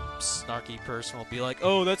some snarky person will be like,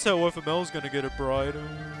 oh, that's how FML's gonna get a bride.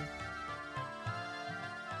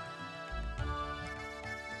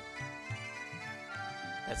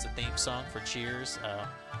 That's the theme song for Cheers. I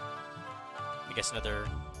guess another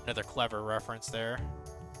clever reference there.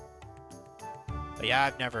 But yeah,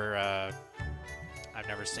 I've never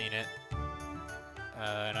seen it.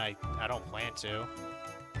 And I don't plan to.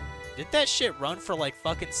 Did that shit run for like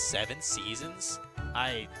fucking 7 seasons?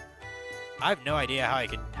 I have no idea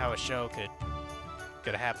how a show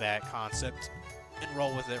could have that concept and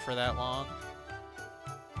roll with it for that long.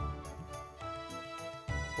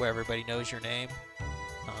 Where everybody knows your name.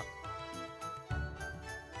 Huh.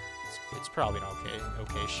 It's probably an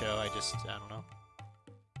okay show. I don't know.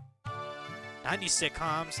 90s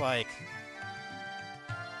sitcoms, like...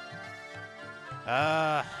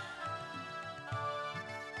 I'm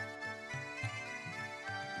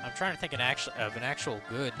trying to think of an actual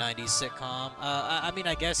good 90s sitcom. I mean,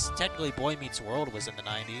 I guess technically Boy Meets World was in the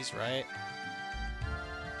 90s, right?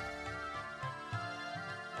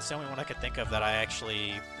 It's the only one I could think of that I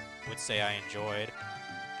actually would say I enjoyed.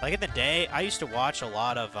 Like in the day, I used to watch a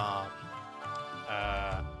lot of,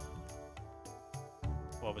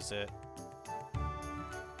 what was it?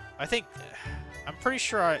 I'm pretty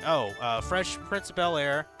sure Fresh Prince of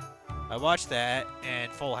Bel-Air. I watched that,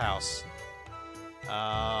 and Full House.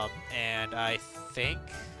 And I think...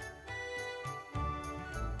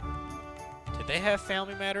 Did they have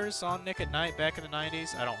Family Matters on Nick at Night back in the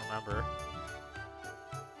 90s? I don't remember.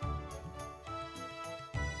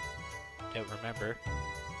 Don't remember.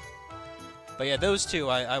 But yeah, those two,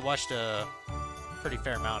 I watched a pretty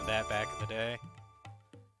fair amount of that back in the day.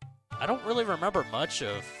 I don't really remember much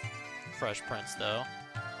of Fresh Prince, though.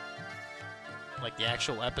 Like the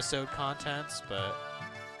actual episode contents, but...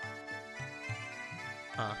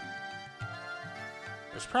 Huh.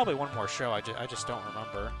 There's probably one more show, I just don't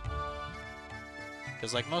remember.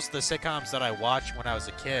 Because like most of the sitcoms that I watched when I was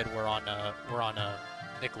a kid were on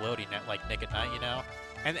Nickelodeon at like Nick at Night, you know.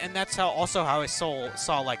 And that's how also how I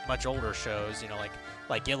saw like much older shows, you know,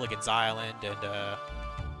 like Gilligan's Island and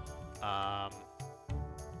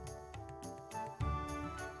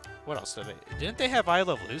what else didn't they have I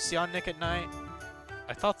Love Lucy on Nick at Night?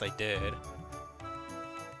 I thought they did.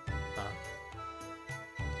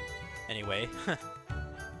 Anyway,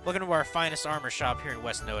 welcome to our finest armor shop here in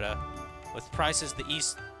West Noda, with prices the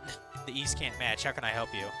East can't match. How can I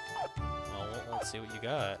help you? Well, let's see what you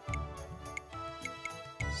got.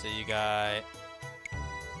 So you got...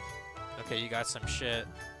 Okay, you got some shit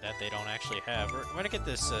that they don't actually have. We're gonna get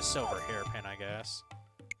this silver hairpin, I guess.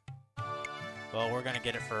 Well, we're gonna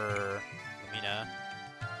get it for Lumina.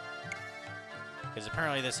 Because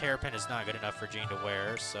apparently this hairpin is not good enough for Jean to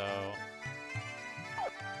wear, so...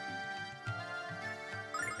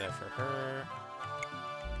 Get that for her.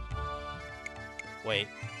 Wait.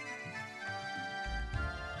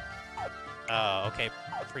 Oh, okay.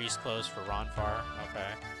 Priest clothes for Ronfaure.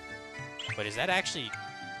 Okay. But is that actually...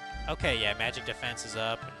 Okay, yeah, magic defense is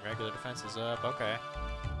up and regular defense is up. Okay.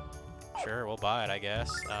 Sure, we'll buy it, I guess.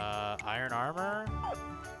 Iron armor?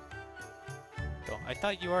 I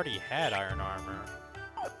thought you already had iron armor.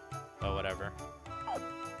 Oh, whatever.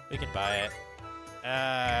 We can buy it.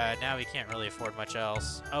 Now we can't really afford much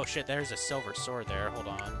else. Oh shit, there's a silver sword there. Hold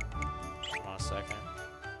on. Hold on a second.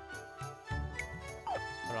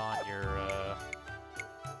 Put on your,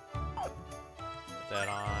 put that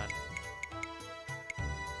on.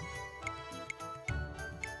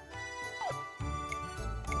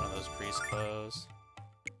 One of those priest clothes.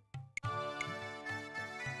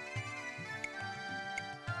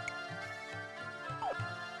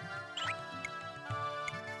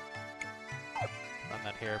 On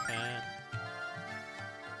that hairpin.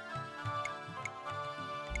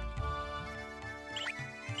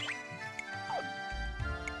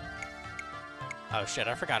 Oh shit,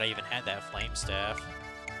 I forgot I even had that flame staff.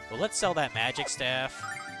 Well, let's sell that magic staff.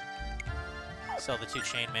 Sell the 2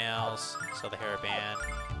 chainmails. Sell the hairband.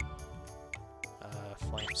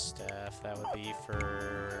 Flame staff, that would be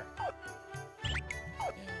for...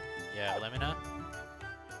 Yeah, Lemina.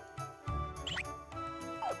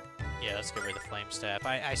 Yeah, let's get rid of the flame staff.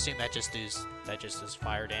 I assume that just does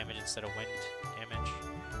fire damage instead of wind damage.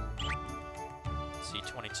 Let's see,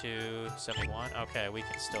 22, 71. Okay, we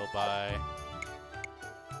can still buy...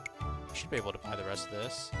 We should be able to buy the rest of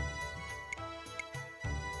this.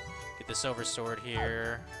 Get the silver sword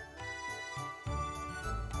here.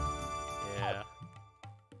 Yeah.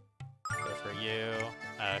 Go for you.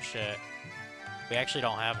 Oh shit. We actually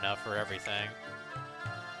don't have enough for everything.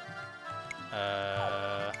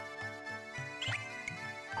 Well,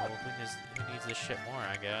 who needs this shit more,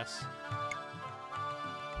 I guess?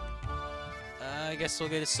 I guess we'll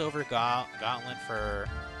get a silver gauntlet for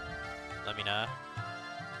Lemina.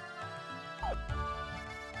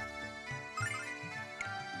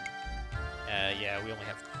 Yeah, we only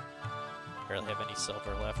barely have any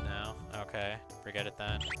silver left now. Okay, forget it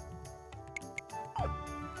then.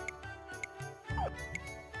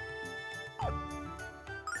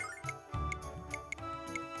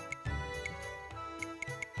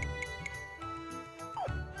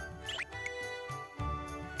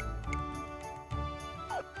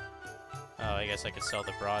 Oh, I guess I could sell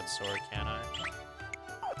the broadsword, can I?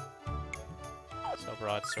 Sell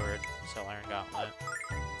broadsword, sell iron gauntlet.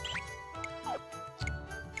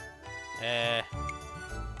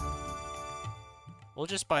 We'll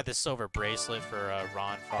just buy the silver bracelet for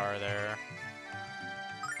Ronfaure there.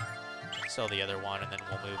 Sell the other one, and then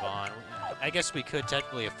we'll move on. I guess we could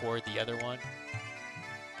technically afford the other one.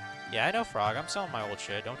 Yeah, I know, Frog. I'm selling my old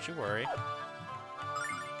shit. Don't you worry.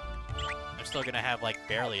 I'm still gonna have, like,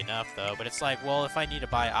 barely enough, though. But it's like, well, if I need to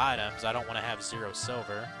buy items, I don't want to have 0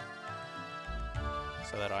 silver.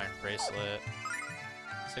 So that iron bracelet.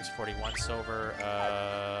 641 silver.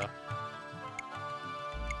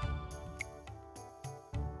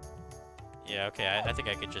 Yeah, okay, I think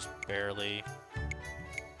I could just barely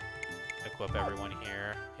equip everyone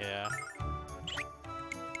here. Yeah.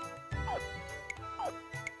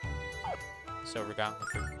 Silver gauntlet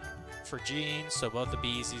for Jean, so both the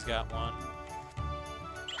Beezies got one.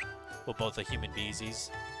 Well, both the human Beezies.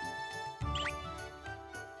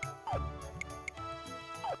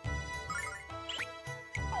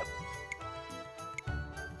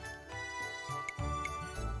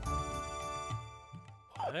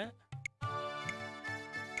 What?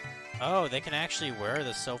 Oh, they can actually wear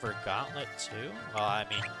the silver gauntlet too? Well, I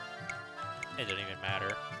mean, it doesn't even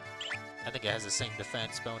matter. I think it has the same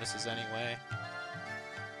defense bonuses anyway.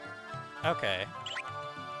 Okay.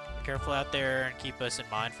 Be careful out there and keep us in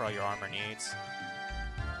mind for all your armor needs.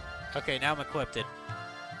 Okay, now I'm equipped.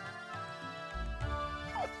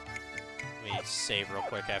 save real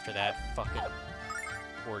quick after that fucking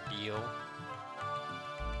ordeal.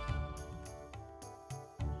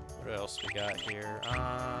 What else we got here?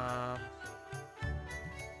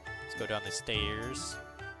 Let's go down the stairs.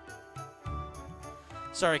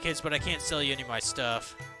 Sorry, kids, but I can't sell you any of my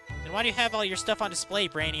stuff. Then why do you have all your stuff on display,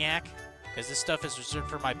 Brainiac? Because this stuff is reserved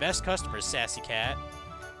for my best customers, Sassy Cat.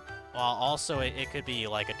 Well, also, it could be,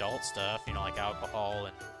 like, adult stuff, you know, like alcohol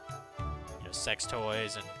and, you know, sex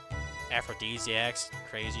toys and aphrodisiacs,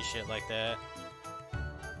 crazy shit like that.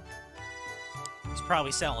 He's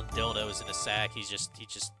probably selling dildos in a sack. He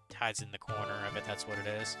just hides in the corner. I bet that's what it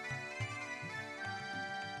is.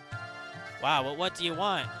 Wow, well, what do you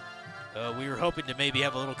want? We were hoping to maybe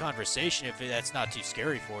have a little conversation if that's not too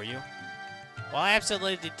scary for you. Well, I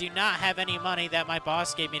absolutely do not have any money that my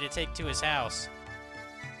boss gave me to take to his house.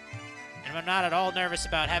 And I'm not at all nervous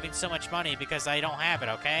about having so much money because I don't have it,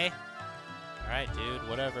 okay? Alright, dude,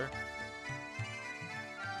 whatever.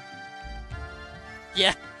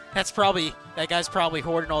 Yeah, that guy's probably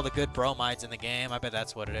hoarding all the good bromides in the game. I bet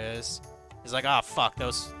that's what it is. He's like, oh, fuck,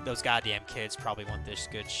 those goddamn kids probably want this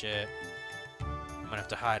good shit. I'm gonna have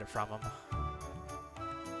to hide it from them.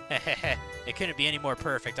 It couldn't be any more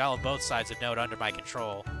perfect. I'll have both sides of Noda under my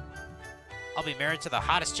control. I'll be married to the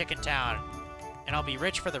hottest chick in town, and I'll be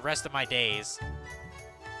rich for the rest of my days.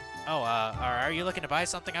 Oh, are you looking to buy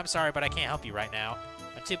something? I'm sorry, but I can't help you right now.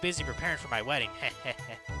 I'm too busy preparing for my wedding.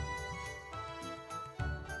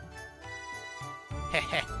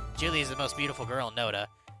 Julie is the most beautiful girl in Noda,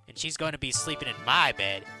 and she's going to be sleeping in my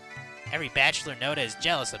bed. Every bachelor in Noda is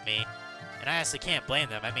jealous of me, and I honestly can't blame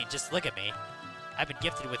them. I mean, just look at me. I've been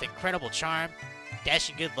gifted with incredible charm,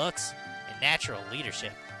 dashing good looks, and natural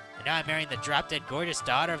leadership. And now I'm marrying the drop-dead gorgeous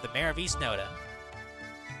daughter of the mayor of East Noda.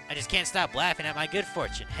 I just can't stop laughing at my good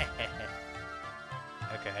fortune.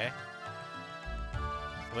 Okay.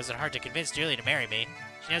 It wasn't hard to convince Julie to marry me.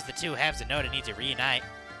 She knows the two halves of Noda need to reunite.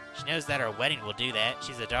 She knows that our wedding will do that.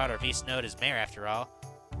 She's the daughter of East Noda's mayor, after all.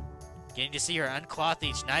 Getting to see her unclothed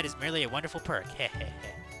each night is merely a wonderful perk.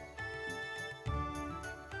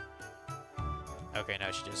 Okay,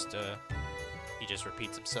 now he just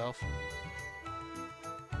repeats himself.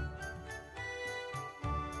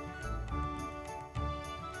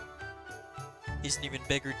 He's an even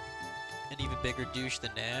bigger douche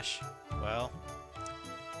than Nash. Well,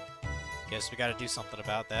 guess we gotta do something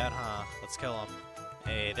about that, huh? Let's kill him.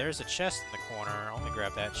 Hey, there's a chest in the corner. Let me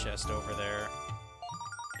grab that chest over there.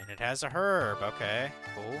 And it has a herb. Okay,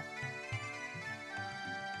 cool.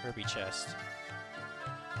 Herby chest.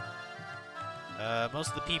 Most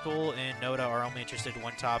of the people in Noda are only interested in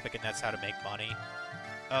one topic, and that's how to make money.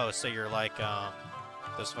 Oh, so you're like,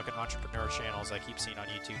 those fucking entrepreneur channels I keep seeing on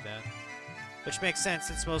YouTube then. Which makes sense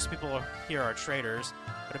since most people here are traders,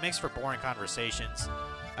 but it makes for boring conversations.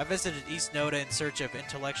 I visited East Noda in search of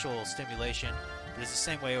intellectual stimulation, but it's the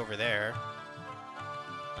same way over there.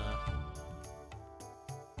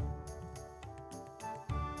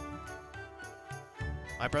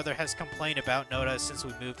 My brother has complained about Noda since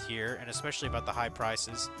we moved here, and especially about the high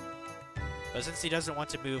prices. But since he doesn't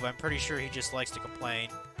want to move, I'm pretty sure he just likes to complain.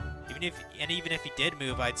 Even if he did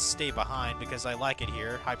move, I'd stay behind because I like it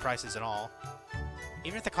here, high prices and all.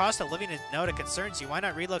 Even if the cost of living in Noda concerns you, why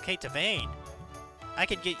not relocate to Vane? I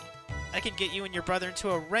can get you and your brother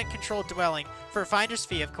into a rent-controlled dwelling for a finder's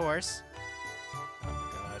fee, of course.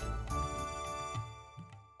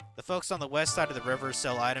 The folks on the west side of the river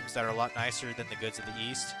sell items that are a lot nicer than the goods of the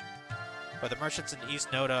east. But the merchants in East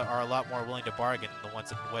Noda are a lot more willing to bargain than the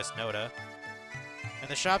ones in West Noda. And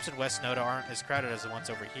the shops in West Noda aren't as crowded as the ones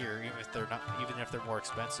over here, even if they're more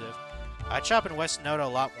expensive. I'd shop in West Noda a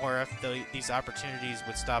lot more if these opportunities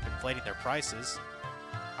would stop inflating their prices.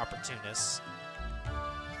 Opportunists.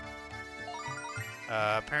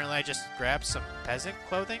 Apparently I just grabbed some peasant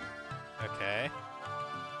clothing? Okay.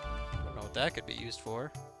 Don't know what that could be used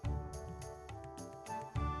for.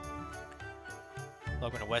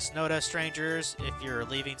 Welcome to West Noda, strangers. If you're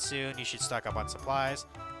leaving soon, you should stock up on supplies.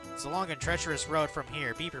 It's a long and treacherous road from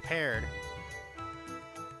here. Be prepared.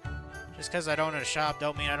 Just because I don't own a shop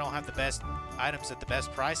don't mean I don't have the best items at the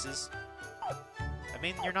best prices. I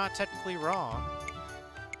mean, you're not technically wrong.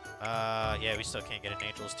 Yeah, we still can't get an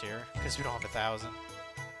Angel's Tier because we don't have 1,000.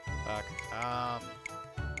 Fuck. I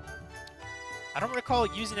don't recall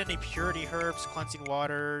using any purity herbs, cleansing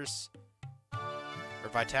waters, or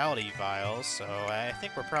vitality vials, so I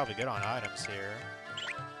think we're probably good on items here.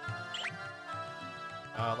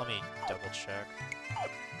 Let me double check.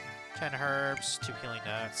 10 herbs, 2 healing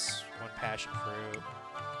nuts, 1 passion fruit,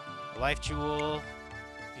 a life jewel,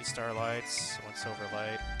 3 starlights, 1 silver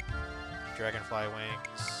light, dragonfly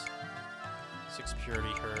wings, 6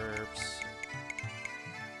 purity herbs,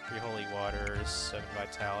 3 holy waters, 7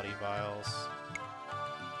 vitality vials.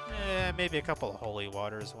 Maybe a couple of holy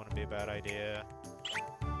waters wouldn't be a bad idea.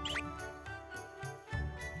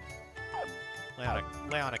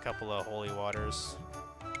 Lay on a couple of holy waters.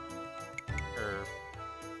 Or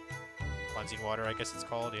cleansing water, I guess it's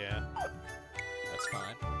called, yeah. That's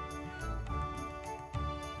fine.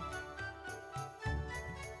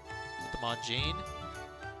 Put them on Jean.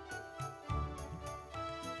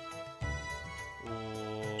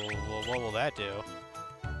 Ooh, well, what will that do?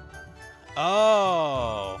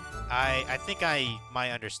 Oh! I think I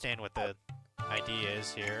might understand what the idea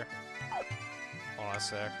is here. Hold on a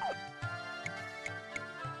sec.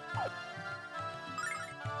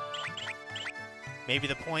 Maybe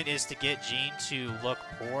the point is to get Jean to look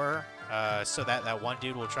poor, so that that one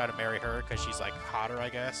dude will try to marry her because she's like hotter, I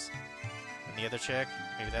guess, than the other chick.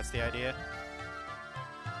 Maybe that's the idea.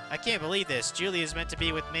 I can't believe this. Julie is meant to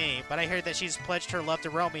be with me, but I heard that she's pledged her love to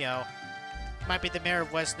Romeo. He might be the mayor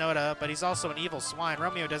of West Noda, but he's also an evil swine.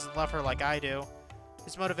 Romeo doesn't love her like I do.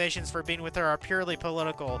 His motivations for being with her are purely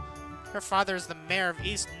political. Her father is the mayor of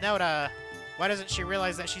East Noda. Why doesn't she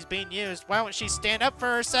realize that she's being used? Why won't she stand up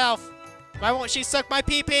for herself? Why won't she suck my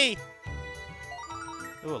pee-pee?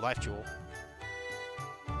 Ooh, a life jewel.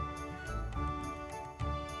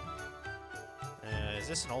 Is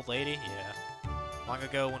this an old lady? Yeah. Long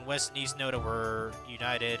ago, when West and East Noda were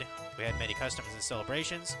united, we had many customs and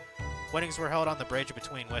celebrations. Weddings were held on the bridge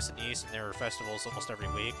between West and East, and there were festivals almost every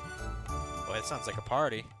week. Boy, that sounds like a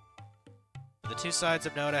party. The two sides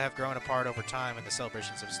of Noda have grown apart over time, and the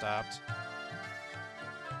celebrations have stopped.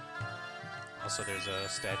 Also, there's a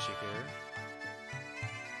statue here.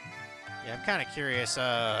 Yeah, I'm kind of curious.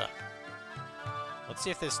 Let's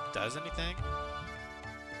see if this does anything.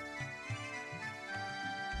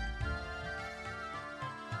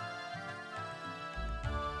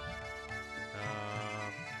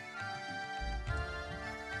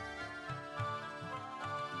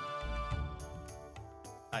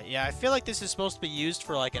 Yeah, I feel like this is supposed to be used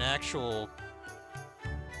for like an actual,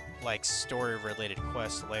 like, story-related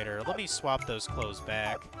quest later. Let me swap those clothes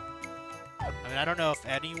back. I mean, I don't know if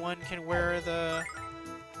anyone can wear them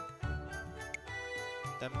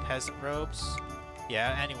peasant robes.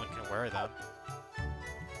 Yeah, anyone can wear them.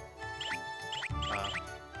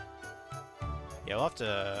 Yeah, we'll have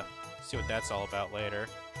to see what that's all about later.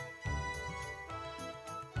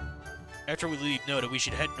 After we leave Noda, we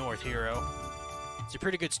should head north, Hero. It's a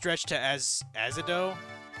pretty good stretch to Azido,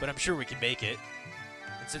 but I'm sure we can make it.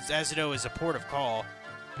 And since Azido is a port of call,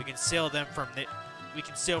 we can sail from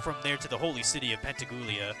there to the holy city of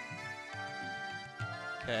Pentagoulia.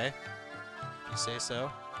 Okay. You say so.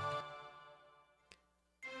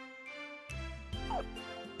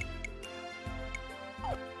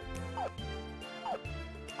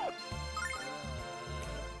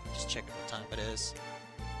 Just checking what time it is.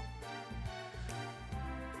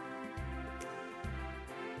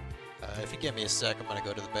 If you give me a sec, I'm gonna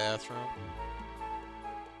go to the bathroom.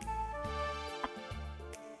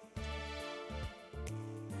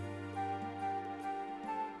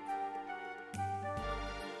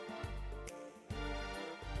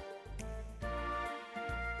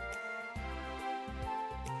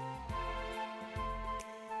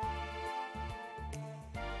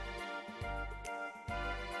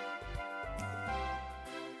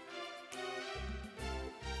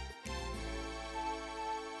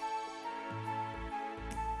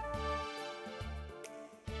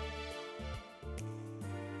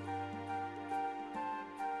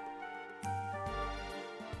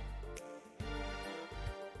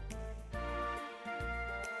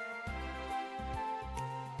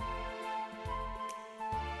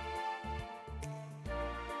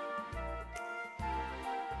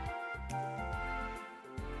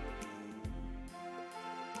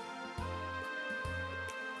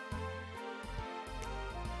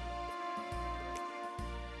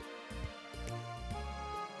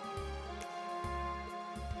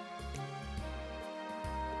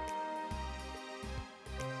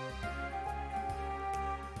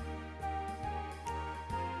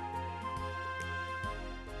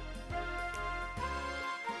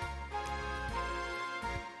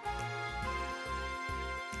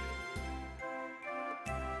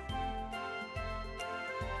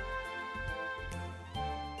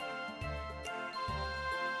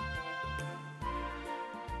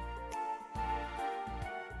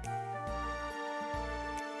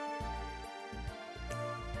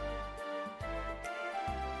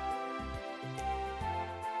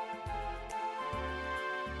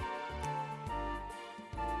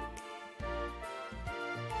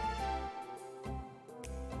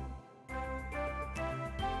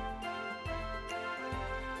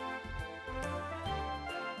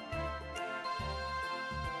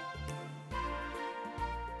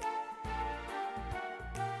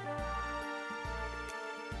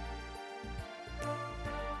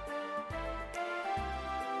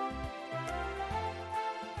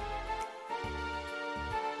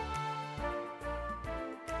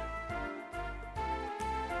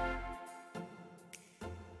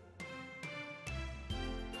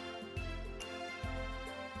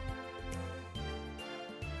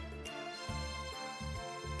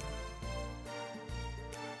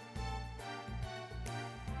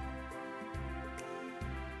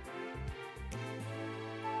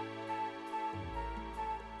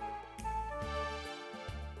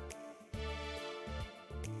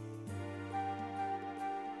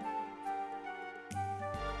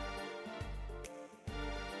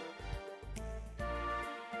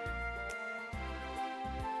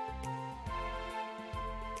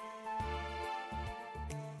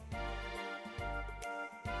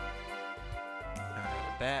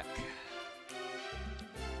 back.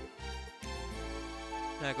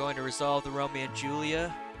 Not going to resolve the Romeo and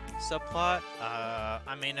Julia subplot.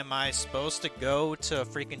 I mean, am I supposed to go to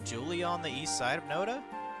freaking Julia on the east side of Noda?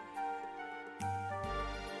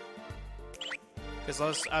 Because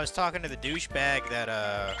I was talking to the douchebag that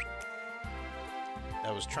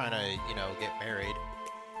was trying to, you know, get married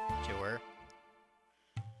to her.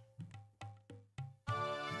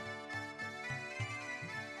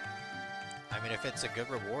 I mean, if it's a good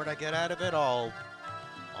reward I get out of it, I'll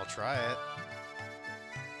try it.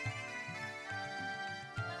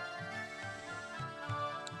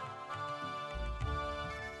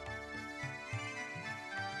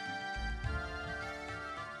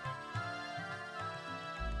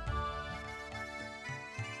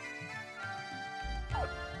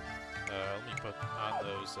 Let me put on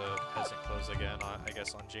those peasant clothes again, I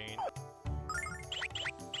guess on Jane.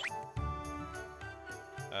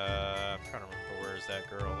 I'm trying to remember, where is that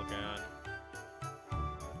girl again?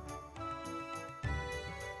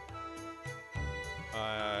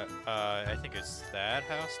 I think it's that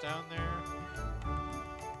house down there.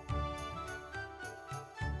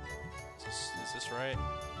 Is this right?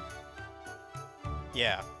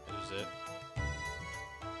 Yeah. This is it.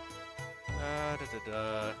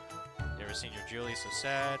 Da-da-da. Never seen your Julie so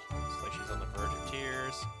sad. Looks like she's on the verge of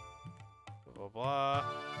tears. Blah, blah, blah.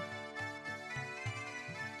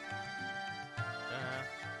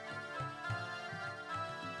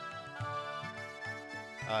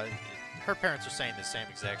 Her parents are saying the same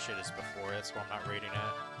exact shit as before. That's why I'm not reading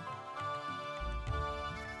it.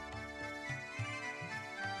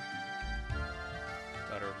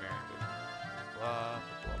 Daughter of Mary. Blah,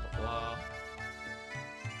 blah, blah, blah.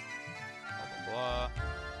 Blah, blah, blah.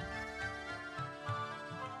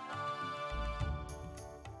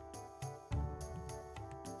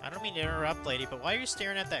 I don't mean to interrupt, lady, but why are you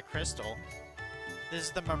staring at that crystal? This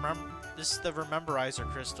is the Rememberizer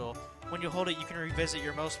crystal. When you hold it, you can revisit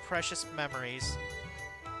your most precious memories.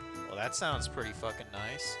 Well, that sounds pretty fucking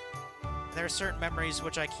nice. There are certain memories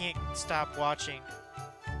which I can't stop watching.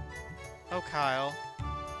 Oh, Kyle.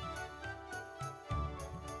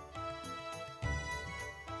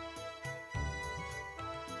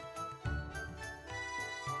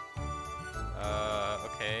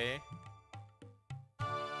 Okay.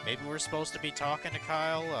 Maybe we're supposed to be talking to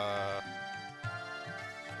Kyle, in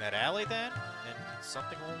that alley then? And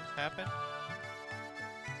something will happen?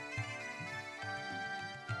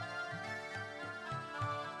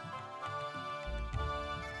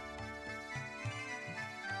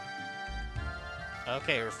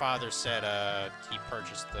 Okay, her father said, he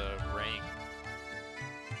purchased the ring.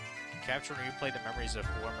 Capture and replay the memories of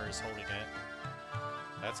whoever is holding it.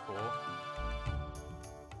 That's cool.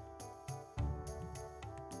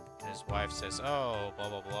 And his wife says, oh, blah,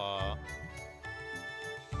 blah, blah.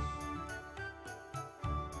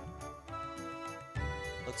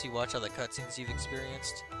 Lets you watch all the cutscenes you've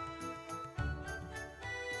experienced.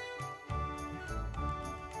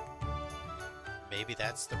 Maybe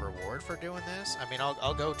that's the reward for doing this? I mean,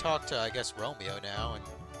 I'll go talk to, I guess, Romeo now and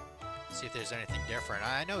see if there's anything different.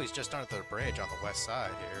 I know he's just under the bridge on the west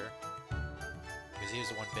side here. Because he was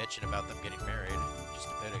the one bitching about them getting married just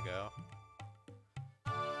a bit ago.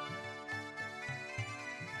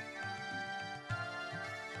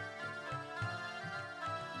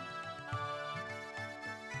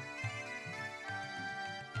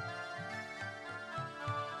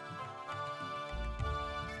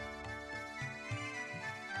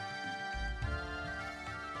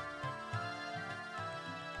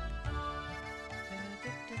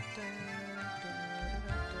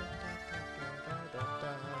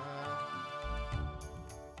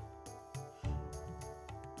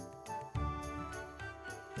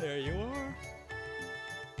 There you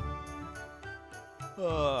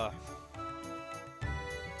are.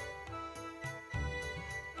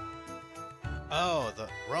 Oh, the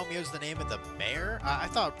Romeo's the name of the mayor? I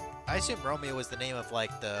assumed Romeo was the name of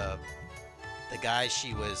like the guy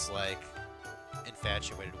she was like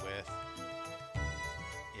infatuated with.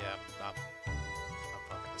 Yeah, I'm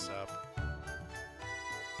fucking this up.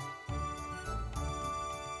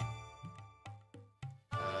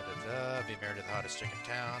 Be married to the hottest chick in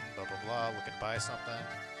town, blah blah blah, looking to buy something.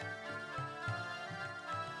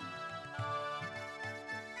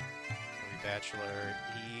 Movie bachelor,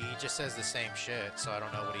 he just says the same shit, so I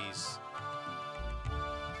don't know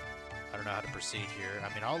I don't know how to proceed here. I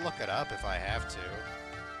mean, I'll look it up if I have to.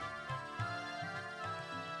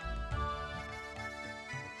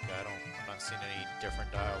 I'm not seeing any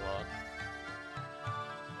different dialogue.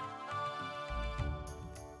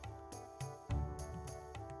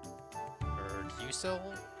 Still?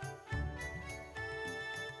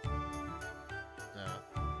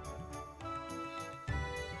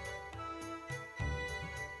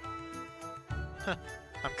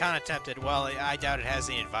 I'm kind of tempted. Well, I doubt it has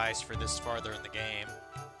any advice for this farther in the game.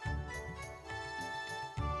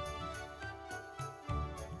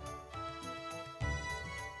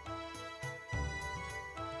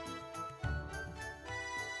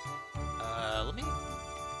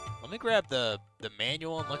 Let me grab the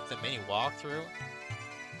manual and look at the mini walkthrough,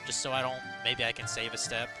 just so I don't. Maybe I can save a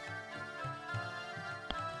step.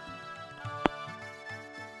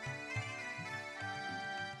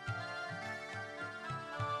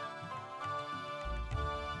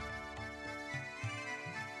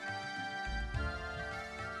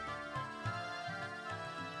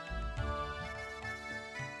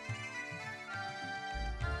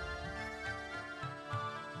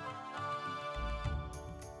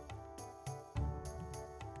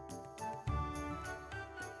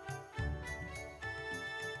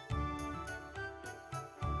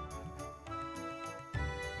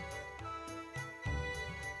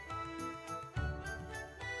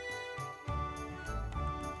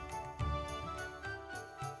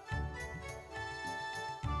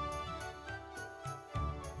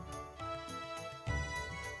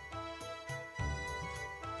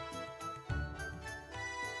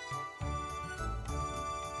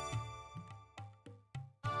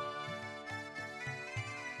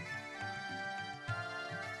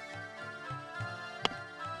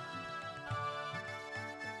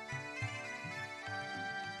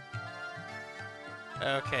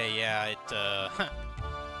 Okay, yeah,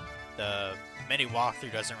 the mini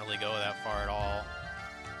walkthrough doesn't really go that far at all.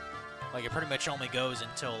 Like, it pretty much only goes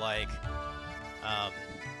until, like,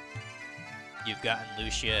 you've gotten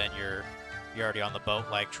Lucia and you're already on the boat,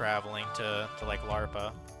 like, traveling to like,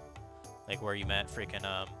 Larpa. Like, where you met freaking,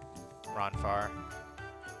 Ronfaure.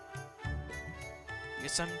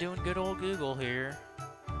 Guess I'm doing good old Google here.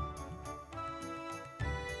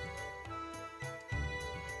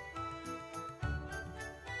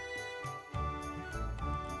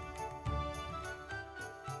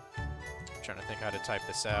 Trying to think how to type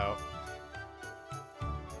this out.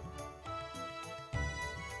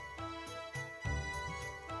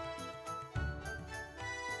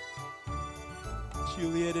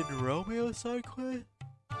 Juliet and Romeo side quest?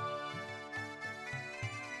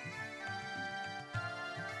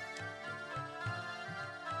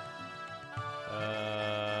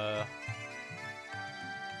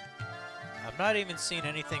 I'm not even seeing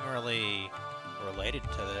anything really related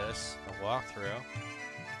to this, a walkthrough.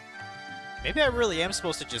 Maybe I really am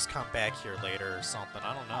supposed to just come back here later or something.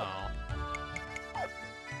 I don't know.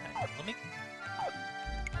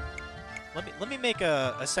 Let me make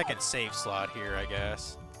a second save slot here, I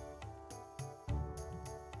guess.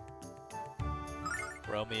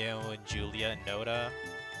 Romeo and Julia and Noda.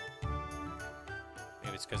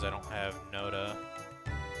 Maybe it's because I don't have Noda.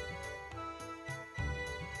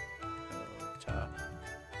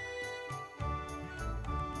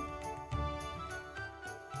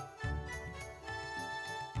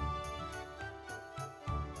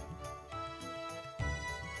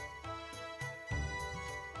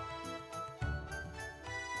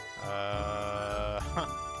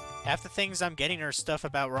 Half the things I'm getting are stuff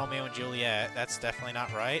about Romeo and Juliet. That's definitely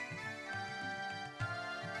not right.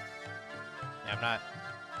 Yeah, I'm not...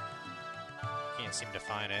 Can't seem to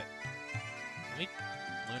find it. Let me...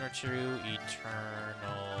 Lunar True,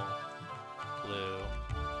 Eternal Blue.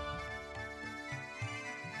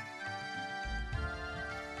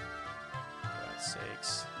 For God's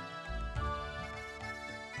sakes.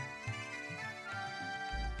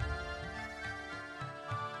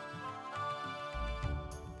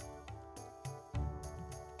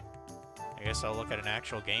 I guess I'll look at an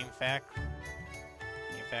actual GameFAQs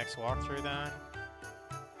walkthrough then.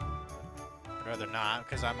 I'd rather not,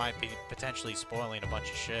 because I might be potentially spoiling a bunch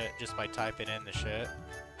of shit just by typing in the shit.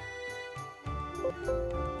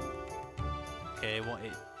 Okay, well,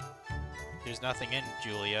 there's nothing in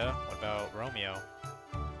Julia. What about Romeo?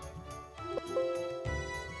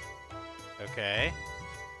 Okay.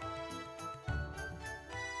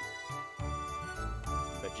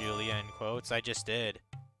 But Julia in quotes, I just did.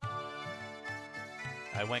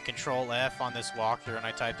 I went Control F on this walkthrough and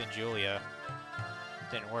I typed in Julia.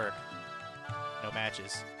 Didn't work. No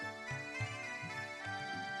matches.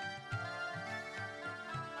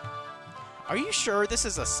 Are you sure this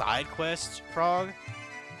is a side quest, Frog?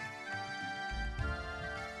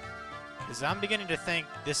 Because I'm beginning to think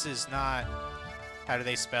this is not... How do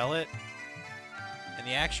they spell it? In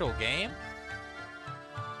the actual game?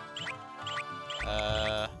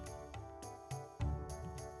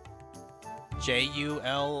 Julia.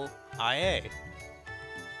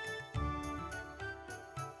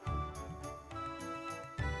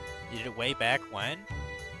 You did it way back when?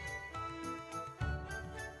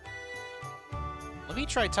 Let me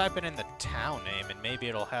try typing in the town name, and maybe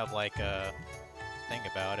it'll have, like, a thing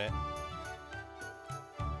about it.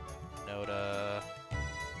 Noda.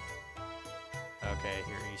 Okay,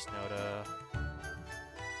 here, East Noda.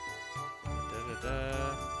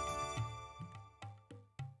 Da-da-da.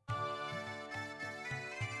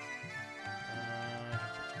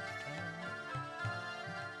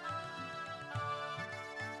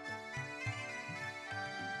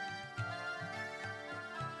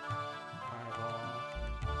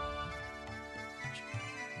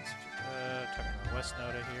 Talking about West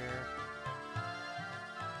Noda here.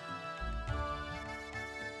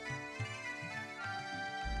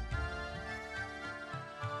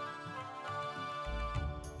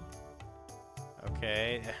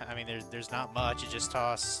 Okay, I mean, there's not much. You just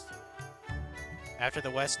toss. After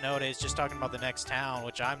the West Noda is just talking about the next town,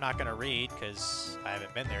 which I'm not gonna read because I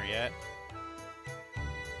haven't been there yet.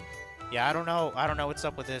 Yeah, I don't know. I don't know what's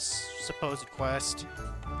up with this supposed quest.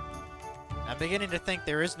 I'm beginning to think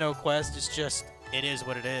there is no quest. It's just it is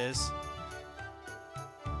what it is.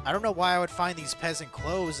 I don't know why I would find these peasant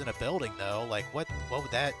clothes in a building though. Like, what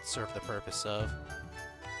would that serve the purpose of?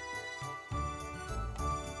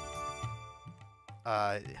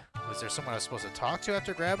 Was there someone I was supposed to talk to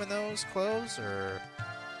after grabbing those clothes, or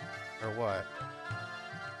what?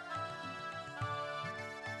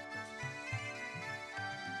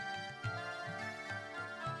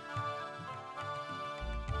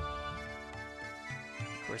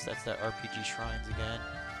 Of course, that's that RPG Shrines again.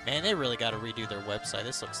 Man, they really got to redo their website.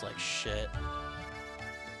 This looks like shit.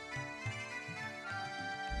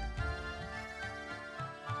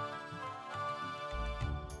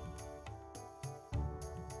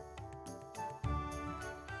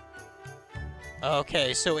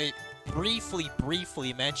 Okay, so it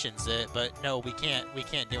briefly mentions it, but no, we can't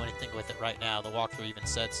do anything with it right now. The walkthrough even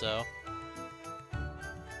said so.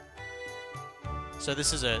 So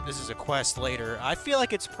this is a quest later. I feel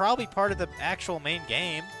like it's probably part of the actual main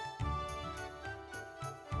game.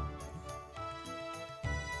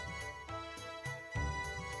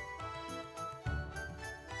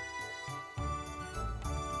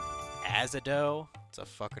 Azado? It's a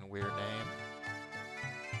fucking weird name.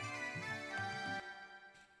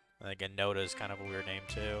 I think Noda is kind of a weird name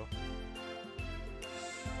too.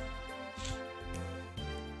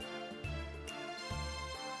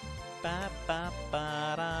 Ba ba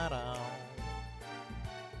ba da da.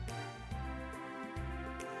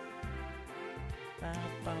 Ba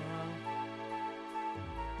ba.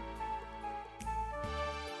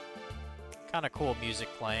 Kind of cool music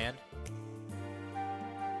playing.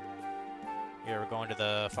 Yeah, we're going to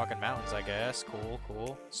the fucking mountains, I guess. Cool,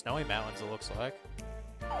 cool. Snowy mountains, it looks like.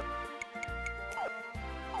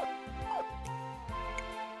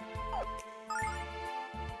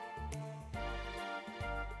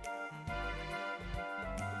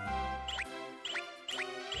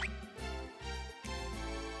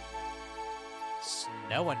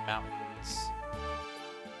 Snow and mountains.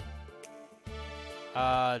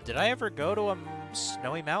 Did I ever go to a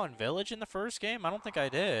snowy mountain village in the first game? I don't think I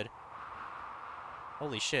did.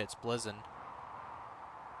 Holy shit, it's Blizzard.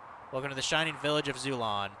 Welcome to the shining village of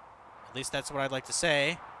Zulon. At least that's what I'd like to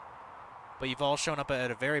say. But you've all shown up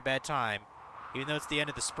at a very bad time. Even though it's the end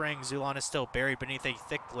of the spring, Zulon is still buried beneath a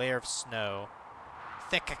thick layer of snow.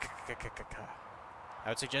 Thick. I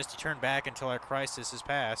would suggest you turn back until our crisis is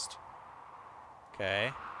past.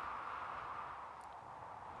 Okay.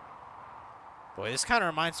 Boy, this kind of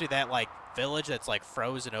reminds me of that, like, village that's, like,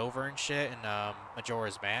 frozen over and shit in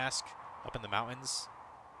Majora's Mask up in the mountains.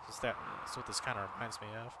 That's what this kind of reminds me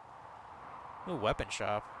of. Ooh, weapon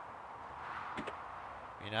shop.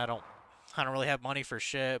 I mean, I don't really have money for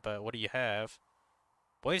shit, but what do you have?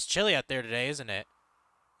 Boy, it's chilly out there today, isn't it?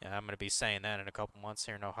 Yeah, I'm going to be saying that in a couple months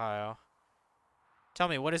here in Ohio. Tell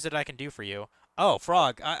me, what is it I can do for you? Oh,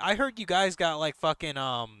 Frog, I heard you guys got, like, fucking,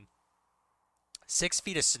 6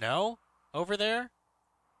 feet of snow over there?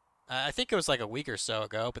 I think it was, like, a week or so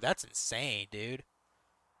ago, but that's insane, dude.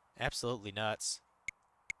 Absolutely nuts.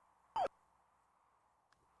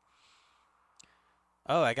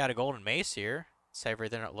 Oh, I got a golden mace here. It's heavier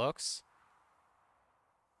than it looks.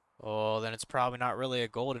 Oh, then it's probably not really a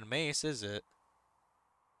golden mace, is it?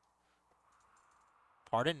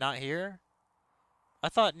 Pardon? Not here? I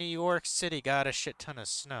thought New York City got a shit ton of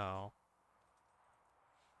snow.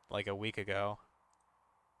 Like a week ago.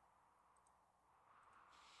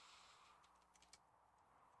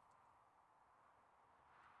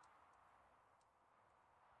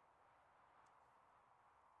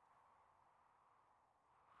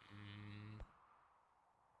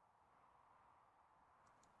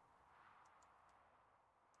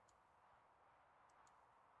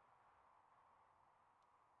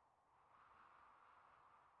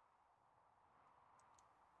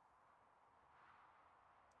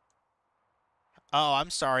 Oh, I'm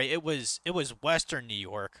sorry. It was Western New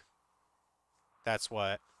York. That's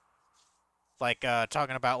what. Like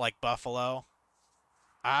talking about like Buffalo.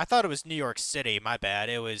 I thought it was New York City. My bad.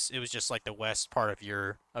 It was just like the west part of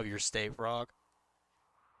your state, Frog.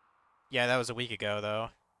 Yeah, that was a week ago though.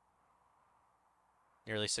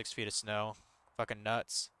 Nearly 6 feet of snow. Fucking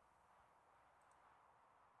nuts.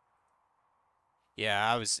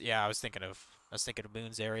 Yeah, I was thinking of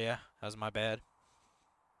Boone's area. That was my bad.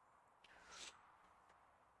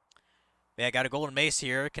 Yeah, I got a golden mace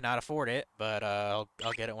here. Cannot afford it, but I'll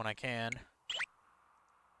get it when I can.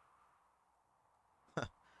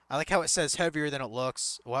 I like how it says heavier than it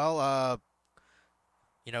looks. Well,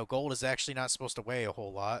 gold is actually not supposed to weigh a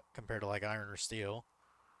whole lot compared to like iron or steel,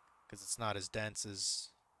 because it's not as dense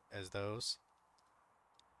as those.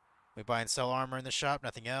 We buy and sell armor in the shop,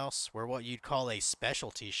 nothing else. We're what you'd call a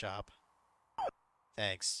specialty shop.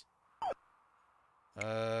 Thanks.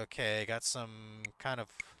 Okay, got some kind of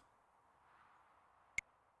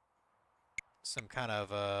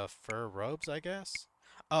fur robes, I guess.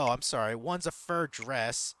 Oh, I'm sorry. One's a fur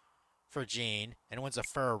dress for Jean, and one's a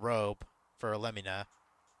fur robe for Lemina.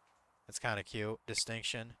 That's kind of cute.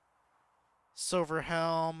 Distinction. Silver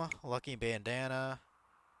helm, lucky bandana.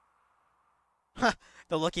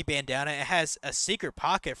 The lucky bandana. It has a secret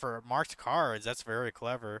pocket for marked cards. That's very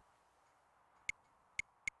clever.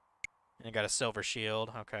 And it got a silver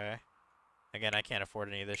shield. Okay. Again, I can't afford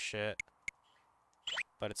any of this shit.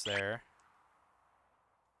 But it's there.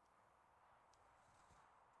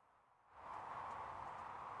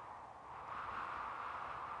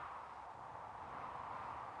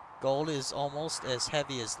 Gold is almost as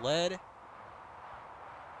heavy as lead.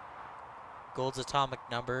 Gold's atomic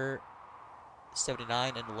number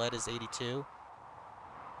 79 and lead is 82.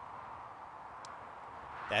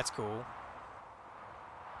 That's cool.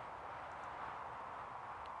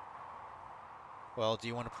 Well, do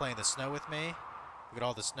you want to play in the snow with me? Look at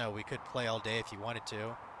all the snow. We could play all day if you wanted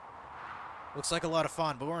to. Looks like a lot of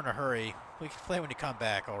fun, but we're in a hurry. We can play when you come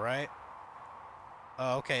back, alright?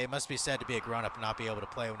 Oh, okay. It must be sad to be a grown-up and not be able to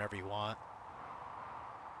play whenever you want.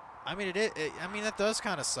 I mean, I mean, that does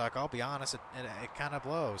kind of suck. I'll be honest. It kind of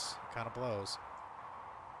blows. It kind of blows.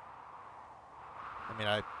 I mean,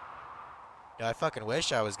 I fucking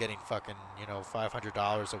wish I was getting fucking,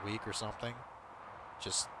 $500 a week or something.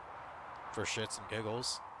 Just for shits and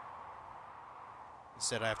giggles.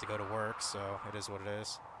 Instead, I have to go to work, so it is what it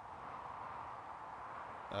is.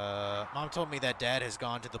 Mom told me that Dad has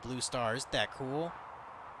gone to the Blue Star. Isn't that cool?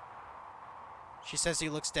 She says he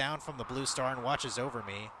looks down from the Blue Star and watches over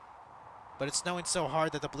me. But it's snowing so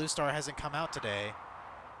hard that the Blue Star hasn't come out today.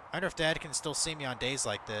 I wonder if Dad can still see me on days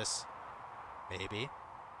like this. Maybe.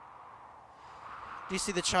 Do you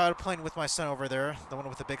see the child playing with my son over there? The one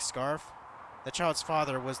with the big scarf? The child's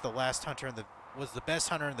father was the best hunter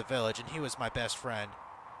in the village, and he was my best friend.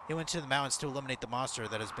 He went to the mountains to eliminate the monster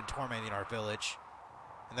that has been tormenting our village.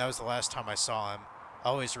 And that was the last time I saw him. I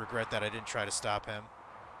always regret that I didn't try to stop him.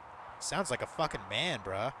 Sounds like a fucking man,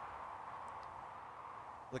 bruh.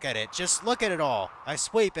 Look at it. Just look at it all. I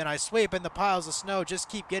sweep and the piles of snow just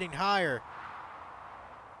keep getting higher.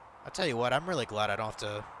 I'll tell you what, I'm really glad I don't have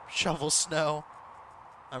to shovel snow.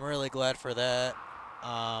 I'm really glad for that.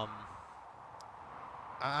 I'm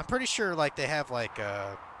pretty sure like they have like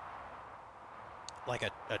a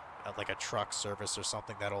truck service or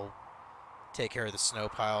something that'll take care of the snow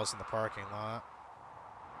piles in the parking lot.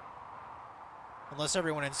 Unless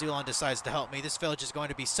everyone in Zulon decides to help me, this village is going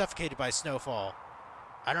to be suffocated by snowfall.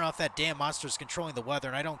 I don't know if that damn monster is controlling the weather,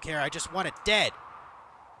 and I don't care. I just want it dead.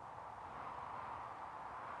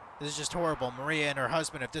 This is just horrible. Maria and her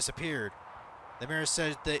husband have disappeared. The mirror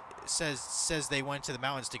says they went to the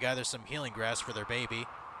mountains to gather some healing grass for their baby.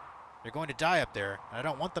 They're going to die up there, and I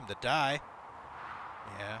don't want them to die.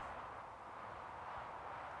 Yeah.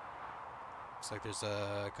 Looks like there's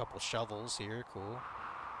a couple shovels here. Cool.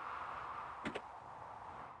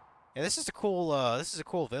 Yeah, this is a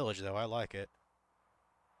cool village though. I like it.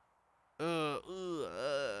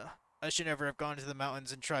 I should never have gone to the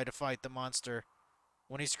mountains and tried to fight the monster.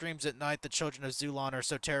 When he screams at night, the children of Zulon are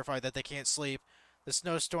so terrified that they can't sleep. The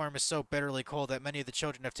snowstorm is so bitterly cold that many of the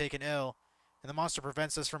children have taken ill, and the monster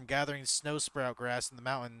prevents us from gathering snow sprout grass in the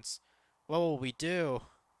mountains. What will we do?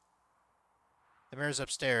 The mayor's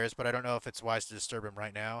upstairs, but I don't know if it's wise to disturb him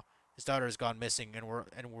right now. His daughter has gone missing,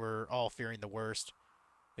 and we're all fearing the worst.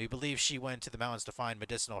 We believe she went to the mountains to find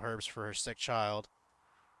medicinal herbs for her sick child.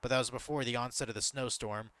 But that was before the onset of the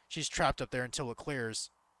snowstorm. She's trapped up there until it clears.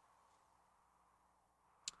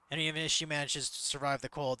 And even if she manages to survive the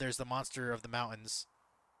cold, there's the monster of the mountains.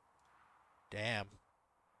 Damn.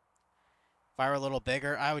 If I were a little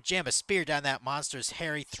bigger, I would jam a spear down that monster's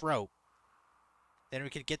hairy throat. Then we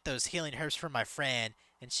could get those healing herbs for my friend,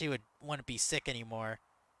 and she would want to be sick anymore.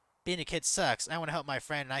 Being a kid sucks. I want to help my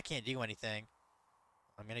friend, and I can't do anything.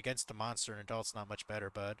 I mean, against the monster, an adult's not much better,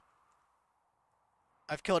 bud.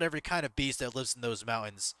 I've killed every kind of beast that lives in those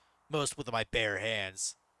mountains, most with my bare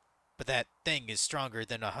hands. But that thing is stronger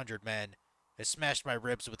than 100 men. It smashed my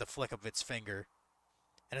ribs with a flick of its finger.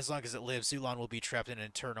 And as long as it lives, Zulon will be trapped in an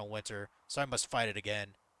eternal winter, so I must fight it again.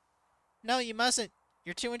 No, you mustn't.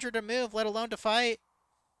 You're too injured to move, let alone to fight.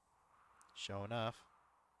 Sure enough.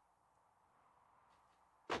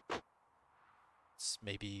 Let's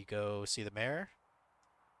maybe go see the mayor.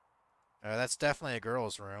 That's definitely a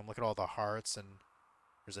girl's room. Look at all the hearts, and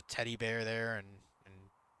there's a teddy bear there, and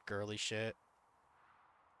girly shit.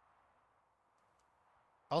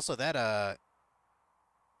 Also, that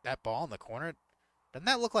ball in the corner, doesn't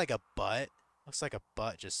that look like a butt? Looks like a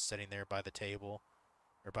butt just sitting there by the table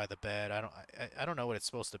or by the bed. I don't know what it's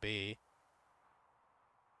supposed to be.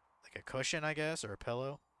 Like a cushion, I guess, or a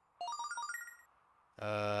pillow.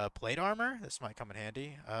 Plate armor? This might come in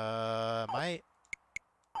handy. Might.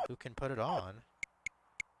 Who can put it on?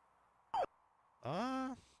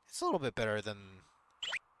 It's a little bit better than.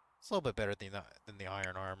 It's a little bit better than the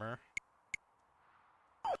iron armor.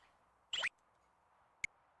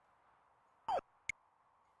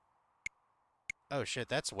 Oh shit,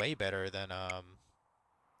 that's way better than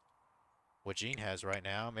what Jean has right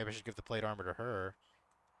now. Maybe I should give the plate armor to her.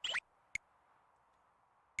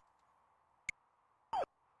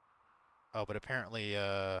 Oh, but apparently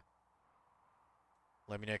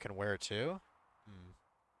Lemina can wear it too?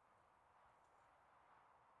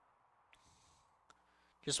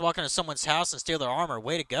 Just walk into someone's house and steal their armor.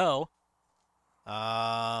 Way to go.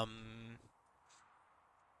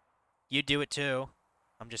 You do it too.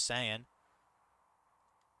 I'm just saying.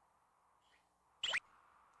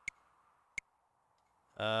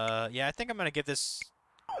 Yeah, I think I'm gonna give this...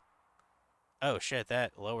 Oh shit,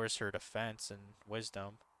 that lowers her defense and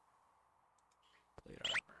wisdom. Plate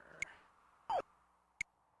armor.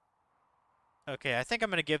 Okay, I think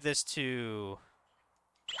I'm gonna give this to...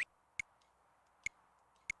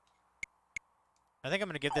 I think I'm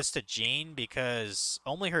gonna give this to Jean because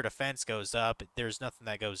only her defense goes up. There's nothing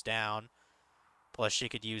that goes down. Plus, she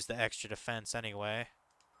could use the extra defense anyway.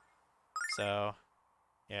 So,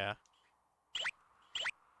 yeah.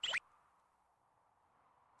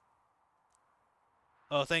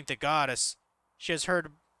 Oh, thank the goddess. She has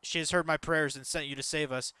heard my prayers and sent you to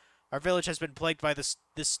save us. Our village has been plagued by this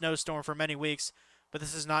snowstorm for many weeks, but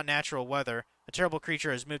this is not natural weather. A terrible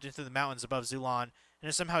creature has moved into the mountains above Zulon and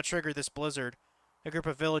has somehow triggered this blizzard. A group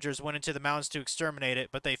of villagers went into the mountains to exterminate it,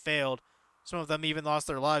 but they failed. Some of them even lost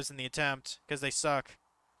their lives in the attempt, because they suck.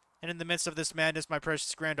 And in the midst of this madness, my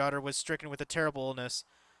precious granddaughter was stricken with a terrible illness.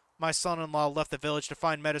 My son-in-law left the village to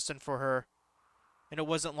find medicine for her. And it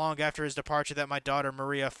wasn't long after his departure that my daughter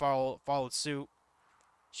Maria followed suit.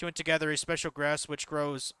 She went to gather a special grass which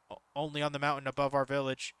grows only on the mountain above our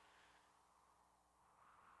village.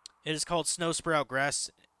 It is called snow sprout grass,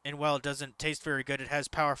 and while it doesn't taste very good, it has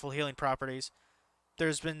powerful healing properties. There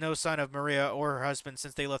has been no sign of Maria or her husband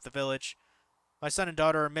since they left the village. My son and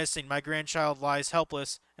daughter are missing, my grandchild lies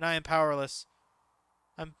helpless, and I am powerless.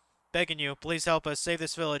 I'm begging you, please help us, save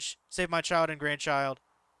this village, save my child and grandchild.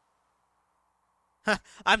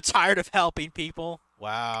 I'm tired of helping people.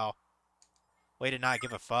 Wow. Way to not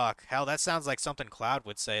give a fuck. Hell, that sounds like something Cloud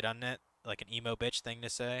would say, doesn't it? Like an emo bitch thing to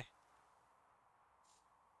say.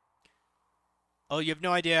 Oh, you have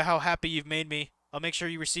no idea how happy you've made me. I'll make sure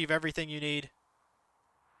you receive everything you need.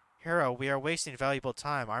 Hero, we are wasting valuable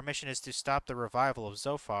time. Our mission is to stop the revival of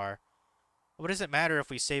Zophar. What does it matter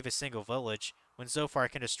if we save a single village, when Zophar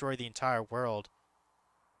can destroy the entire world?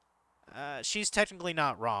 She's technically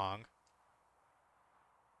not wrong.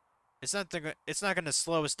 It's not going to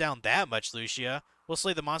slow us down that much, Lucia. We'll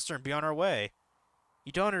slay the monster and be on our way.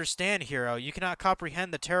 You don't understand, Hero. You cannot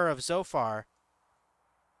comprehend the terror of Zophar.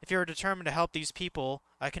 If you are determined to help these people,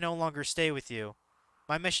 I can no longer stay with you.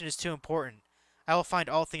 My mission is too important. I will find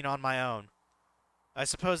Althine on my own. I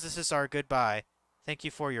suppose this is our goodbye. Thank you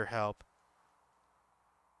for your help.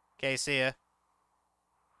 Okay, see ya.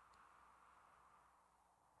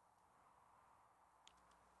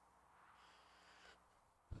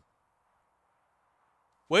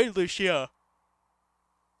 Wait, Lucia.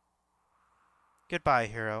 Goodbye,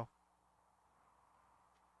 Hero.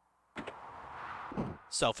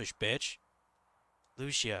 Selfish bitch.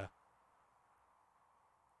 Lucia.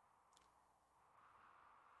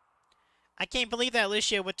 I can't believe that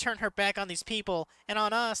Lucia would turn her back on these people and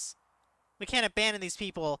on us. We can't abandon these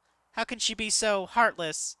people. How can she be so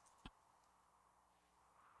heartless?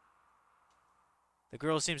 The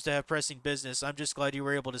girl seems to have pressing business. I'm just glad you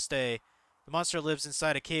were able to stay. The monster lives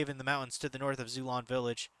inside a cave in the mountains to the north of Zulon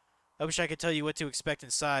Village. I wish I could tell you what to expect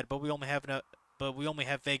inside, but we only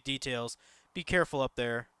have vague details. Be careful up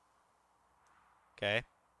there. Okay.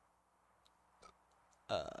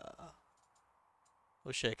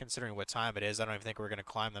 Oh shit, considering what time it is, I don't even think we're gonna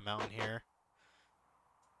climb the mountain here.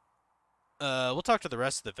 We'll talk to the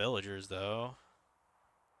rest of the villagers, though.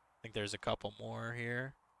 I think there's a couple more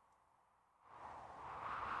here.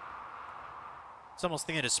 It's almost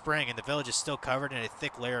the end of spring, and the village is still covered in a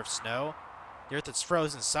thick layer of snow. The earth is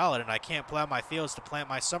frozen solid, and I can't plow my fields to plant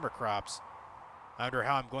my summer crops. I wonder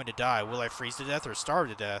how I'm going to die. Will I freeze to death or starve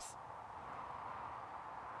to death?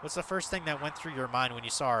 What's the first thing that went through your mind when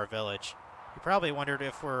you saw our village? You probably wondered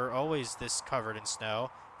if we're always this covered in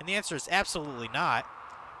snow, and the answer is absolutely not.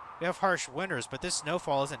 We have harsh winters, but this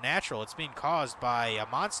snowfall isn't natural. It's being caused by a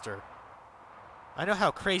monster. I know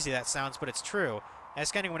how crazy that sounds, but it's true.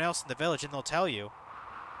 Ask anyone else in the village and they'll tell you.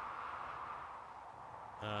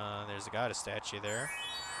 There's a goddess statue there.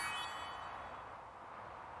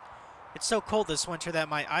 It's so cold this winter that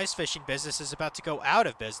my ice fishing business is about to go out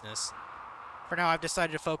of business. For now, I've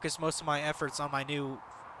decided to focus most of my efforts on my new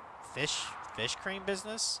fish cream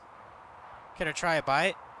business. Can I try a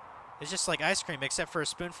bite? It's just like ice cream, except for a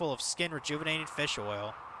spoonful of skin-rejuvenating fish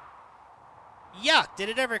oil. Yuck! Did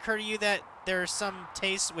it ever occur to you that there are some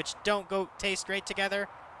tastes which don't taste great together?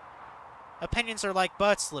 Opinions are like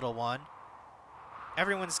butts, little one.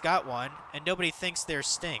 Everyone's got one, and nobody thinks theirs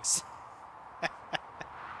stinks.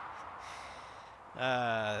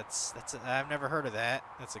 I've never heard of that.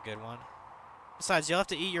 That's a good one. Besides, you'll have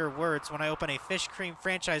to eat your words when I open a fish cream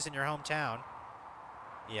franchise in your hometown.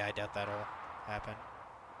 Yeah, I doubt that'll happen.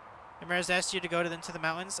 Ramirez asked you to go into the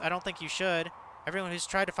mountains? I don't think you should. Everyone who's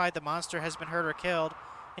tried to fight the monster has been hurt or killed,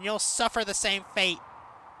 and you'll suffer the same fate.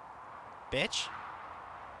 Bitch.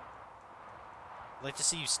 I'd like to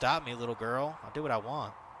see you stop me, little girl. I'll do what I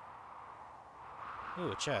want.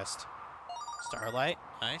 Ooh, a chest. Starlight.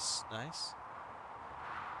 Nice, nice.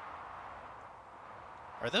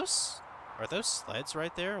 Are those sleds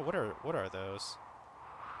right there? What are those?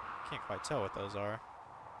 Can't quite tell what those are.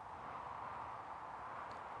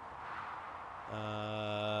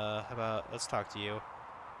 How about, let's talk to you.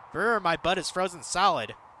 Brr, my butt is frozen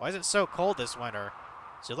solid. Why is it so cold this winter?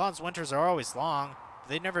 Zulon's winters are always long.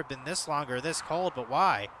 They've never been this long or this cold, but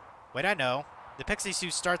why? Wait, I know. The pixies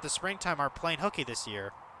who start the springtime are playing hooky this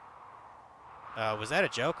year. Was that a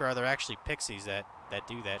joke, or are there actually pixies that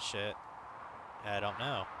do that shit? I don't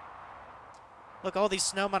know. Look, all these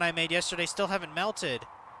snowmen I made yesterday still haven't melted.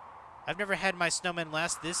 I've never had my snowmen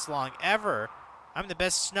last this long, ever. I'm the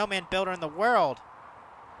best snowman builder in the world.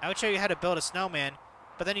 I would show you how to build a snowman,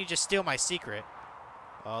 but then you just steal my secret.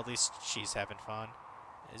 Well, at least she's having fun.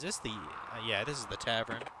 Is this the... yeah, this is the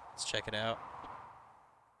tavern. Let's check it out.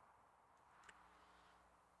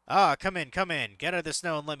 Ah, come in, come in. Get out of the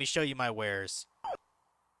snow and let me show you my wares.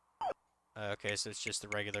 Okay, so it's just the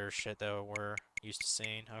regular shit that we're used to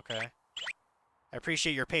seeing. Okay. I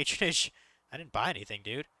appreciate your patronage. I didn't buy anything,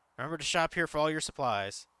 dude. Remember to shop here for all your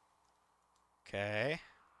supplies. Okay.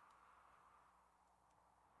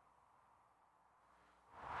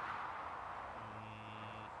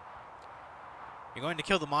 You're going to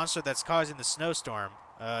kill the monster that's causing the snowstorm.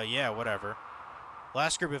 Yeah, whatever.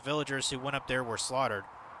 Last group of villagers who went up there were slaughtered,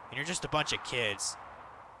 and you're just a bunch of kids.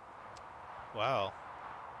 Wow.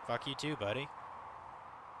 Fuck you too, buddy.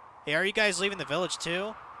 Hey, are you guys leaving the village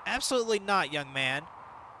too? Absolutely not, young man.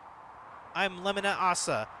 I'm Lemina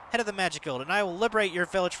Asa, head of the Magic Guild, and I will liberate your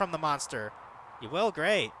village from the monster. You will?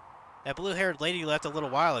 Great. That blue-haired lady left a little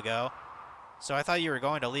while ago, so I thought you were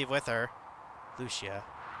going to leave with her. Lucia.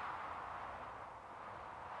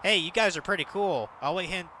 Hey, you guys are pretty cool. I'll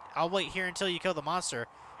wait here until you kill the monster,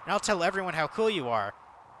 and I'll tell everyone how cool you are.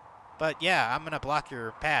 But yeah, I'm gonna block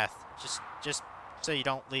your path, just so you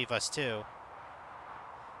don't leave us too.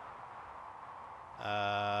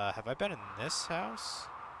 Have I been in this house?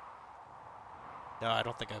 No, I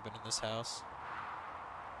don't think I've been in this house.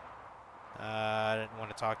 I didn't want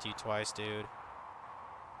to talk to you twice, dude.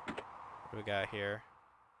 What do we got here?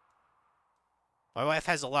 My wife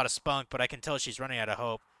has a lot of spunk, but I can tell she's running out of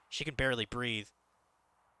hope. She can barely breathe.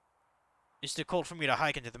 It's too cold for me to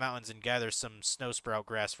hike into the mountains and gather some snow sprout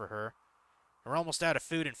grass for her. We're almost out of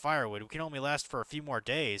food and firewood. We can only last for a few more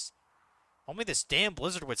days. Only this damn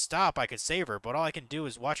blizzard would stop, I could save her, but all I can do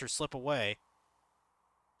is watch her slip away.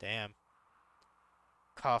 Damn.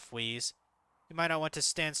 Cough, wheeze. You might not want to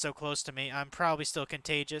stand so close to me. I'm probably still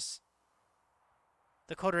contagious.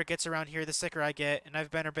 The colder it gets around here, the sicker I get, and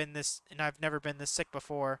I've never been this sick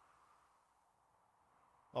before.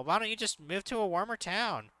 Well, why don't you just move to a warmer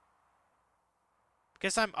town?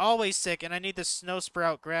 Because I'm always sick and I need the snow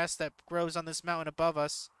sprout grass that grows on this mountain above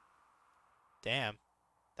us. Damn.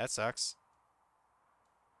 That sucks.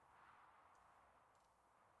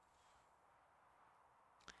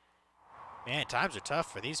 Man, times are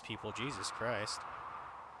tough for these people. Jesus Christ.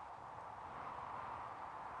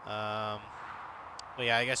 Well,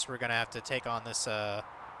 yeah, I guess we're gonna have to take on this,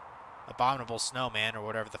 abominable snowman or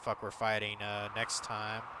whatever the fuck we're fighting, next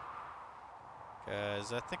time.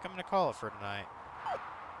 Because I think I'm gonna call it for tonight.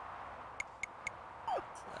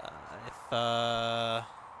 I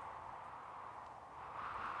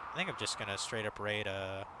think I'm just gonna straight up raid,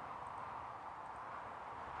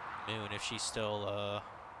 Moon if she's still,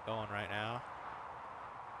 going right now.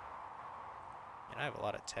 And I have a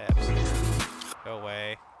lot of tabs. Go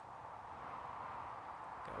away.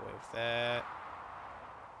 Go away with that.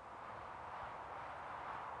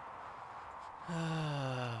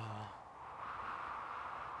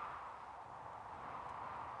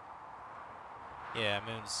 Yeah,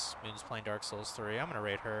 Moon's playing Dark Souls 3. I'm gonna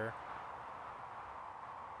raid her.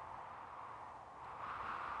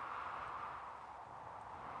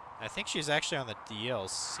 I think she's actually on the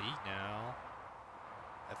DLC now.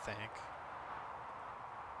 I think.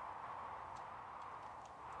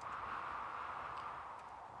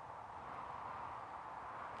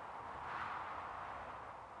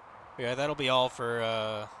 Yeah, that'll be all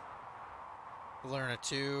for Lerna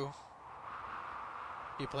 2.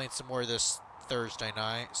 Be playing some more this Thursday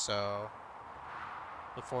night, so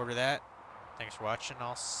look forward to that. Thanks for watching.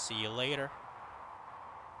 I'll see you later.